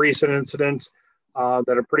several recent incidents that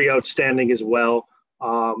are pretty outstanding as well.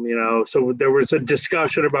 So there was a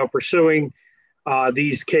discussion about pursuing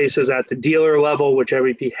these cases at the dealer level, which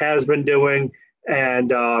MEP has been doing, and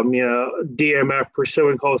DMF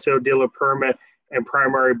pursuing wholesale dealer permit and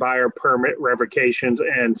primary buyer permit revocations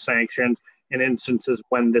and sanctions in instances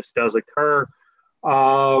when this does occur.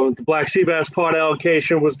 The Black Sea Bass Pod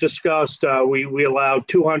allocation was discussed. We allowed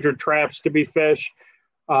 200 traps to be fished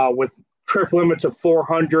with trip limits of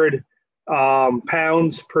 400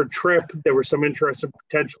 pounds per trip. There was some interest in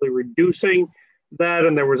potentially reducing that,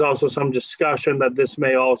 and there was also some discussion that this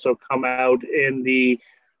may also come out in the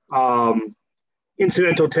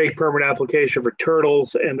incidental take permit application for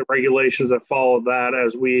turtles and the regulations that follow that,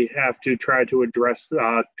 as we have to try to address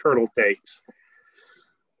turtle takes.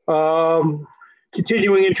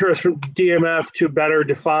 Continuing interest from DMF to better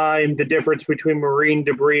define the difference between marine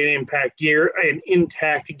debris and impact gear and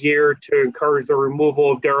intact gear to encourage the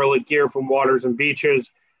removal of derelict gear from waters and beaches.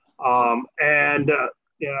 The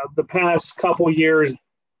past couple years,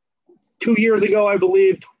 2 years ago, I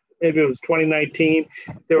believe, maybe it was 2019,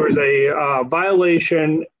 there was a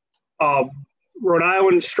violation of Rhode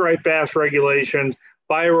Island striped bass regulations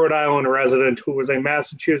by a Rhode Island resident who was a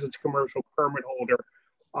Massachusetts commercial permit holder.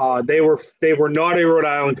 They were not a Rhode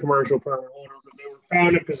Island commercial permit holder, but they were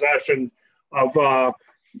found in possession of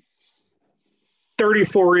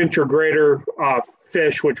 34-inch or greater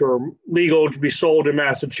fish, which were legal to be sold in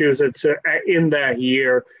Massachusetts in that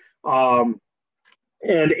year, and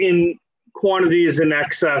in quantities in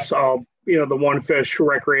excess of the one fish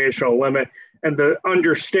recreational limit. And the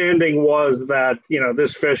understanding was that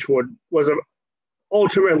this fish was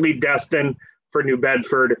ultimately destined for New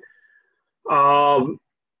Bedford.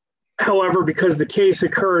 However, because the case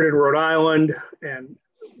occurred in Rhode Island and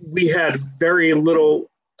we had very little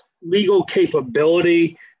legal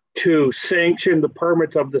capability to sanction the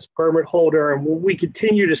permits of this permit holder, and we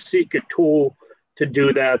continue to seek a tool to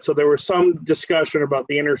do that. So there was some discussion about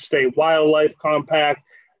the Interstate Wildlife Compact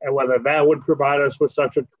and whether that would provide us with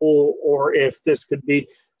such a tool, or if this could be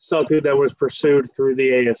something that was pursued through the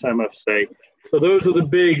ASMFC. So those are the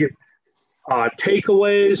big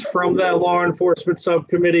takeaways from that law enforcement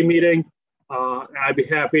subcommittee meeting. I'd be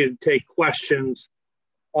happy to take questions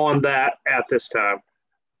on that at this time.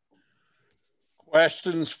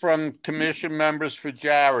 Questions from commission members for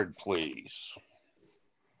Jared, please.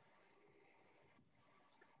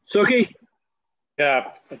 Suki?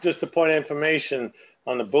 Yeah, just a point of information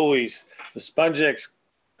on the buoys. The Spongex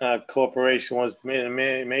Corporation was a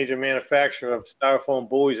major manufacturer of styrofoam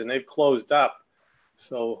buoys, and they've closed up.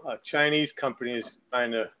 So a Chinese company is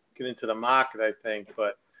trying to get into the market, I think,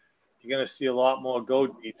 but you're going to see a lot more Go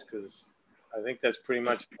Deeps because I think that's pretty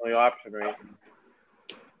much the only option right now.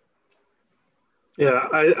 Yeah,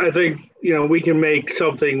 I think, we can make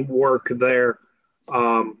something work there.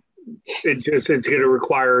 It's going to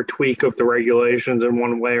require a tweak of the regulations in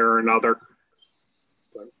one way or another.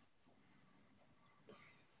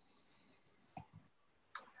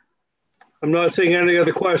 I'm not seeing any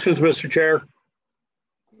other questions, Mr. Chair.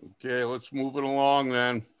 Okay, let's move it along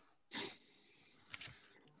then.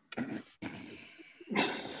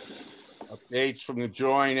 Dates from the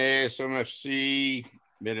joint ASMFC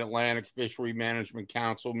Mid-Atlantic Fishery Management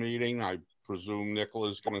Council meeting. I presume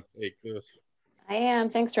Nicola's going to take this. I am.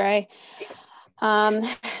 Thanks, Ray.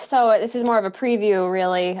 So this is more of a preview,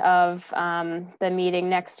 really, of the meeting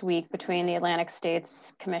next week between the Atlantic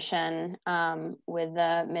States Commission with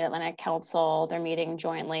the Mid-Atlantic Council. They're meeting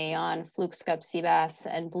jointly on fluke scup sea bass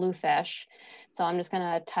and bluefish. So I'm just going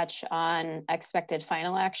to touch on expected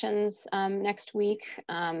final actions next week.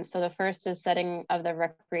 So the first is setting of the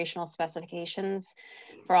recreational specifications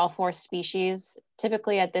for all 4 species.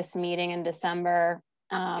 Typically at this meeting in December,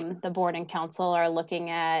 the board and council are looking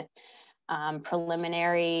at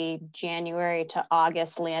preliminary January to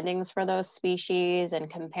August landings for those species and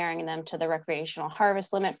comparing them to the recreational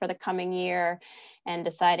harvest limit for the coming year and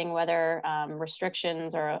deciding whether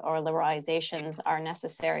restrictions or liberalizations are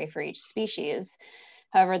necessary for each species.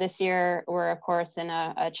 However, this year we're of course in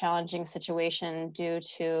a challenging situation due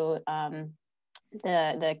to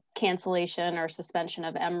the cancellation or suspension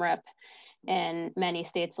of MRIP in many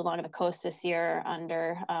states along the coast this year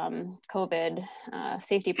under COVID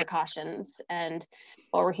safety precautions. And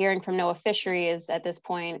what we're hearing from NOAA Fisheries at this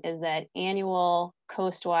point is that annual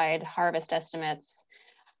coast-wide harvest estimates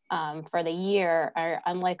for the year are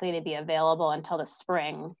unlikely to be available until the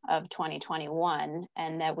spring of 2021,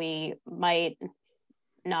 and that we might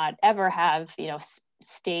not ever have,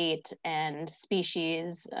 state and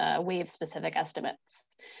species wave-specific estimates.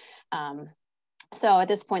 So at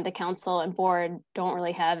this point, the council and board don't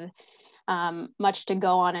really have much to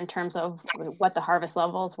go on in terms of what the harvest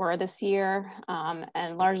levels were this year.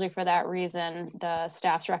 And largely for that reason, the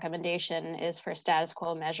staff's recommendation is for status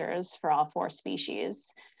quo measures for all 4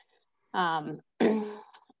 species.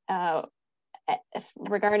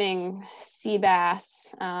 Regarding sea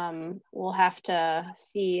bass, we'll have to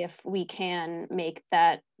see if we can make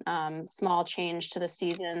that small change to the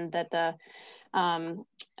season that the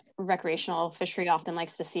recreational fishery often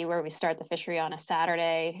likes to see, where we start the fishery on a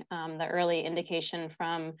Saturday. The early indication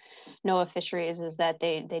from NOAA Fisheries is that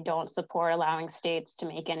they don't support allowing states to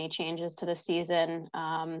make any changes to the season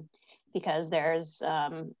because there's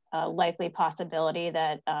a likely possibility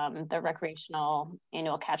that the recreational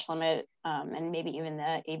annual catch limit and maybe even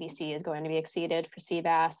the ABC is going to be exceeded for sea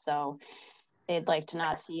bass. So they'd like to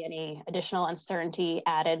not see any additional uncertainty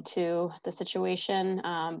added to the situation,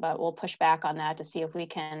 but we'll push back on that to see if we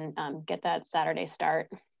can get that Saturday start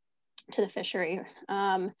to the fishery.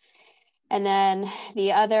 And then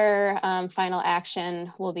the other final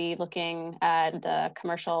action will be looking at the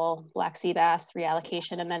commercial black sea bass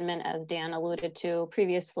reallocation amendment, as Dan alluded to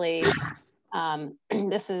previously.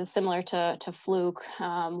 This is similar to fluke.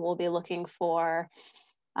 We'll be looking for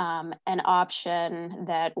an option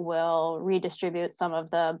that will redistribute some of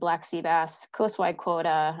the black sea bass coastwide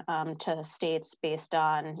quota to states based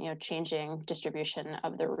on changing distribution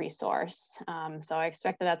of the resource. So I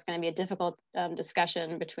expect that that's going to be a difficult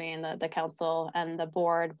discussion between the council and the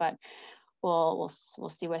board, but we'll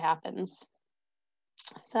see what happens.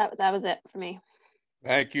 So that was it for me.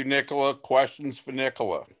 Thank you, Nicola. Questions for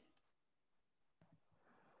Nicola?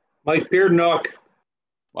 Mike Beardennock.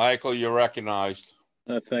 Michael, you're recognized.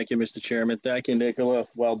 Thank you, Mr. Chairman. Thank you, Nicola.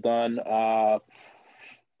 Well done.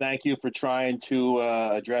 Thank you for trying to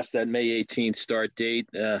address that May 18th start date.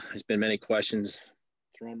 There's been many questions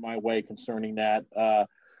thrown my way concerning that.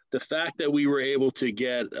 The fact that we were able to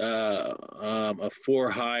get a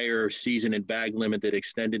for-hire season and bag limit that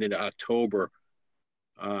extended into October,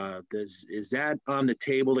 is that on the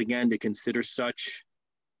table again to consider such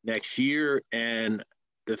next year? And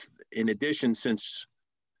in addition, since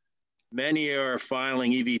many are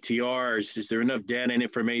filing EVTRs, is there enough data and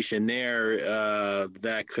information there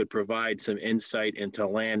that could provide some insight into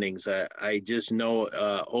landings? I just know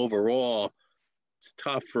overall, it's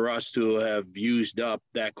tough for us to have used up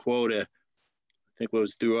that quota. I think it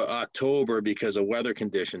was through October because of weather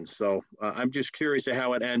conditions. So I'm just curious to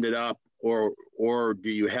how it ended up, or do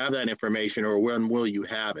you have that information, or when will you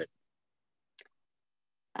have it?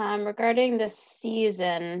 Regarding the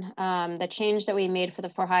season, the change that we made for the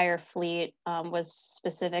for-hire fleet was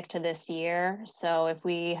specific to this year. So if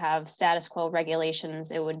we have status quo regulations,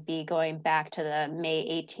 it would be going back to the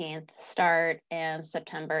May 18th start and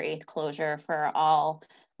September 8th closure for all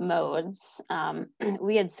modes.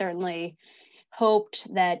 We had certainly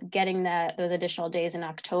hoped that getting those additional days in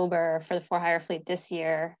October for the for-hire fleet this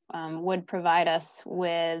year would provide us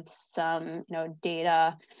with some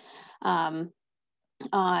data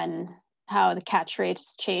on how the catch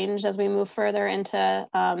rates change as we move further into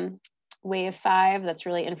wave 5. That's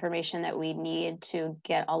really information that we need to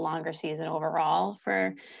get a longer season overall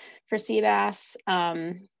for sea bass.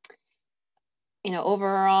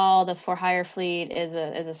 overall, the for-hire fleet is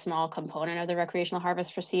a small component of the recreational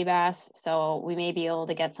harvest for sea bass. So we may be able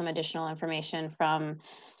to get some additional information from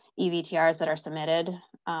EVTRs that are submitted.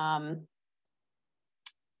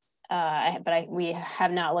 We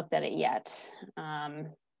have not looked at it yet.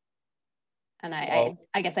 And I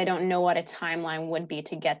guess I don't know what a timeline would be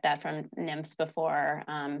to get that from NIMS before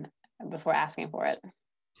asking for it.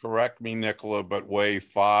 Correct me, Nicola, but wave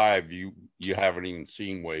 5, you haven't even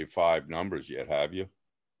seen wave 5 numbers yet, have you?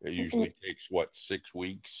 It usually takes, what, 6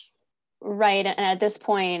 weeks? Right, and at this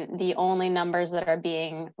point, the only numbers that are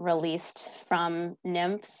being released from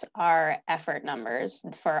NIMS are effort numbers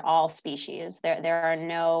for all species. There are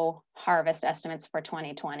no harvest estimates for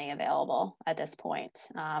 2020 available at this point.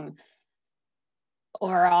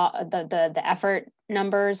 Overall, the effort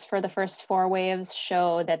numbers for the first 4 waves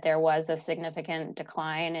show that there was a significant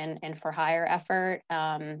decline in for hire effort.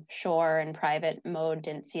 Shore and private mode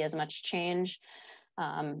didn't see as much change,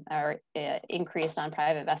 or increased on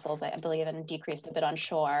private vessels, I believe, and decreased a bit on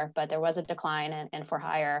shore, but there was a decline in for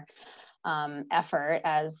hire effort,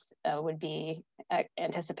 as would be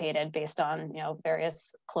anticipated based on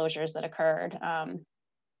various closures that occurred.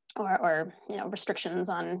 Or restrictions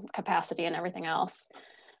on capacity and everything else.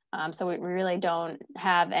 So we really don't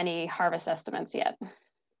have any harvest estimates yet.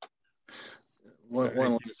 One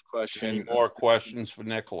last question. Any more questions for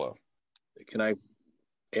Nicola? Can I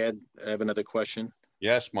have another question?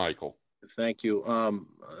 Yes, Michael. Thank you.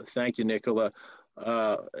 Thank you, Nicola.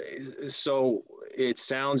 So it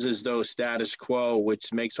sounds as though status quo,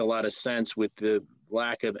 which makes a lot of sense with the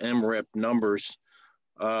lack of MRIP numbers.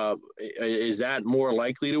 Is that more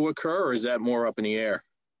likely to occur, or is that more up in the air?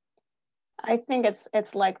 I think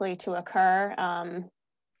it's likely to occur.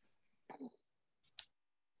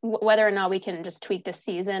 Whether or not we can just tweak the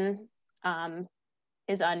season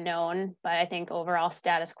is unknown, but I think overall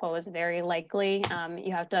status quo is very likely.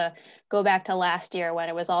 You have to go back to last year when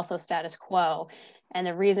it was also status quo, and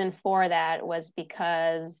the reason for that was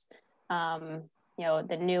because the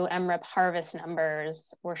new MRIP harvest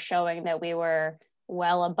numbers were showing that we were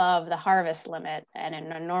well above the harvest limit. And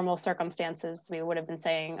in normal circumstances, we would have been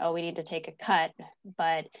saying, oh, we need to take a cut.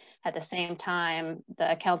 But at the same time,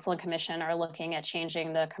 the council and commission are looking at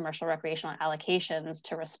changing the commercial recreational allocations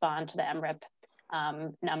to respond to the MRIP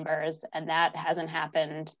numbers. And that hasn't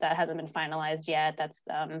happened. That hasn't been finalized yet. That's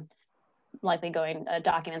likely a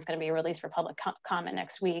document's going to be released for public comment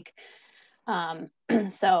next week.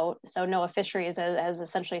 So NOAA Fisheries has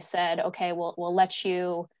essentially said, okay, we'll let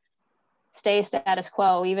you stay status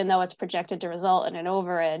quo, even though it's projected to result in an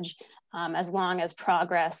overage, as long as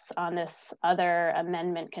progress on this other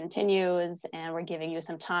amendment continues, and we're giving you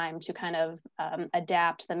some time to kind of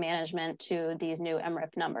adapt the management to these new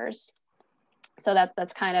MRIP numbers. So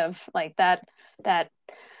that's kind of like that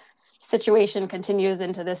situation continues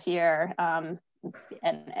into this year, and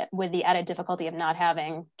with the added difficulty of not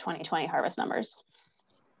having 2020 harvest numbers.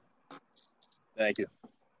 Thank you.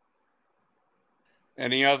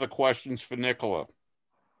 Any other questions for Nicola?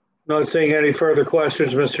 Not seeing any further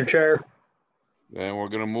questions, Mr. Chair. Then we're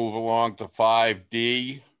going to move along to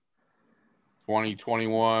 5D,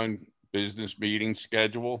 2021 business meeting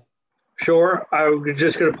schedule. Sure. I'm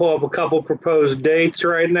just going to pull up a couple proposed dates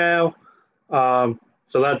right now.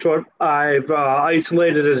 So that's what I've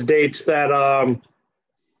isolated as dates that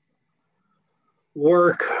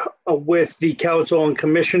work with the council and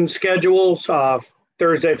commission schedules.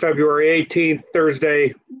 Thursday, February 18th,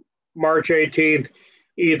 Thursday, March 18th,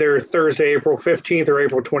 either Thursday, April 15th or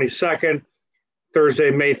April 22nd, Thursday,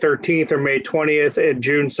 May 13th or May 20th, and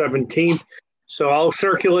June 17th. So I'll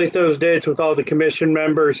circulate those dates with all the commission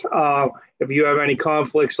members. If you have any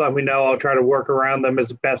conflicts, let me know. I'll try to work around them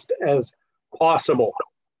as best as possible.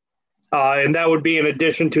 And that would be in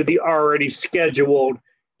addition to the already scheduled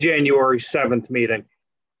January 7th meeting.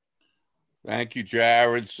 Thank you,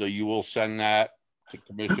 Jared. So you will send that to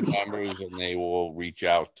commission members and they will reach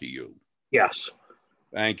out to you. Yes.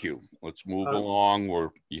 Thank you. Let's move along.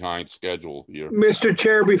 We're behind schedule here. Mr.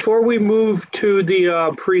 Chair, before we move to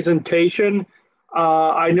the presentation,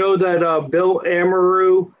 I know that Bill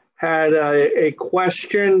Amaru had a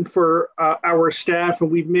question for our staff, and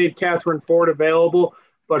we've made Catherine Ford available,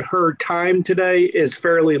 but her time today is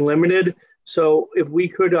fairly limited. So if we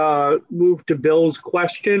could move to Bill's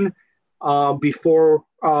question before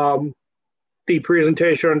the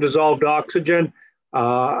presentation on dissolved oxygen,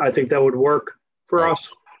 I think that would work for us.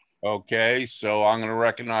 Okay, so I'm going to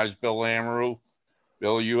recognize Bill Amaru.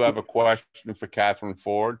 Bill, you have a question for Catherine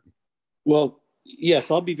Ford? Well,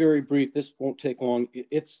 yes, I'll be very brief. This won't take long.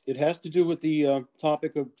 It has to do with the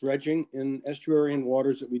topic of dredging in estuarine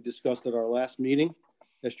waters that we discussed at our last meeting.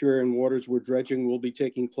 estuarine waters where dredging will be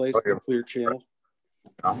taking place to clear channels.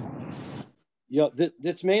 Yeah,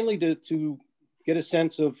 that's mainly to get a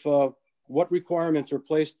sense of what requirements are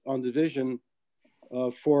placed on division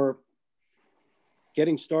for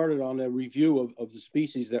getting started on a review of the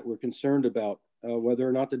species that we're concerned about, whether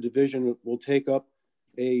or not the division will take up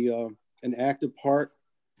an active part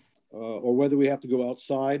or whether we have to go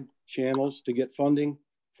outside channels to get funding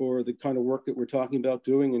for the kind of work that we're talking about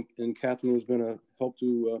doing. And Catherine was going to help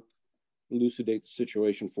to elucidate the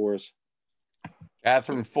situation for us.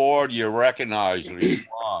 Catherine Ford, you're recognized.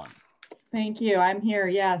 Respond. Thank you. I'm here.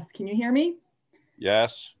 Yes. Can you hear me?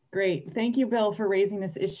 Yes. Great. Thank you, Bill, for raising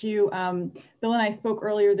this issue. Bill and I spoke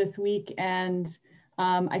earlier this week, and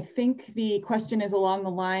I think the question is along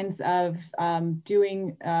the lines of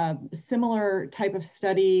doing a similar type of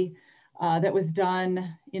study that was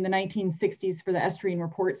done in the 1960s for the Estuarine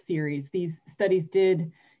Report series. These studies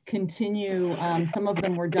did continue. Some of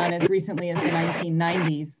them were done as recently as the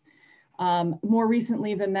 1990s. More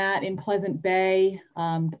recently than that, in Pleasant Bay,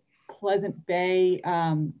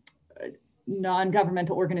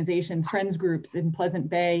 non-governmental organizations, friends groups in Pleasant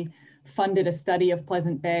Bay funded a study of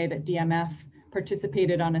Pleasant Bay that DMF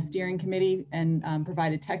participated on a steering committee and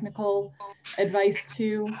provided technical advice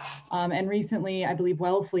to. And recently, I believe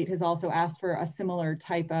Wellfleet has also asked for a similar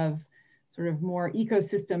type of sort of more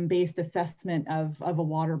ecosystem-based assessment of a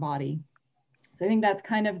water body. So I think that's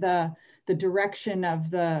kind of the direction of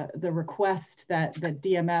the request that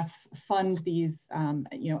DMF fund these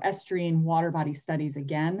estuarine water body studies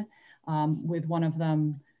again, with one of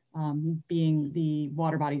them being the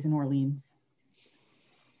water bodies in Orleans.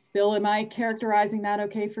 Bill, am I characterizing that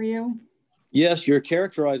okay for you? Yes, you're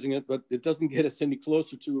characterizing it, but it doesn't get us any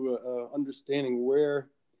closer to understanding where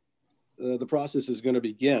the process is going to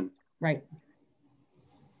begin. Right.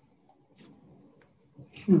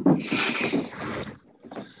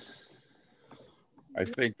 I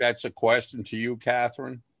think that's a question to you,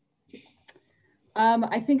 Catherine.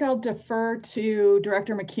 I think I'll defer to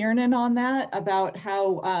Director McKiernan on that about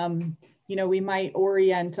how we might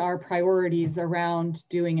orient our priorities around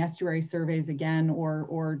doing estuary surveys again,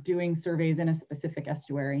 or doing surveys in a specific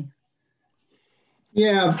estuary.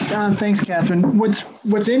 Yeah, thanks, Catherine.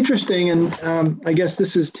 What's interesting, and I guess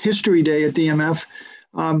this is History Day at DMF,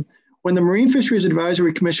 when the Marine Fisheries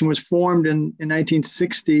Advisory Commission was formed in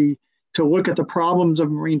 1960 to look at the problems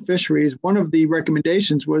of marine fisheries, one of the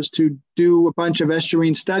recommendations was to do a bunch of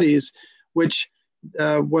estuarine studies, which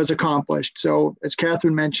was accomplished. So as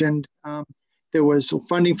Catherine mentioned, there was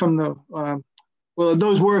funding from the, well,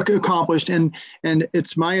 those were accomplished, and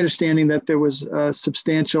it's my understanding that there was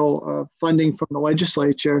substantial funding from the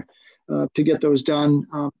legislature to get those done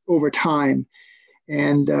over time.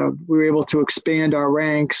 And we were able to expand our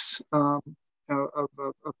ranks of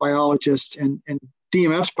biologists and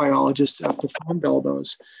DMF's biologists to fund all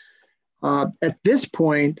those. At this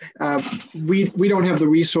point, we don't have the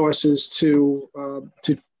resources to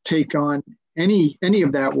take on any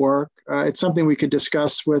of that work. It's something we could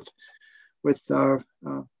discuss with our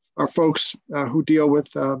folks who deal with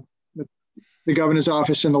the governor's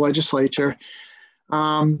office and the legislature.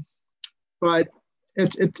 But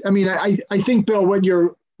I mean, I think, Bill, what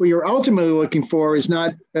you're ultimately looking for is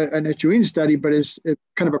not an estuarine study, but is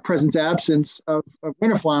kind of a presence absence of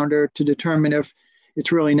winter flounder to determine if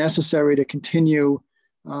it's really necessary to continue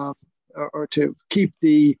or to keep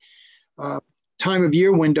the time of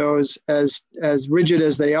year windows as rigid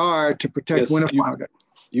as they are to protect winter flounder.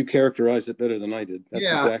 You characterized it better than I did. That's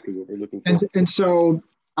exactly what we're looking for. And so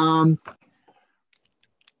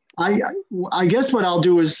I guess what I'll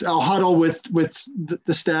do is I'll huddle with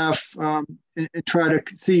the staff and try to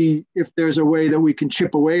see if there's a way that we can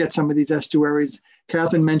chip away at some of these estuaries.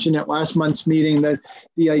 Catherine mentioned at last month's meeting that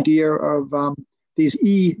the idea of these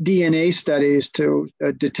eDNA studies to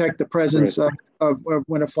detect the presence of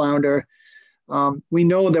winter flounder. We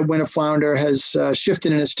know that winter flounder has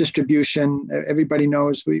shifted in its distribution. Everybody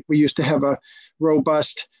knows we used to have a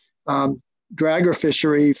robust dragger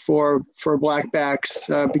fishery for blackbacks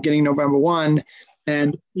beginning November 1.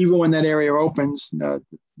 And even when that area opens,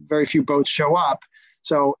 very few boats show up.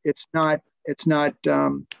 So it's not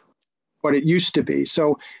what it used to be.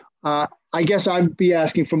 So I guess I'd be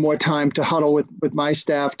asking for more time to huddle with my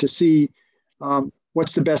staff to see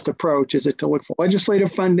what's the best approach. Is it to look for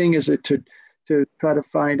legislative funding? Is it to try to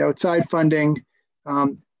find outside funding?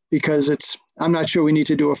 Because I'm not sure we need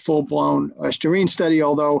to do a full-blown estuarine study,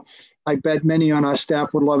 although I bet many on our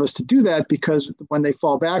staff would love us to do that, because when they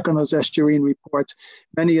fall back on those estuarine reports,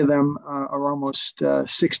 many of them are almost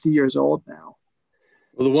 60 years old now.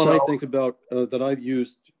 Well, the one I think about that I've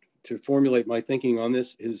used to formulate my thinking on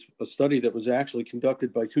this is a study that was actually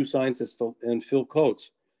conducted by two scientists and Phil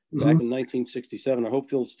Coates back in 1967. I hope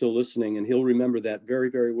Phil's still listening, and he'll remember that very,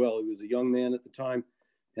 very well. He was a young man at the time,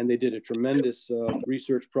 and they did a tremendous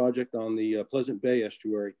research project on the Pleasant Bay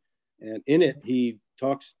estuary. And in it, he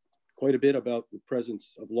talks quite a bit about the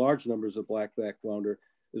presence of large numbers of blackback flounder,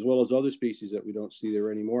 as well as other species that we don't see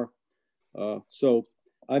there anymore. So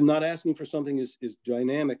I'm not asking for something as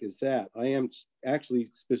dynamic as that. I am actually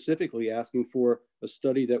specifically asking for a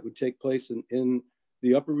study that would take place in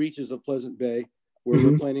the upper reaches of Pleasant Bay, where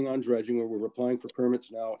we're planning on dredging, where we're applying for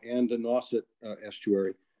permits now, and the Nauset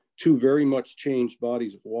estuary, two very much changed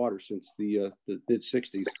bodies of water since the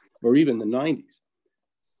mid-60s or even the 90s.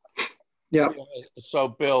 Yeah. So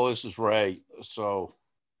Bill, this is Ray. So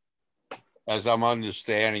as I'm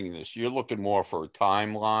understanding this, you're looking more for a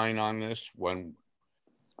timeline on this when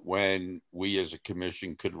we as a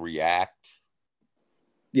commission could react?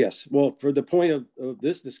 Yes. Well, for the point of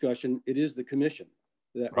this discussion, it is the commission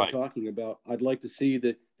that we're talking about. I'd like to see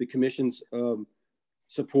the commission's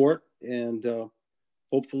support, and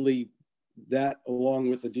hopefully that, along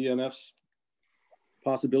with the DMF's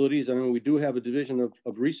possibilities. I mean, we do have a division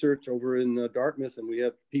of research over in Dartmouth, and we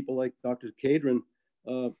have people like Dr. Cadron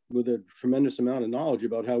with a tremendous amount of knowledge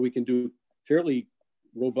about how we can do fairly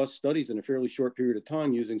robust studies in a fairly short period of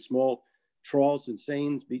time using small trawls and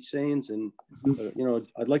seines, beach seines. And, you know,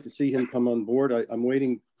 I'd like to see him come on board. I'm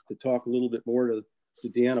waiting to talk a little bit more to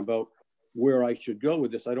Dan about where I should go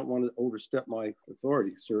with this. I don't want to overstep my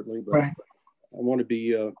authority, certainly, but I want to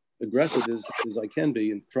be aggressive as I can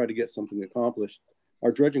be and try to get something accomplished.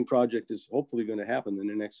 Our dredging project is hopefully going to happen in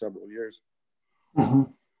the next several years.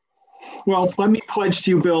 Well, let me pledge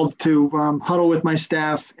to you, Bill, to huddle with my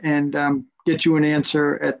staff and get you an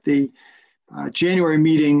answer at the January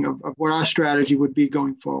meeting of what our strategy would be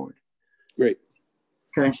going forward. Great.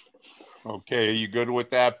 Okay. Okay, are you good with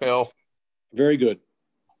that, Bill? Very good.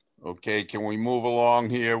 Okay, can we move along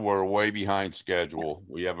here? We're way behind schedule.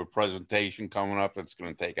 We have a presentation coming up that's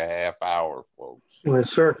going to take a half hour, folks.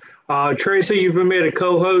 Yes, sir. Tracy, you've been made a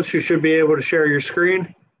co-host. You should be able to share your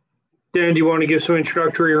screen. Dan, do you want to give some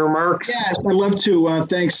introductory remarks? Yes, I'd love to.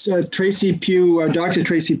 Thanks. Tracy Pugh, Dr.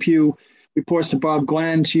 Tracy Pugh reports to Bob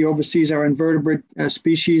Glenn. She oversees our invertebrate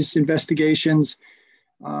species investigations.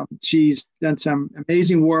 She's done some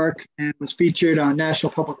amazing work and was featured on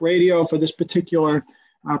National Public Radio for this particular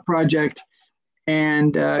project.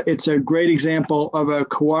 And it's a great example of a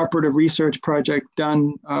cooperative research project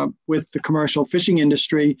done with the commercial fishing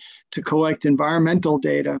industry to collect environmental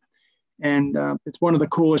data. And it's one of the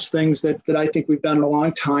coolest things that I think we've done in a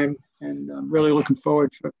long time. And I'm really looking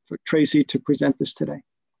forward for Tracy to present this today.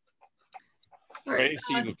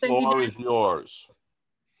 Tracy, the floor is yours.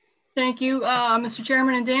 Thank you, Mr.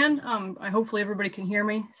 Chairman and Dan. Hopefully everybody can hear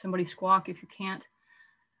me. Somebody squawk if you can't.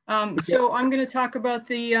 So I'm going to talk about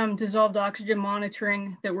the dissolved oxygen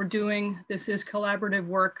monitoring that we're doing. This is collaborative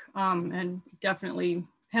work and definitely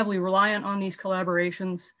heavily reliant on these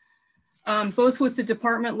collaborations, both with the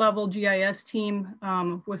department level GIS team,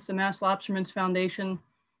 with the Mass Lobstermen's Foundation,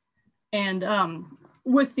 and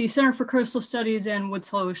with the Center for Coastal Studies and Woods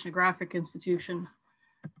Hole Oceanographic Institution.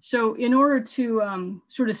 So in order to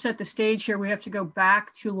sort of set the stage here, we have to go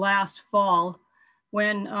back to last fall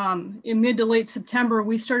when in mid to late September,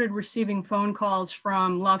 we started receiving phone calls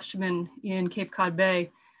from lobstermen in Cape Cod Bay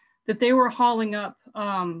that they were hauling up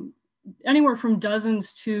anywhere from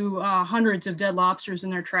dozens to hundreds of dead lobsters in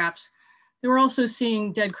their traps. They were also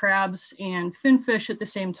seeing dead crabs and finfish at the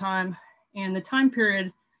same time. And the time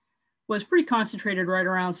period was pretty concentrated right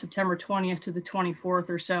around September 20th to the 24th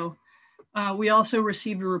or so. We also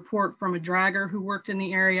received a report from a dragger who worked in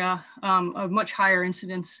the area of much higher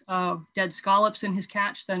incidence of dead scallops in his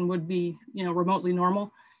catch than would be, remotely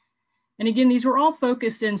normal. And again, these were all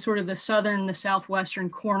focused in sort of the southwestern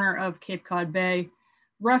corner of Cape Cod Bay,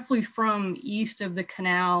 roughly from east of the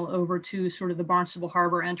canal over to sort of the Barnstable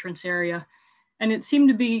Harbor entrance area. And it seemed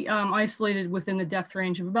to be isolated within the depth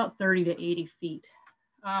range of about 30 to 80 feet.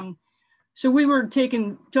 So we were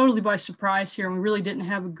taken totally by surprise here, and we really didn't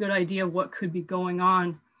have a good idea of what could be going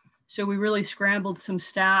on. So we really scrambled some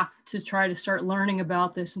staff to try to start learning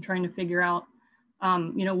about this and trying to figure out,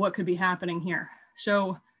 what could be happening here.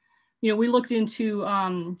 So, we looked into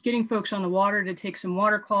getting folks on the water to take some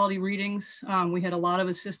water quality readings. We had a lot of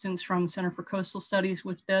assistance from Center for Coastal Studies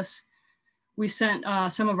with this. We sent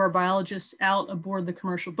some of our biologists out aboard the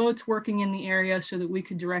commercial boats working in the area so that we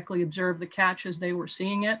could directly observe the catch as they were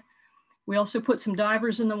seeing it. We also put some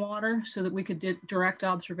divers in the water so that we could do direct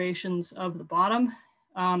observations of the bottom.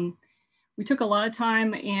 We took a lot of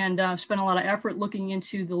time and spent a lot of effort looking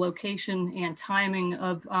into the location and timing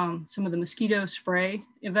of some of the mosquito spray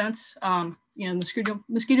events,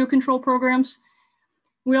 mosquito control programs.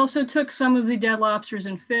 We also took some of the dead lobsters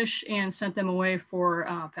and fish and sent them away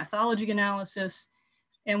for pathology analysis.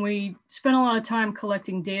 And we spent a lot of time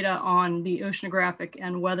collecting data on the oceanographic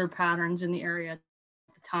and weather patterns in the area at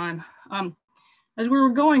the time. As we were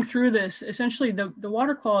going through this, essentially the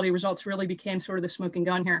water quality results really became sort of the smoking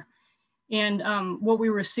gun here. And what we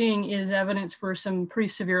were seeing is evidence for some pretty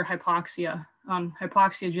severe hypoxia.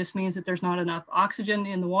 Hypoxia just means that there's not enough oxygen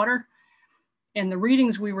in the water. And the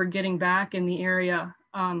readings we were getting back in the area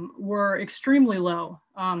were extremely low.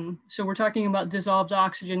 So we're talking about dissolved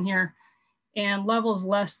oxygen here and levels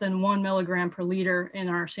less than 1 milligram per liter in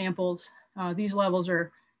our samples. These levels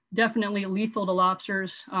are definitely lethal to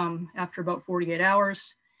lobsters after about 48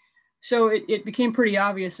 hours. So it became pretty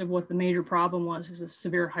obvious of what the major problem was, is a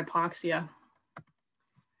severe hypoxia.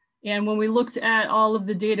 And when we looked at all of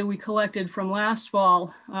the data we collected from last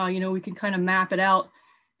fall, we can kind of map it out.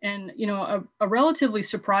 And a relatively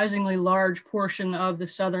surprisingly large portion of the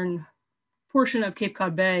southern portion of Cape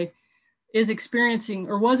Cod Bay is experiencing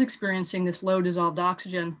or was experiencing this low dissolved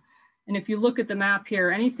oxygen. And if you look at the map here,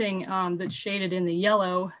 anything that's shaded in the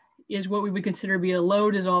yellow is what we would consider to be a low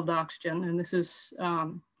dissolved oxygen. And this is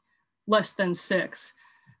less than 6.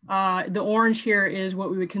 The orange here is what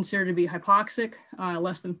we would consider to be hypoxic,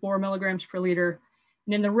 less than 4 milligrams per liter.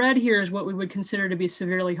 And in the red here is what we would consider to be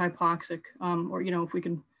severely hypoxic, or if we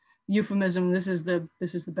can euphemism, this is the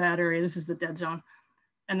bad area, this is the dead zone,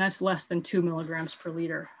 and that's less than 2 milligrams per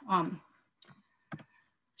liter.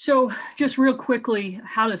 So just real quickly,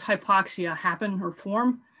 how does hypoxia happen or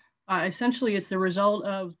form? Essentially, it's the result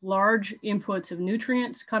of large inputs of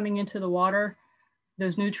nutrients coming into the water.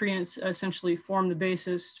 Those nutrients essentially form the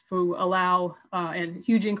basis to allow a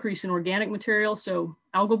huge increase in organic material, so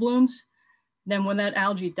algal blooms. Then when that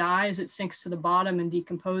algae dies, it sinks to the bottom and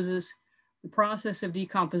decomposes. The process of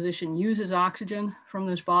decomposition uses oxygen from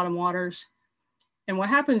those bottom waters. And what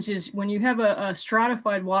happens is when you have a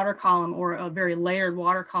stratified water column or a very layered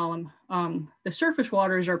water column, the surface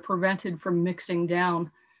waters are prevented from mixing down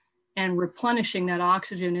and replenishing that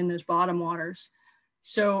oxygen in those bottom waters.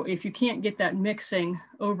 So if you can't get that mixing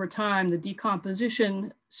over time, the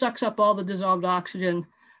decomposition sucks up all the dissolved oxygen,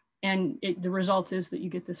 and the result is that you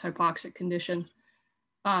get this hypoxic condition.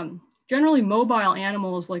 Generally, mobile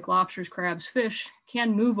animals like lobsters, crabs, fish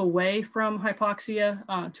can move away from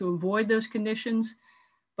hypoxia to avoid those conditions.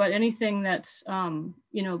 But anything that's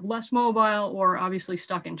less mobile or obviously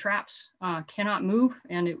stuck in traps cannot move,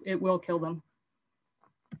 and it will kill them.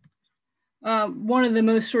 One of the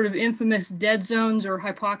most sort of infamous dead zones or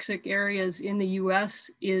hypoxic areas in the US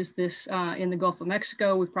is this in the Gulf of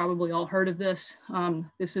Mexico. We've probably all heard of this.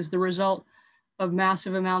 This is the result of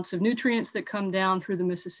massive amounts of nutrients that come down through the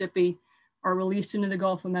Mississippi, are released into the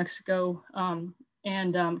Gulf of Mexico,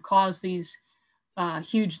 and cause these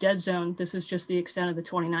huge dead zone. This is just the extent of the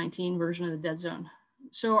 2019 version of the dead zone.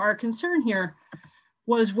 So our concern here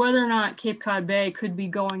was whether or not Cape Cod Bay could be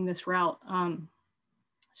going this route.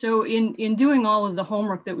 So in doing all of the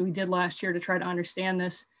homework that we did last year to try to understand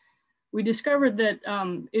this, we discovered that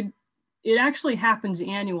it actually happens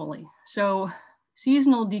annually. So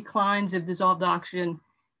seasonal declines of dissolved oxygen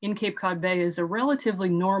in Cape Cod Bay is a relatively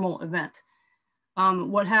normal event.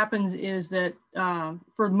 What happens is that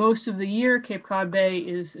for most of the year, Cape Cod Bay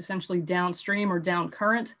is essentially downstream or down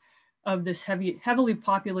current of this heavily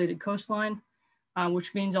populated coastline,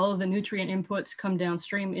 which means all of the nutrient inputs come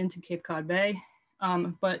downstream into Cape Cod Bay.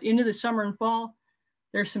 But into the summer and fall,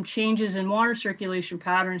 there's some changes in water circulation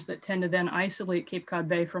patterns that tend to then isolate Cape Cod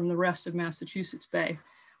Bay from the rest of Massachusetts Bay.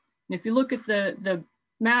 And if you look at the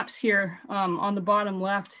maps here on the bottom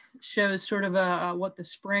left, shows sort of what the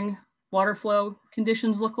spring water flow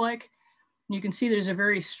conditions look like. And you can see there's a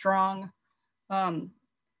very strong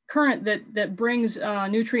current that brings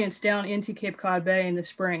nutrients down into Cape Cod Bay in the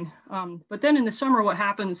spring. But then in the summer, what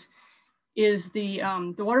happens is the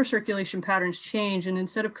water circulation patterns change, and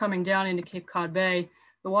instead of coming down into Cape Cod Bay,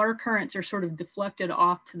 the water currents are sort of deflected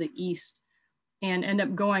off to the east and end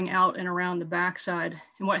up going out and around the backside.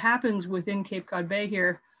 And what happens within Cape Cod Bay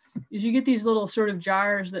here is you get these little sort of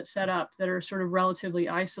gyres that set up that are sort of relatively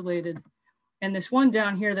isolated. And this one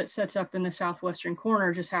down here that sets up in the southwestern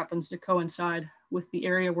corner just happens to coincide with the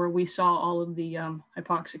area where we saw all of the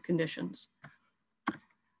hypoxic conditions.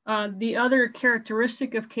 The other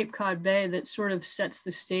characteristic of Cape Cod Bay that sort of sets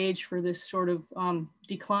the stage for this sort of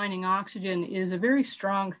declining oxygen is a very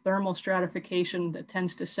strong thermal stratification that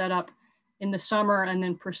tends to set up in the summer and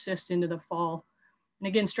then persist into the fall. And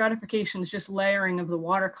again, stratification is just layering of the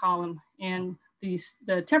water column. And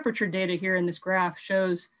the temperature data here in this graph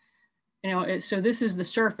shows, so this is the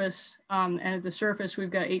surface. And at the surface, we've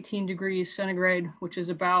got 18 degrees centigrade, which is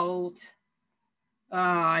about,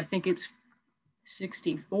 I think it's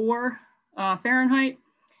 64 Fahrenheit.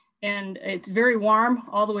 And it's very warm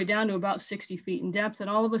all the way down to about 60 feet in depth. And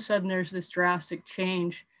all of a sudden there's this drastic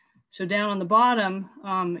change. So down on the bottom,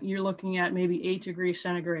 you're looking at maybe 8 degrees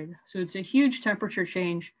centigrade. So it's a huge temperature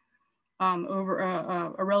change over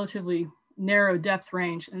a relatively narrow depth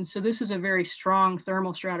range. And so this is a very strong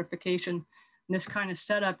thermal stratification. And this kind of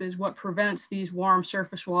setup is what prevents these warm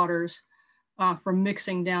surface waters from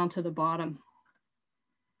mixing down to the bottom.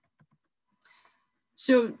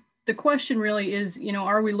 So the question really is,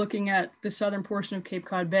 are we looking at the southern portion of Cape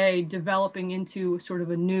Cod Bay developing into sort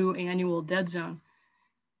of a new annual dead zone?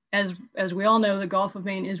 As we all know, the Gulf of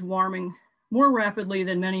Maine is warming more rapidly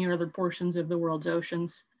than many other portions of the world's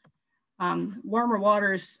oceans. Warmer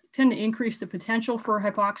waters tend to increase the potential for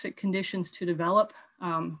hypoxic conditions to develop.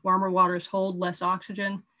 Warmer waters hold less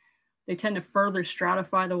oxygen. They tend to further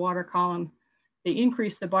stratify the water column. They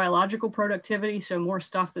increase the biological productivity, so more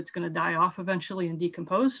stuff that's going to die off eventually and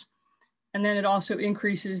decompose. And then it also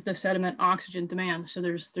increases the sediment oxygen demand. So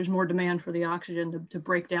there's more demand for the oxygen to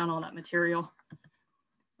break down all that material.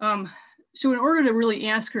 So in order to really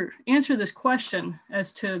answer this question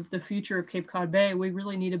as to the future of Cape Cod Bay, we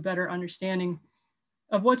really need a better understanding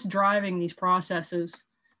of what's driving these processes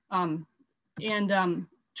and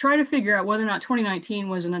try to figure out whether or not 2019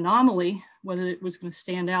 was an anomaly, whether it was going to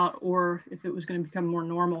stand out or if it was going to become more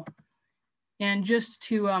normal. And just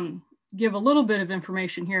to give a little bit of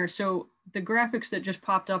information here. So the graphics that just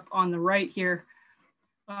popped up on the right here,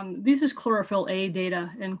 this is chlorophyll A data,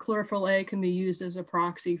 and chlorophyll A can be used as a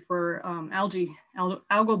proxy for algal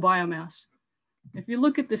biomass. If you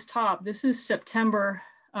look at this top, this is September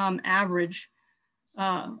average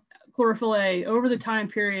chlorophyll A over the time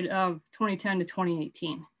period of 2010 to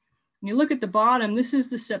 2018. When you look at the bottom, this is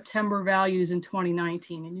the September values in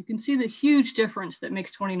 2019, and you can see the huge difference that makes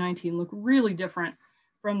 2019 look really different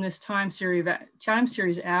from this time series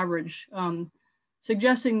average,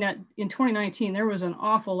 suggesting that in 2019, there was an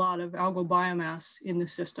awful lot of algal biomass in the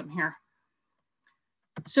system here.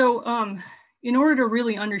 So in order to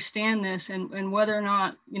really understand this and whether or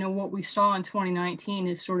not, what we saw in 2019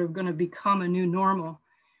 is sort of going to become a new normal,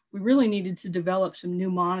 we really needed to develop some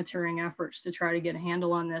new monitoring efforts to try to get a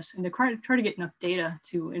handle on this and to try to get enough data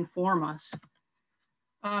to inform us.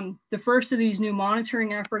 The first of these new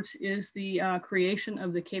monitoring efforts is the creation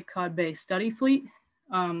of the Cape Cod Bay Study Fleet.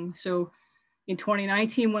 So in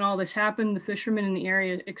 2019, when all this happened, the fishermen in the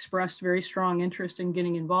area expressed very strong interest in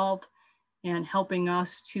getting involved and helping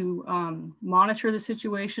us to monitor the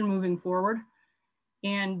situation moving forward.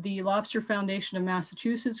 And the Lobster Foundation of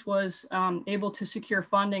Massachusetts was able to secure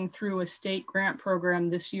funding through a state grant program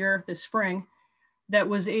this spring,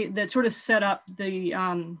 that sort of set up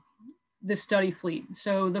the study fleet.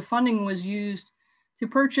 So the funding was used to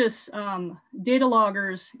purchase data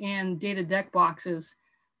loggers and data deck boxes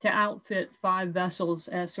to outfit 5 vessels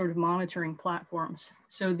as sort of monitoring platforms.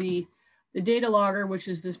 So the data logger, which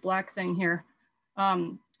is this black thing here,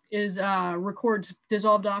 records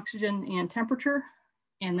dissolved oxygen and temperature.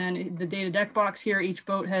 And then the data deck box here, each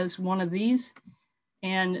boat has one of these.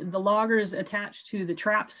 And the loggers attached to the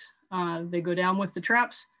traps, they go down with the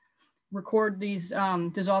traps, record these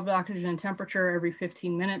dissolved oxygen and temperature every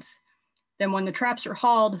 15 minutes. Then when the traps are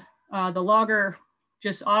hauled, the logger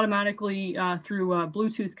just automatically through a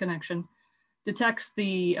Bluetooth connection detects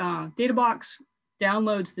the data box,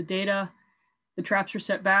 downloads the data, the traps are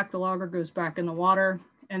set back, the logger goes back in the water,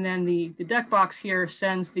 and then the deck box here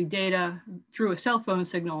sends the data through a cell phone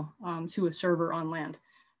signal to a server on land.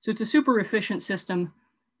 So it's a super efficient system,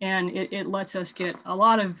 and it lets us get a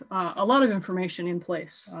lot of information in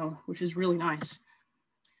place, which is really nice.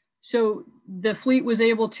 So the fleet was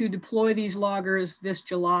able to deploy these loggers this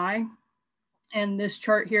July. And this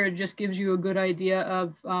chart here just gives you a good idea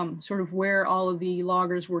of sort of where all of the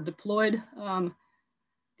loggers were deployed.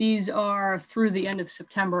 These are through the end of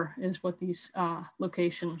September is what these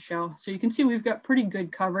locations show. So you can see we've got pretty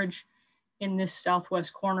good coverage in this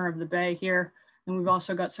southwest corner of the bay here. And we've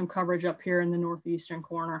also got some coverage up here in the northeastern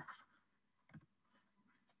corner.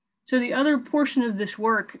 So the other portion of this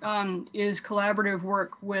work is collaborative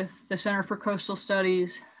work with the Center for Coastal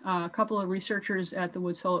Studies, a couple of researchers at the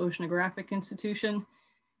Woods Hole Oceanographic Institution,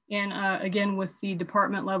 and again with the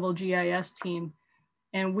department level GIS team.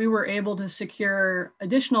 And we were able to secure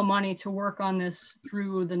additional money to work on this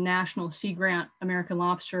through the National Sea Grant American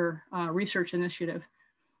Lobster Research Initiative.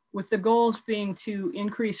 with the goals being to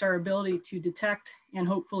increase our ability to detect and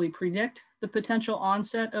hopefully predict the potential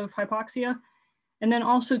onset of hypoxia, and then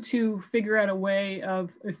also to figure out a way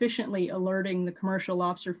of efficiently alerting the commercial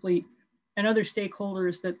lobster fleet and other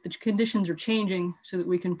stakeholders that the conditions are changing so that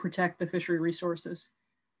we can protect the fishery resources.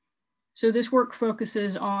 So this work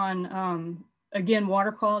focuses on, again,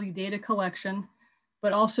 water quality data collection,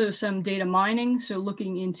 but also some data mining. So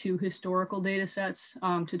looking into historical data sets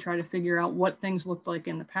to try to figure out what things looked like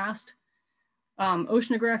in the past.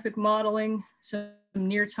 Oceanographic modeling, some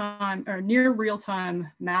near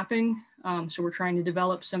real-time mapping. So we're trying to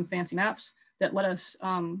develop some fancy maps that let us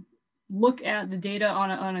look at the data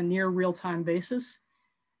on a near real-time basis.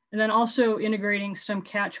 And then also integrating some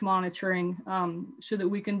catch monitoring so that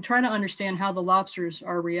we can try to understand how the lobsters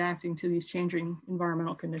are reacting to these changing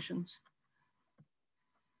environmental conditions.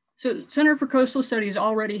 So Center for Coastal Studies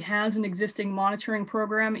already has an existing monitoring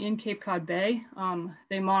program in Cape Cod Bay.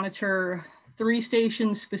 They monitor 3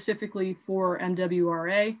 stations specifically for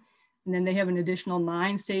MWRA, and then they have an additional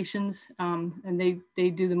 9 stations, and they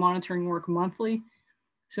do the monitoring work monthly.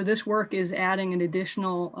 So this work is adding an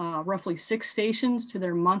additional roughly 6 stations to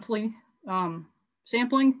their monthly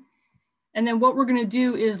sampling. And then what we're going to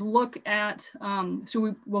do is look at, so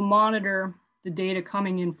we will monitor the data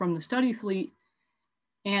coming in from the study fleet.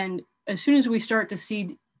 And as soon as we start to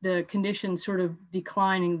see the conditions sort of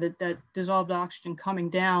declining, that dissolved oxygen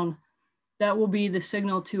coming down, that will be the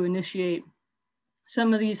signal to initiate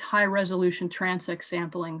some of these high resolution transect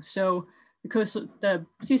sampling. So because the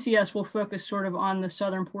CCS will focus sort of on the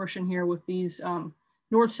southern portion here with these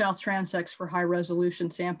north-south transects for high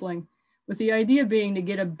resolution sampling, with the idea being to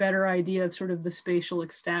get a better idea of sort of the spatial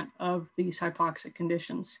extent of these hypoxic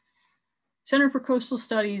conditions. Center for Coastal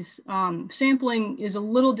Studies sampling is a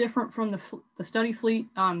little different from the study fleet.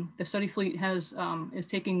 The study fleet is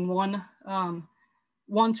taking one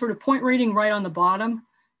sort of point rating right on the bottom.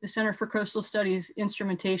 The Center for Coastal Studies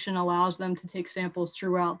instrumentation allows them to take samples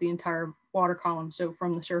throughout the entire water column, so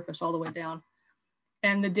from the surface all the way down.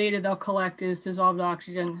 And the data they'll collect is dissolved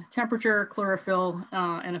oxygen, temperature, chlorophyll,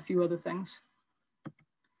 and a few other things.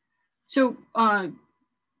 So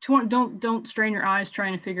don't strain your eyes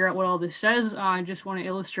trying to figure out what all this says. I just want to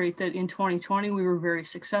illustrate that in 2020, we were very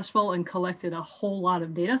successful and collected a whole lot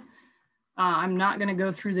of data. I'm not going to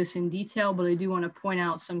go through this in detail, but I do want to point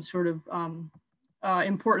out some sort of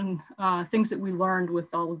important things that we learned with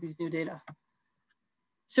all of these new data.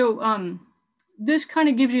 So this kind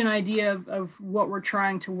of gives you an idea of what we're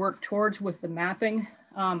trying to work towards with the mapping.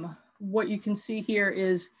 What you can see here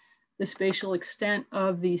is the spatial extent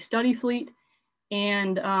of the study fleet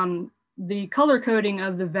and the color coding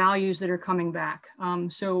of the values that are coming back.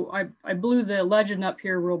 So I blew the legend up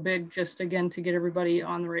here real big, just again, to get everybody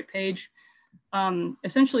on the right page.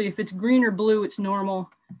 Essentially, if it's green or blue, it's normal.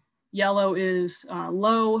 Yellow is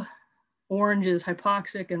low, orange is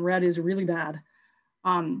hypoxic, and red is really bad.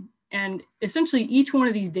 And essentially, each one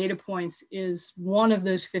of these data points is one of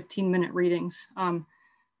those 15-minute readings.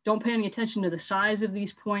 Don't pay any attention to the size of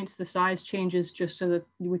these points. The size changes just so that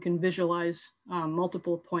we can visualize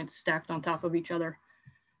multiple points stacked on top of each other.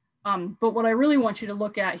 But what I really want you to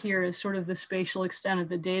look at here is sort of the spatial extent of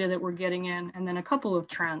the data that we're getting in, and then a couple of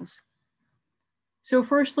trends. So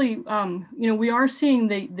firstly, we are seeing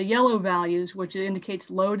the yellow values, which indicates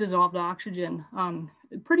low dissolved oxygen,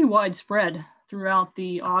 pretty widespread throughout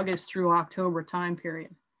the August through October time period.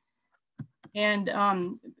 And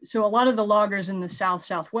so a lot of the loggers in the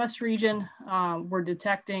southwest region were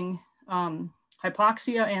detecting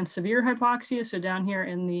hypoxia and severe hypoxia. So down here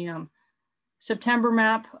in the September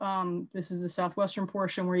map, this is the southwestern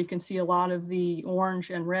portion where you can see a lot of the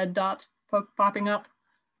orange and red dots popping up.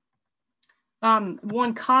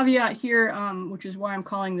 One caveat here, which is why I'm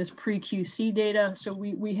calling this pre-QC data. So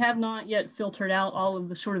we have not yet filtered out all of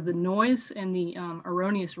the sort of the noise and the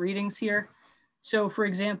erroneous readings here. So for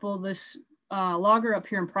example, this logger up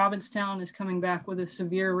here in Provincetown is coming back with a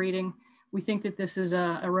severe reading. We think that this is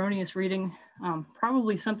a erroneous reading.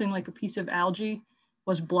 Probably something like a piece of algae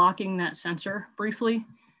was blocking that sensor briefly,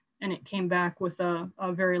 and it came back with a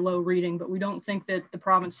very low reading, but we don't think that the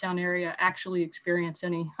Provincetown area actually experienced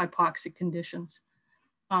any hypoxic conditions.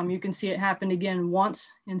 You can see it happened again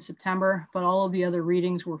once in September, but all of the other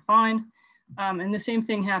readings were fine. And the same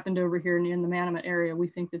thing happened over here in the Manamet area. We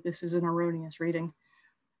think that this is an erroneous reading.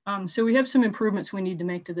 So we have some improvements we need to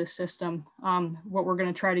make to this system. What we're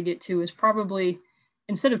going to try to get to is probably,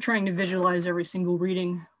 instead of trying to visualize every single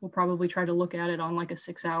reading, we'll probably try to look at it on like a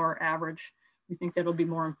 6-hour average. We think that'll be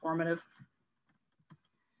more informative.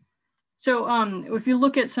 So if you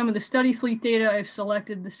look at some of the study fleet data, I've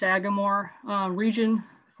selected the Sagamore region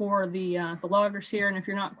for the loggers here. And if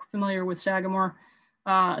you're not familiar with Sagamore,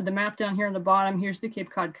 the map down here on the bottom, here's the Cape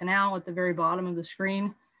Cod Canal at the very bottom of the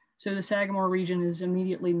screen. So the Sagamore region is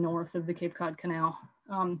immediately north of the Cape Cod Canal.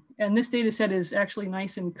 And this data set is actually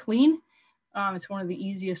nice and clean. It's one of the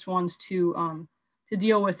easiest ones to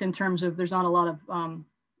deal with in terms of there's not a lot of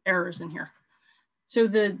errors in here. So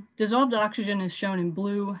the dissolved oxygen is shown in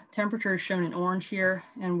blue, temperature is shown in orange here,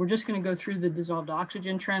 and we're just going to go through the dissolved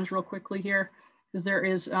oxygen trends real quickly here, because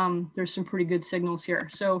there's some pretty good signals here.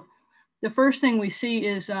 So the first thing we see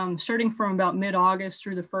is starting from about mid-August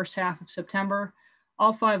through the first half of September,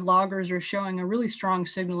 all 5 loggers are showing a really strong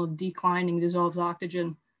signal of declining dissolved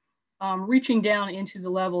oxygen, reaching down into the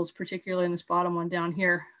levels, particularly in this bottom one down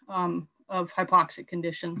here, of hypoxic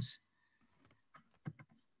conditions.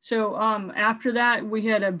 So after that, we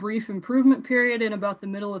had a brief improvement period in about the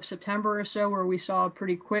middle of September or so, where we saw a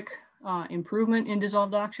pretty quick improvement in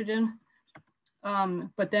dissolved oxygen.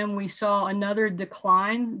 But then we saw another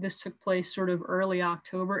decline. This took place sort of early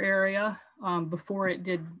October area before it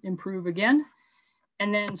did improve again.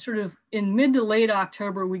 And then sort of in mid to late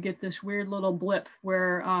October, we get this weird little blip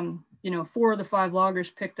where, 4 of the 5 loggers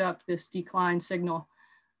picked up this decline signal.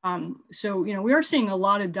 So, we are seeing a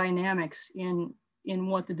lot of dynamics in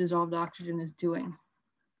what the dissolved oxygen is doing.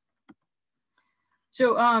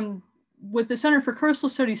 So with the Center for Coastal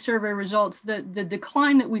Studies survey results, the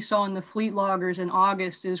decline that we saw in the fleet loggers in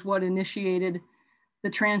August is what initiated the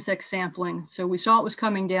transect sampling. So we saw it was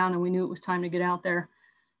coming down and we knew it was time to get out there.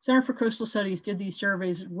 Center for Coastal Studies did these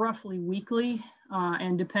surveys roughly weekly,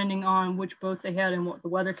 and depending on which boat they had and what the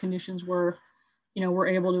weather conditions were, we're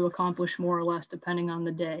able to accomplish more or less depending on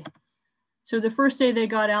the day. So the first day they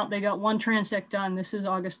got out, they got 1 transect done. This is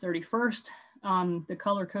August 31st. The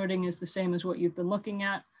color coding is the same as what you've been looking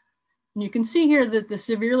at. And you can see here that the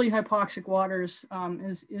severely hypoxic waters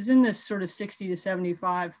is in this sort of 60 to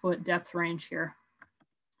 75 foot depth range here.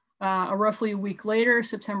 Roughly a week later,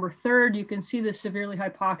 September 3rd, you can see the severely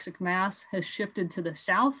hypoxic mass has shifted to the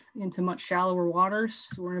south into much shallower waters.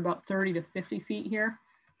 So we're in about 30 to 50 feet here.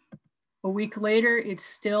 A week later, it's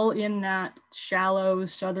still in that shallow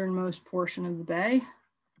southernmost portion of the bay.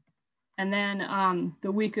 And then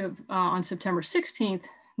the week of on September 16th,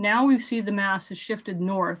 now we see the mass has shifted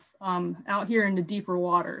north out here into deeper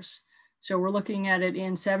waters. So we're looking at it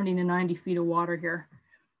in 70 to 90 feet of water here.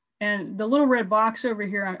 And the little red box over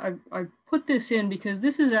here, I put this in because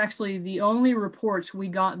this is actually the only reports we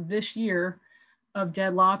got this year of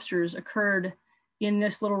dead lobsters occurred in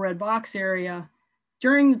this little red box area.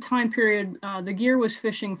 During the time period, the gear was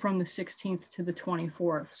fishing from the 16th to the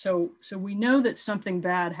 24th. So we know that something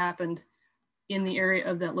bad happened in the area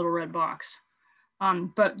of that little red box.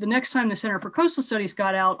 But the next time the Center for Coastal Studies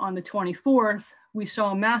got out on the 24th, we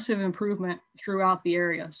saw a massive improvement throughout the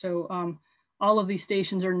area. So all of these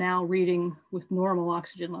stations are now reading with normal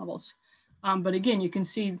oxygen levels. But again, you can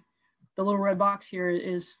see the little red box here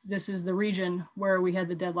this is the region where we had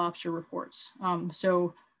the dead lobster reports.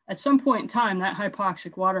 So at some point in time, that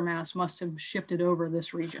hypoxic water mass must have shifted over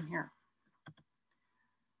this region here.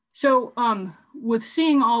 So with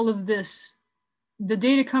seeing all of this, the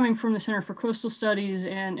data coming from the Center for Coastal Studies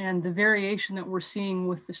and the variation that we're seeing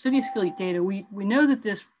with the city fleet data, we know that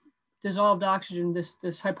this dissolved oxygen, this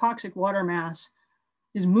hypoxic water mass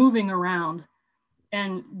is moving around.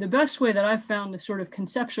 And the best way that I've found to sort of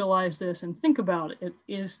conceptualize this and think about it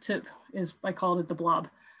is I called it the blob.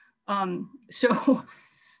 So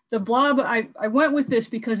the blob, I went with this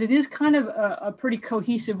because it is kind of a pretty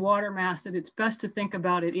cohesive water mass that it's best to think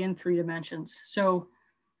about it in 3 dimensions. So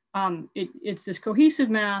it's this cohesive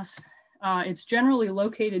mass. It's generally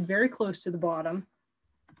located very close to the bottom,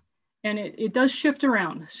 and it does shift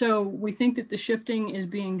around. So we think that the shifting is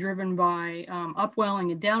being driven by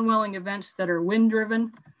upwelling and downwelling events that are wind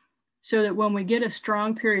driven, so that when we get a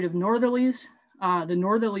strong period of northerlies, the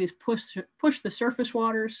northerlies push the surface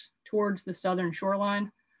waters towards the southern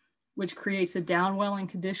shoreline, which creates a downwelling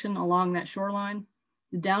condition along that shoreline.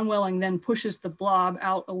 The downwelling then pushes the blob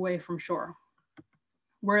out away from shore.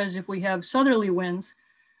 Whereas if we have southerly winds,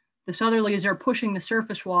 the southerlies are pushing the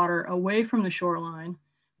surface water away from the shoreline,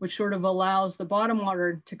 which sort of allows the bottom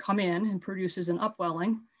water to come in and produces an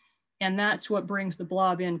upwelling. And that's what brings the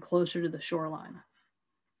blob in closer to the shoreline.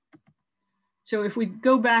 So if we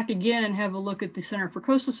go back again and have a look at the Center for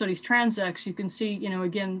Coastal Studies transects, you can see,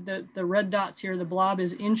 again, the red dots here, the blob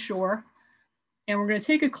is inshore. And we're going to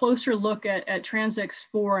take a closer look at transects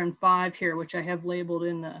 4 and 5 here, which I have labeled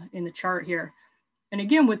in the chart here. And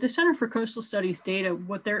again, with the Center for Coastal Studies data,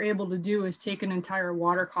 what they're able to do is take an entire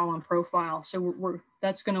water column profile. So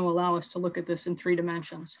that's going to allow us to look at this in 3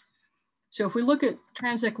 dimensions. So if we look at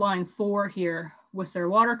transect line 4 here, with their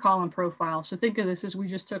water column profile. So think of this as we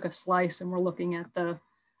just took a slice and we're looking at the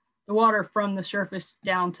water from the surface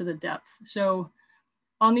down to the depth. So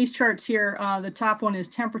on these charts here, the top one is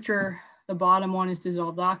temperature, the bottom one is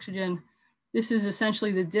dissolved oxygen. This is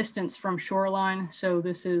essentially the distance from shoreline. So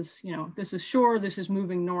this is, this is shore, this is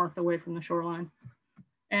moving north away from the shoreline.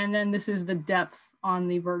 And then this is the depth on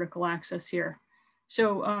the vertical axis here.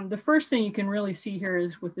 So the first thing you can really see here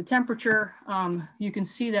is with the temperature, you can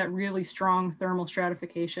see that really strong thermal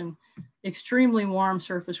stratification, extremely warm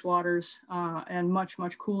surface waters, and much,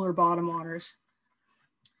 much cooler bottom waters.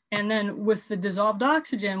 And then with the dissolved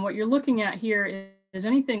oxygen, what you're looking at here is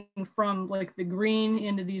anything from like the green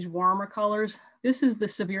into these warmer colors. This is the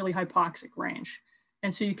severely hypoxic range.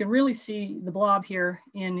 And so you can really see the blob here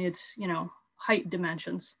in its, height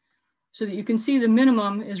dimensions. So that you can see the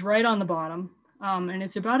minimum is right on the bottom. And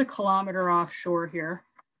it's about 1 kilometer offshore here.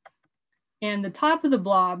 And the top of the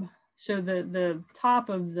blob, so the top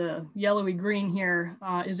of the yellowy green here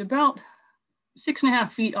is about 6.5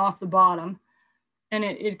 feet off the bottom. And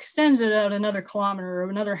it extends it out another kilometer or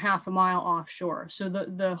another half a mile offshore. So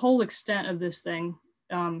the whole extent of this thing,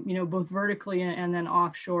 both vertically and then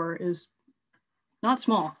offshore is not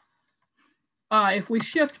small. If we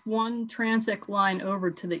shift one transect line over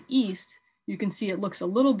to the east, you can see it looks a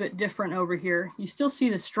little bit different over here. You still see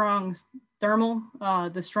the strong thermal,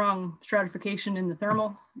 the strong stratification in the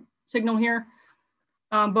thermal signal here.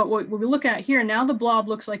 But what we look at here, now the blob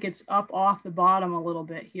looks like it's up off the bottom a little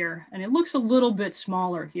bit here, and it looks a little bit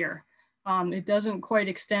smaller here. It doesn't quite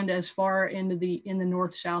extend as far in the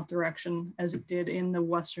north-south direction as it did in the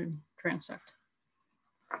western transect.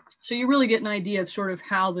 So you really get an idea of sort of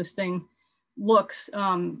how this thing looks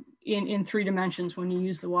in 3 dimensions when you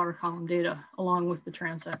use the water column data along with the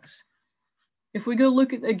transects. If we go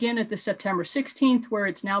look again at the September 16th, where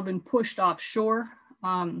it's now been pushed offshore,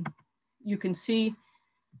 you can see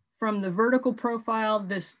from the vertical profile,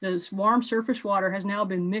 this warm surface water has now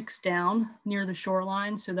been mixed down near the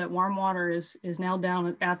shoreline. So that warm water is now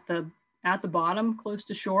down at the bottom close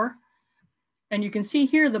to shore. And you can see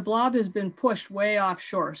here, the blob has been pushed way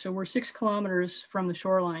offshore. So we're 6 kilometers from the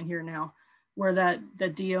shoreline here now, where that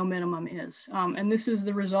DO minimum is. And this is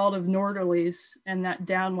the result of northerlies and that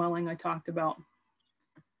downwelling I talked about.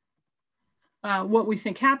 What we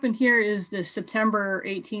think happened here is the September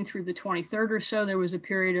 18th through the 23rd or so, there was a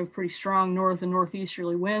period of pretty strong north and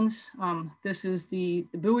northeasterly winds. This is the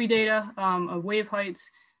buoy data of wave heights.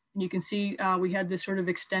 And you can see we had this sort of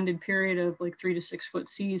extended period of like 3 to 6 foot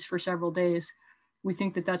seas for several days. We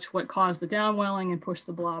think that that's what caused the downwelling and pushed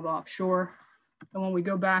the blob offshore. And when we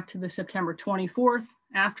go back to the September 24th,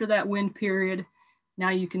 after that wind period, now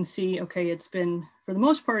you can see, okay, it's been, for the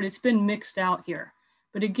most part, it's been mixed out here.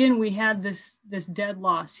 But again, we had this dead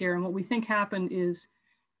loss here. And what we think happened is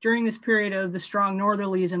during this period of the strong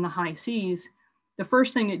northerlies and the high seas, the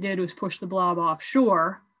first thing it did was push the blob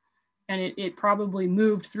offshore, and it probably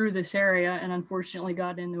moved through this area and unfortunately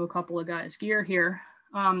got into a couple of guys' gear here.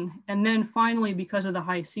 And then finally, because of the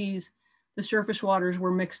high seas, the surface waters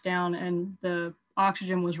were mixed down and the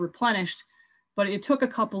oxygen was replenished, but it took a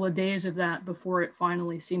couple of days of that before it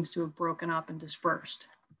finally seems to have broken up and dispersed.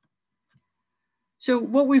 So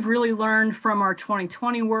what we've really learned from our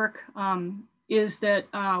 2020 work is that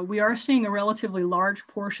we are seeing a relatively large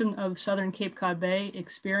portion of southern Cape Cod Bay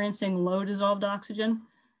experiencing low dissolved oxygen.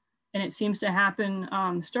 And it seems to happen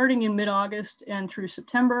starting in mid-August and through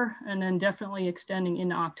September, and then definitely extending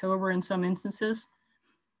into October in some instances.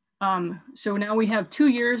 So now we have 2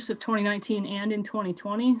 years of 2019 and in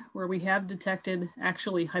 2020 where we have detected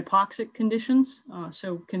actually hypoxic conditions.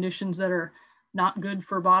 So conditions that are not good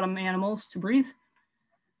for bottom animals to breathe.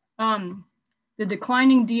 The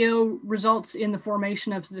declining DO results in the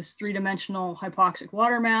formation of this 3-dimensional hypoxic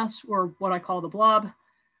water mass, or what I call the blob.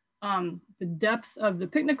 The depth of the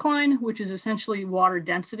pycnocline, which is essentially water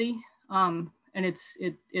density, and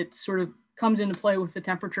it sort of comes into play with the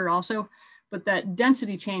temperature also, but that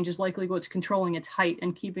density change is likely what's controlling its height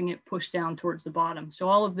and keeping it pushed down towards the bottom. So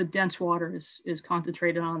all of the dense water is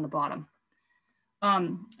concentrated on the bottom.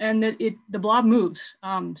 And that the blob moves.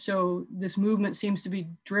 So this movement seems to be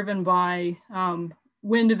driven by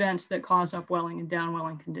wind events that cause upwelling and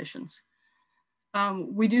downwelling conditions.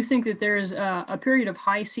 We do think that there is a period of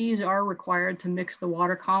high seas are required to mix the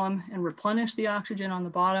water column and replenish the oxygen on the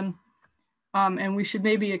bottom. And we should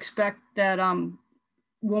maybe expect that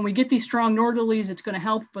when we get these strong northerlies, it's going to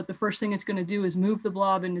help, but the first thing it's going to do is move the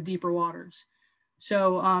blob into deeper waters.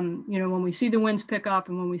 So, when we see the winds pick up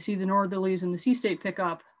and when we see the northerlies and the sea state pick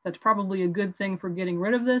up, that's probably a good thing for getting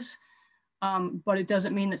rid of this. But it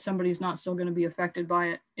doesn't mean that somebody's not still going to be affected by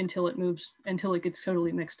it until it moves, until it gets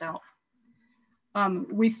totally mixed out.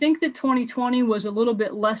 We think that 2020 was a little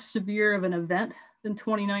bit less severe of an event than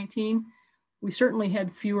 2019. We certainly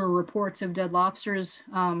had fewer reports of dead lobsters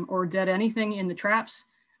or dead anything in the traps.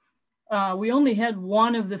 We only had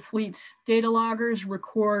one of the fleet's data loggers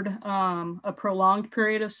record a prolonged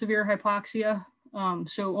period of severe hypoxia.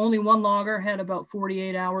 So only one logger had about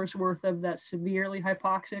 48 hours worth of that severely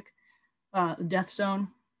hypoxic death zone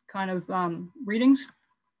kind of readings.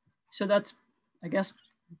 So that's, I guess,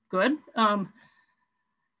 good.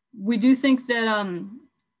 We do think that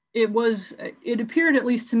it appeared, at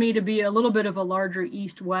least to me, to be a little bit of a larger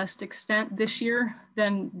east-west extent this year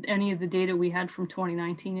than any of the data we had from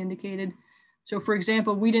 2019 indicated. So for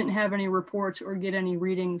example, we didn't have any reports or get any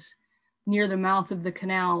readings near the mouth of the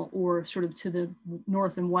canal or sort of to the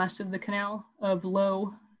north and west of the canal of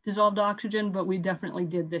low dissolved oxygen, but we definitely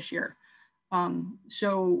did this year.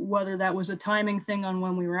 So whether that was a timing thing on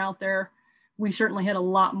when we were out there, we certainly had a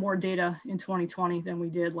lot more data in 2020 than we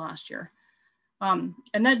did last year. And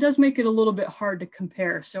that does make it a little bit hard to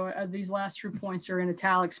compare. So these last 3 points are in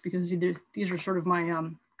italics because these are sort of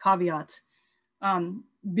my caveats.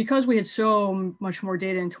 Because we had so much more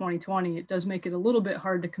data in 2020, it does make it a little bit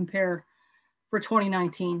hard to compare for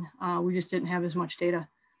 2019. We just didn't have as much data.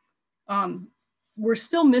 We're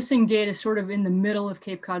still missing data sort of in the middle of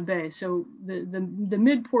Cape Cod Bay. So the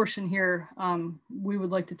mid portion here, we would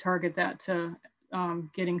like to target that to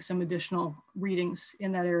getting some additional readings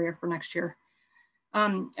in that area for next year.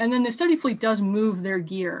 And then the study fleet does move their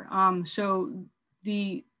gear. So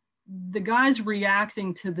the guys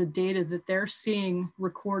reacting to the data that they're seeing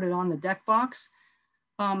recorded on the deck box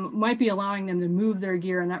might be allowing them to move their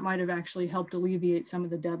gear, and that might have actually helped alleviate some of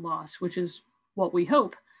the dead loss, which is what we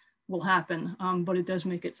hope will happen, but it does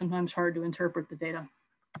make it sometimes hard to interpret the data.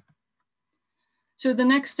 So the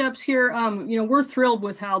next steps here, we're thrilled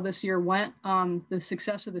with how this year went. The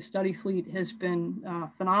success of the study fleet has been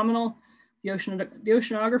phenomenal. The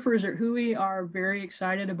oceanographers at WHOI are very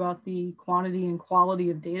excited about the quantity and quality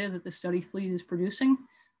of data that the study fleet is producing.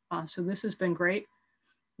 So this has been great.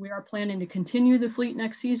 We are planning to continue the fleet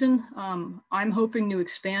next season. I'm hoping to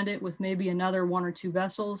expand it with maybe another 1 or 2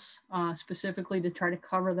 vessels, specifically to try to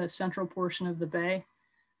cover the central portion of the bay.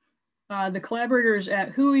 The collaborators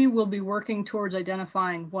at WHOI will be working towards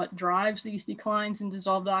identifying what drives these declines in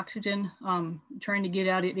dissolved oxygen, trying to get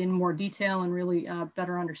at it in more detail and really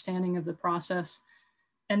better understanding of the process.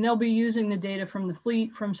 And they'll be using the data from the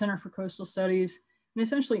fleet, from Center for Coastal Studies, and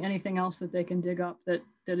essentially anything else that they can dig up that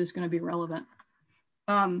is going to be relevant.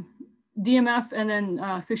 DMF and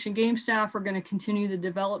then Fish and Game staff are going to continue the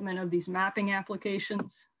development of these mapping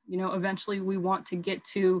applications. Eventually we want to get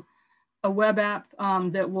to a web app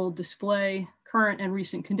that will display current and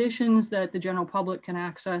recent conditions that the general public can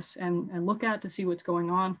access and look at to see what's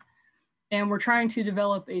going on. And we're trying to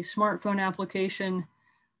develop a smartphone application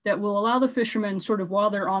that will allow the fishermen sort of while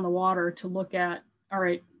they're on the water to look at, all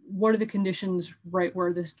right, what are the conditions right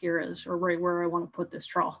where this gear is or right where I want to put this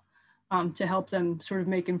trawl, to help them sort of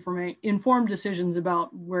make informed decisions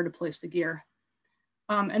about where to place the gear.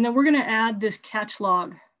 And then we're going to add this catch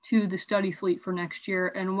log to the study fleet for next year.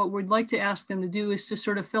 And what we'd like to ask them to do is to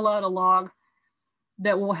sort of fill out a log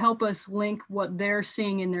that will help us link what they're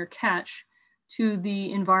seeing in their catch to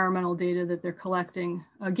the environmental data that they're collecting,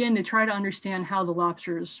 again, to try to understand how the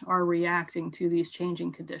lobsters are reacting to these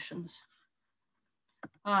changing conditions.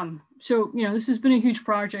 So, this has been a huge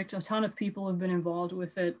project. A ton of people have been involved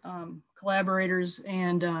with it, collaborators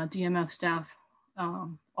and DMF staff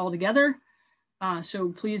all together. So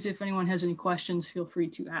please, if anyone has any questions, feel free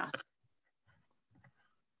to ask.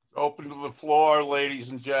 Open to the floor, ladies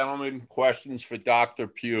and gentlemen. Questions for Dr.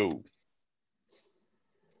 Pugh.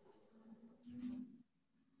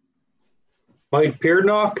 Mike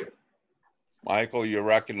Pearnock. Michael, you're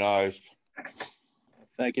recognized.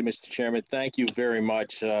 Thank you, Mr. Chairman. Thank you very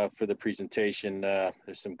much for the presentation.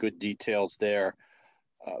 There's some good details there.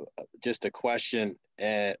 Just a question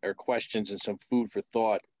or questions and some food for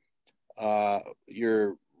thought.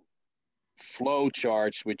 Your flow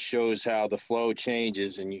charts, which shows how the flow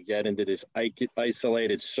changes, and you get into this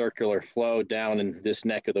isolated circular flow down in this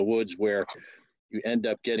neck of the woods where you end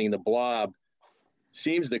up getting the blob,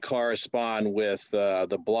 seems to correspond with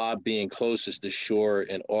the blob being closest to shore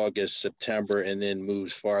in August, September, and then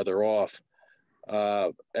moves farther off.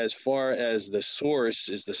 As far as the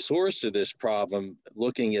source of this problem,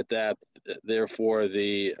 looking at that, therefore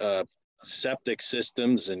the septic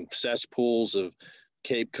systems and cesspools of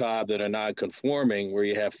Cape Cod that are non-conforming, where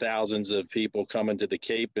you have thousands of people coming to the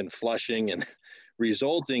Cape and flushing and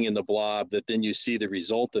resulting in the blob, that then you see the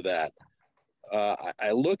result of that.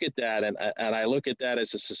 I look at that and I look at that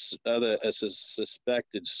as a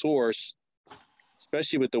suspected source,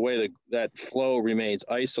 especially with the way that flow remains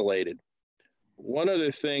isolated. One other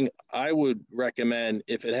thing I would recommend,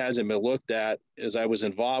 if it hasn't been looked at, as I was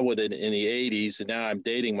involved with it in the 80s, and now I'm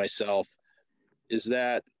dating myself, is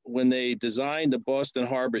that when they designed the Boston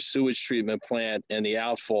Harbor sewage treatment plant and the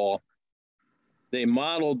outfall, they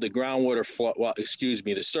modeled the groundwater flow, well, excuse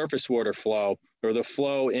me, the surface water flow, or the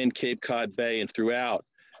flow in Cape Cod Bay and throughout,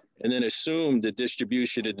 and then assumed the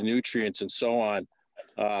distribution of the nutrients and so on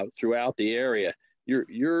throughout the area.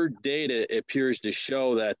 Your data appears to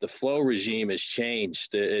show that the flow regime has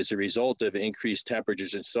changed as a result of increased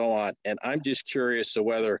temperatures and so on. And I'm just curious to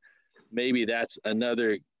whether maybe that's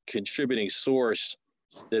another contributing source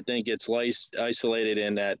that then gets isolated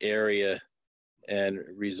in that area and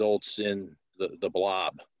results in the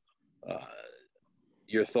blob.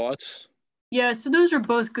 Your thoughts? Yeah, so those are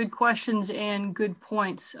both good questions and good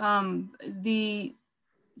points.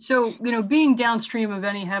 So, you know, being downstream of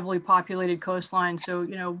any heavily populated coastline, so,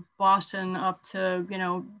 you know, Boston up to, you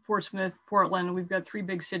know, Portsmouth, Portland, we've got 3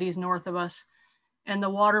 big cities north of us. And the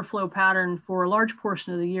water flow pattern for a large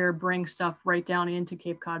portion of the year brings stuff right down into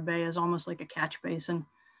Cape Cod Bay as almost like a catch basin.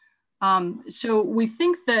 So we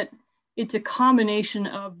think that it's a combination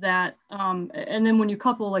of that. And then when you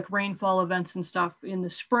couple like rainfall events and stuff in the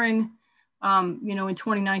spring, you know, in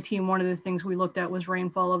 2019, one of the things we looked at was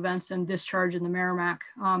rainfall events and discharge in the Merrimack,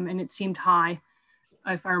 and it seemed high,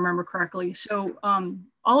 if I remember correctly. So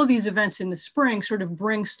all of these events in the spring sort of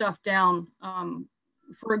bring stuff down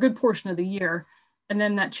for a good portion of the year. And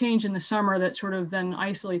then that change in the summer that sort of then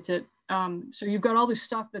isolates it. So you've got all this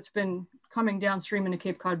stuff that's been coming downstream into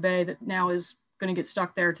Cape Cod Bay that now is going to get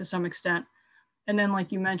stuck there to some extent. And then,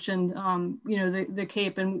 like you mentioned, you know, the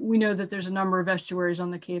Cape, and we know that there's a number of estuaries on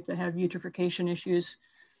the Cape that have eutrophication issues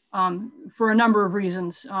for a number of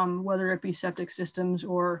reasons, whether it be septic systems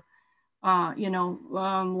or, you know,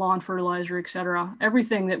 lawn fertilizer, et cetera.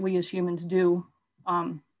 Everything that we as humans do,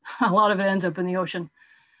 a lot of it ends up in the ocean.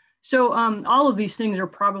 So all of these things are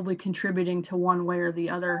probably contributing to one way or the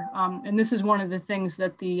other. And this is one of the things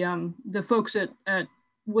that the folks at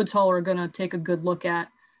Woods Hole are going to take a good look at.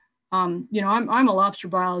 You know, I'm a lobster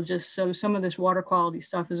biologist, so some of this water quality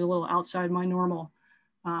stuff is a little outside my normal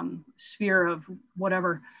sphere of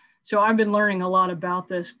whatever. So I've been learning a lot about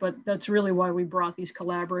this, but that's really why we brought these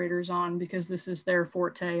collaborators on, because this is their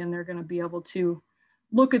forte and they're going to be able to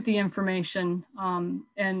look at the information.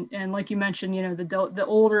 And like you mentioned, you know, the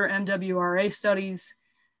older MWRA studies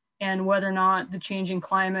and whether or not the changing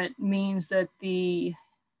climate means that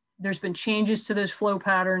there's been changes to those flow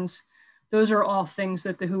patterns. Those are all things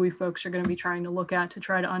that the WHOI folks are going to be trying to look at to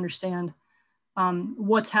try to understand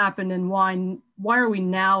what's happened and why are we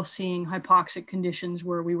now seeing hypoxic conditions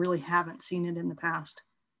where we really haven't seen it in the past.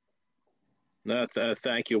 No,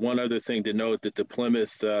 thank you. One other thing to note, that the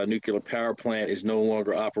Plymouth nuclear power plant is no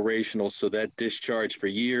longer operational, so that discharged for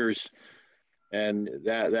years, and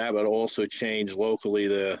that would also change locally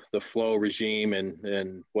the flow regime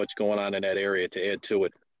and what's going on in that area to add to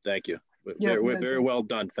it. Thank you. Yeah, we're very well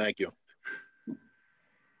done. Thank you.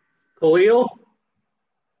 Khalil?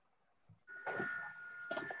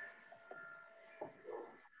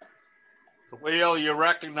 Khalil, you're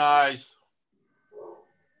recognized.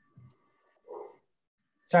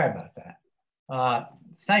 Sorry about that.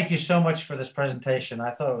 Thank you so much for this presentation.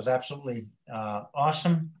 I thought it was absolutely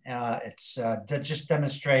awesome. That just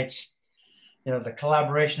demonstrates, you know, the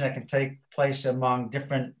collaboration that can take place among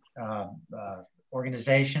different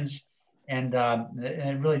organizations, and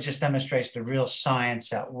it really just demonstrates the real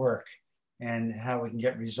science at work and how we can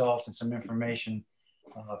get results and some information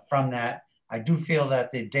from that. I do feel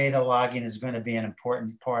that the data logging is going to be an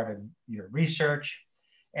important part of your research,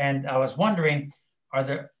 and I was wondering, are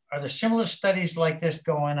there similar studies like this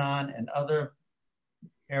going on in other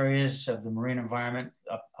areas of the marine environment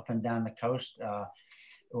up and down the coast,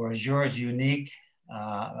 or is yours unique?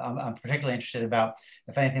 I'm particularly interested about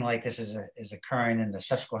if anything like this is occurring in the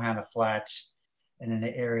Susquehanna Flats and in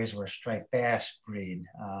the areas where striped bass breed.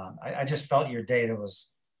 I just felt your data was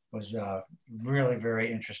really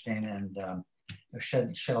very interesting, and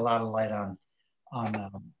shed a lot of light on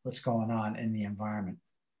what's going on in the environment.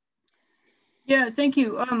 Yeah, thank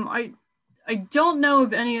you. I don't know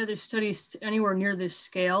of any other studies anywhere near this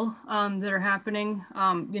scale that are happening.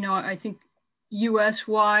 You know, I think US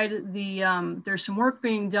wide, there's some work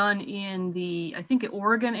being done in I think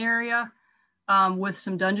Oregon area with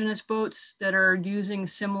some Dungeness boats that are using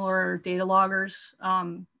similar data loggers,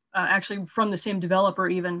 actually from the same developer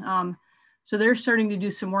even. So they're starting to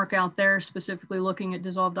do some work out there, specifically looking at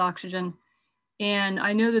dissolved oxygen. And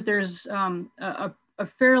I know that there's a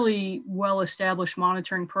fairly well-established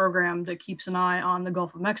monitoring program that keeps an eye on the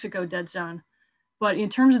Gulf of Mexico dead zone. But in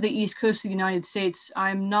terms of the East Coast of the United States,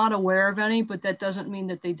 I'm not aware of any, but that doesn't mean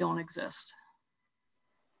that they don't exist.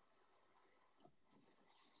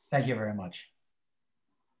 Thank you very much.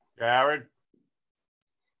 Jared?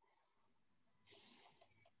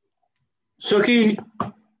 Suki,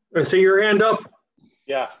 I see your hand up.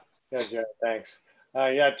 Yeah, Jared, thanks.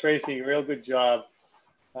 Yeah, Tracy, real good job.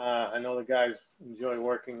 I know the guys enjoy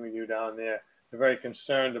working with you down there. They're very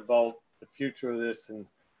concerned about the future of this and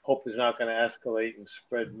hope it's not going to escalate and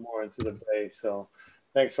spread more into the Bay. So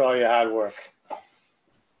thanks for all your hard work.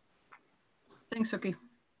 Thanks, Suki.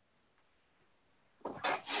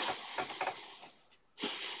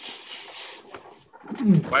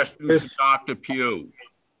 Questions to Dr. Pugh?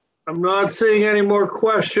 I'm not seeing any more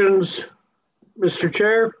questions, Mr.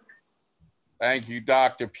 Chair. Thank you,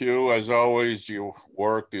 Dr. Pugh. As always, your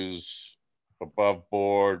work is above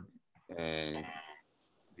board and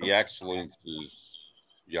the excellence is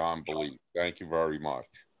beyond belief. Thank you very much.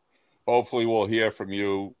 Hopefully we'll hear from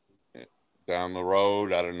you down the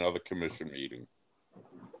road at another commission meeting.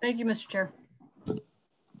 Thank you, Mr. Chair.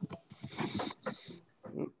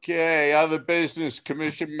 Okay, other business,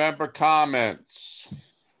 commission member comments.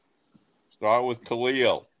 Start with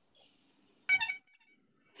Khalil.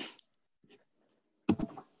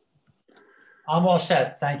 I'm all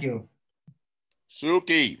set. Thank you.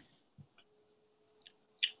 Suki.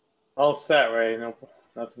 All set, Ray. No,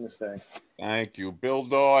 nothing to say. Thank you. Bill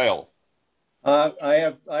Doyle.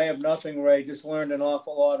 I have nothing, Ray. Just learned an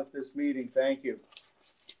awful lot at this meeting. Thank you.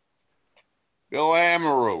 Bill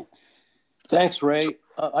Amaru. Thanks, Ray.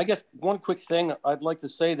 I guess one quick thing I'd like to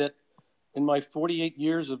say that in my 48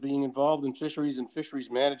 years of being involved in fisheries and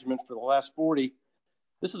fisheries management for the last 40,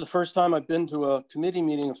 this is the first time I've been to a committee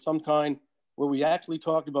meeting of some kind where we actually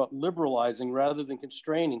talked about liberalizing rather than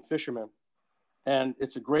constraining fishermen. And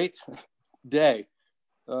it's a great day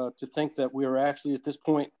to think that we are actually at this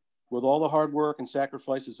point, with all the hard work and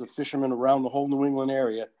sacrifices of fishermen around the whole New England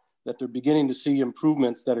area, that they're beginning to see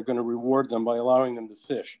improvements that are going to reward them by allowing them to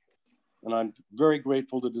fish. And I'm very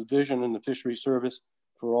grateful to the division and the fishery service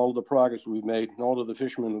for all of the progress we've made and all of the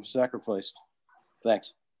fishermen who've sacrificed.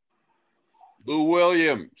 Thanks. Lou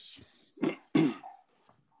Williams.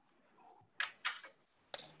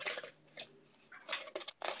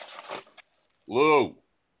 Lou.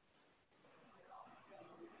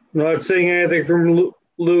 Not seeing anything from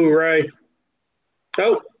Lou, Ray.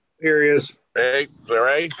 Oh, here he is. Hey, is that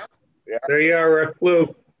Ray? Yeah. There you are,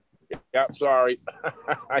 Lou. Yeah, sorry.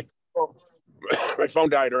 My phone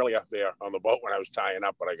died earlier there on the boat when I was tying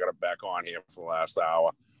up, but I got it back on here for the last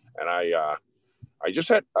hour. And I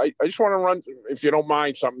just want to run, if you don't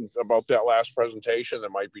mind, something about that last presentation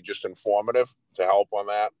that might be just informative to help on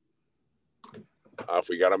that. If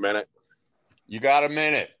we got a minute. You got a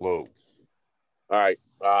minute, Lou. All right.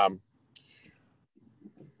 The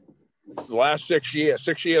last 6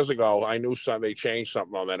 years ago, I knew they changed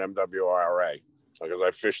something on that MWRA because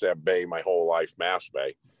I fished that bay my whole life, Mass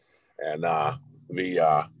Bay. And they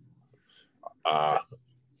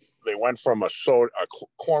went from a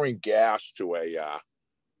chlorine gas to a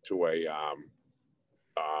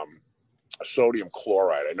sodium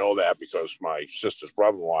chloride. I know that because my sister's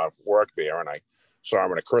brother-in-law worked there, and I saw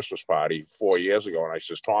him at a Christmas party 4 years ago. And I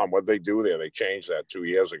says, Tom, what'd they do there? They changed that 2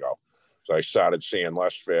 years ago. So I started seeing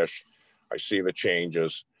less fish. I see the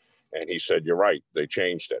changes. And he said, you're right, they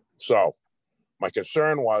changed it. So my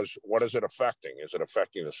concern was, what is it affecting? Is it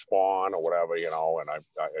affecting the spawn or whatever, you know? And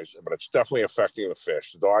but it's definitely affecting the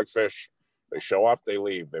fish. The dogfish, they show up, they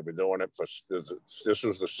leave. They've been doing it for, this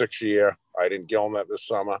was the 6th year. I didn't gill them that this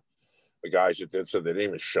summer. The guys that did said they didn't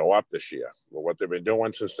even show up this year. But what they've been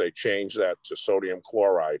doing since they changed that to sodium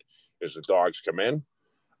chloride is the dogs come in.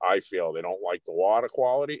 I feel they don't like the water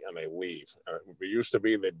quality and they leave. It used to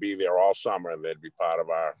be they'd be there all summer and they'd be part of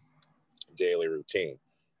our daily routine.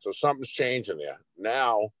 So something's changing there.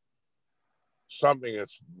 Now, something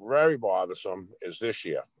that's very bothersome is this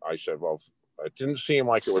year. I said, well, it didn't seem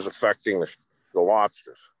like it was affecting the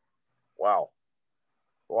lobsters. Well,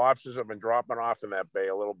 the lobsters have been dropping off in that bay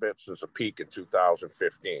a little bit since a peak in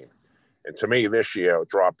 2015. And to me, this year, it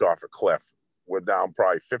dropped off a cliff. We're down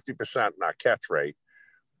probably 50% in our catch rate.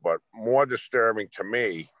 But more disturbing to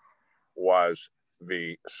me was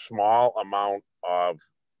the small amount of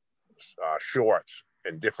shorts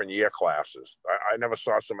in different year classes. I never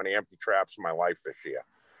saw so many empty traps in my life this year.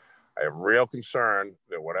 I have real concern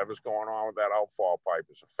that whatever's going on with that outfall pipe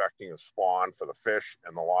is affecting the spawn for the fish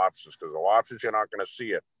and the lobsters, because the lobsters, you're not going to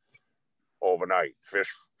see it overnight.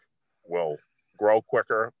 Fish will grow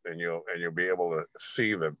quicker and you'll be able to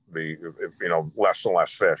see the less and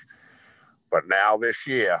less fish. But now this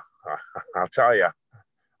year, I'll tell you,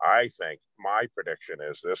 I think my prediction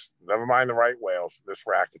is this, never mind the right whales, this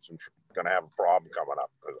racket's going to have a problem coming up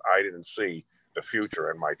because I didn't see the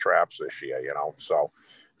future in my traps this year, you know. So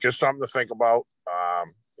just something to think about.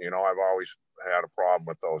 You know, I've always had a problem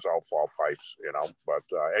with those outfall pipes, you know, but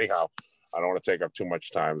anyhow, I don't want to take up too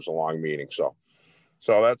much time. It's a long meeting. So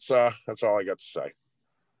that's all I got to say.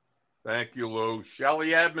 Thank you, Lou.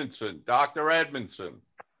 Shelley Edmondson, Dr. Edmondson.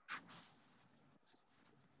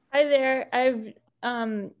 Hi there. I've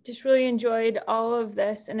just really enjoyed all of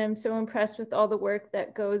this, and I'm so impressed with all the work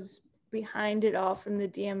that goes behind it all from the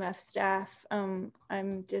DMF staff. I'm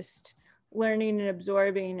just learning and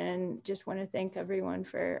absorbing, and just want to thank everyone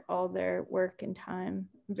for all their work and time.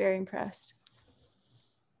 I'm very impressed.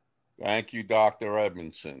 Thank you, Dr.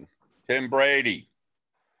 Edmondson. Tim Brady.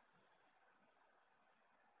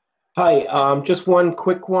 Hi, just one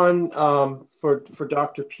quick one for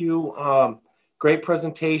Dr. Pugh. Great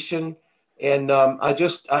presentation. And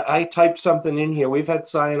I typed something in here. We've had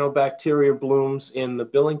cyanobacteria blooms in the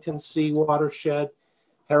Billington Sea watershed,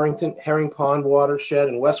 Herring Pond watershed,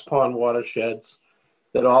 and West Pond watersheds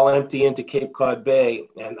that all empty into Cape Cod Bay.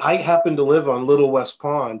 And I happen to live on Little West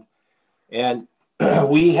Pond, and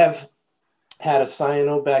we have had a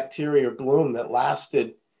cyanobacteria bloom that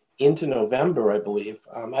lasted into November, I believe.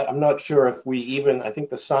 I'm not sure if we even, I think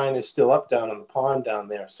the sign is still up down on the pond down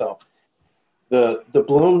there. So the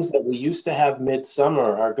blooms that we used to have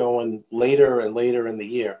midsummer are going later and later in the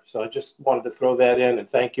year. So I just wanted to throw that in, and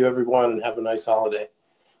thank you everyone, and have a nice holiday.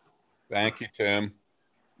 Thank you, Tim.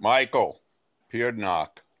 Michael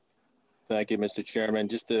Peardnock. Thank you, Mr. Chairman.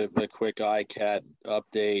 Just a quick ICAT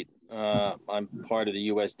update. I'm part of the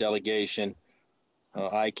U.S. delegation.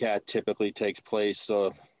 ICAT typically takes place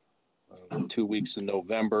 2 weeks in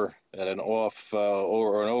November at an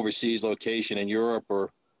or an overseas location in Europe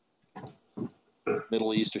or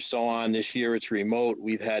Middle East or so on. This year it's remote.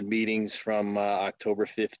 We've had meetings from October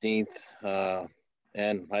 15th,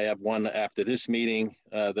 and I have one after this meeting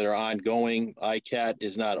that are ongoing. ICAT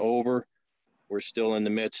is not over. We're still in the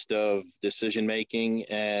midst of decision making,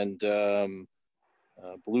 and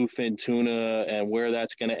bluefin tuna and where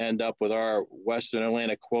that's going to end up with our Western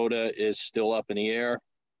Atlantic quota is still up in the air.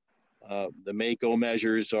 The MACO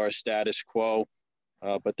measures are status quo,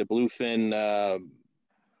 but the bluefin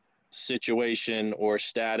situation or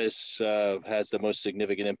status has the most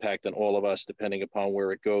significant impact on all of us, depending upon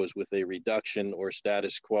where it goes with a reduction or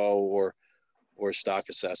status quo or stock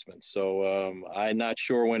assessment. So I'm not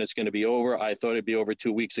sure when it's going to be over. I thought it'd be over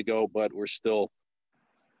 2 weeks ago, but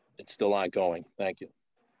it's still ongoing. Thank you.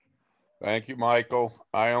 Thank you, Michael.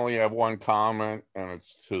 I only have one comment, and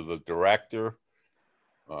it's to the director.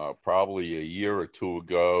 Probably a year or two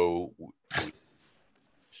ago, we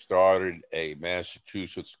started a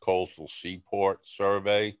Massachusetts coastal seaport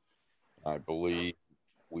survey. I believe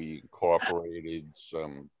we incorporated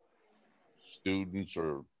some students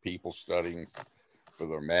or people studying for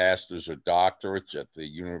their masters or doctorates at the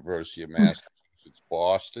University of Massachusetts,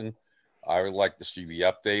 Boston. I would like to see the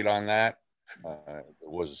update on that. There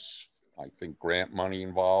was, I think, grant money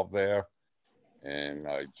involved there. And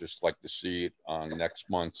I'd just like to see it on next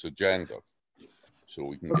month's agenda so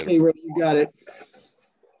we can get it. Okay, Ray, you got it.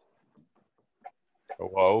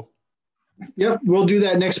 Hello? Yep, we'll do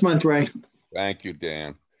that next month, Ray. Thank you,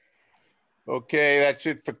 Dan. Okay, that's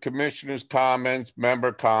it for commissioners' comments,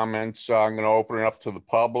 member comments. I'm going to open it up to the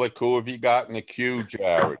public. Who have you got in the queue,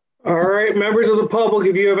 Jared? All right, members of the public,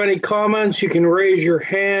 if you have any comments, you can raise your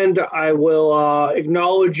hand. I will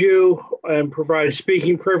acknowledge you and provide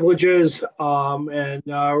speaking privileges.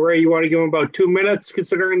 Ray, you want to give them about 2 minutes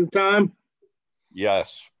considering the time?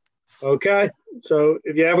 Yes. Okay, so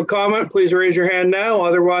if you have a comment, please raise your hand now.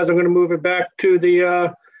 Otherwise, I'm going to move it back to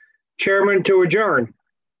the chairman to adjourn.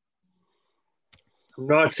 I'm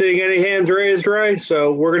not seeing any hands raised, Ray,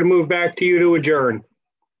 so we're going to move back to you to adjourn.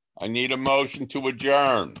 I need a motion to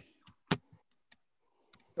adjourn.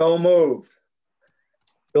 So moved.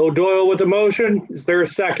 Bill Doyle with the motion. Is there a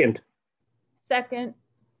second? Second.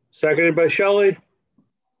 Seconded by Shelley.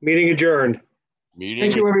 Meeting adjourned.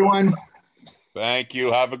 Thank you, everyone. Thank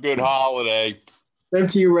you. Have a good holiday. Same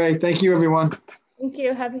to you, Ray. Thank you, everyone. Thank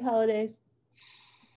you. Happy holidays.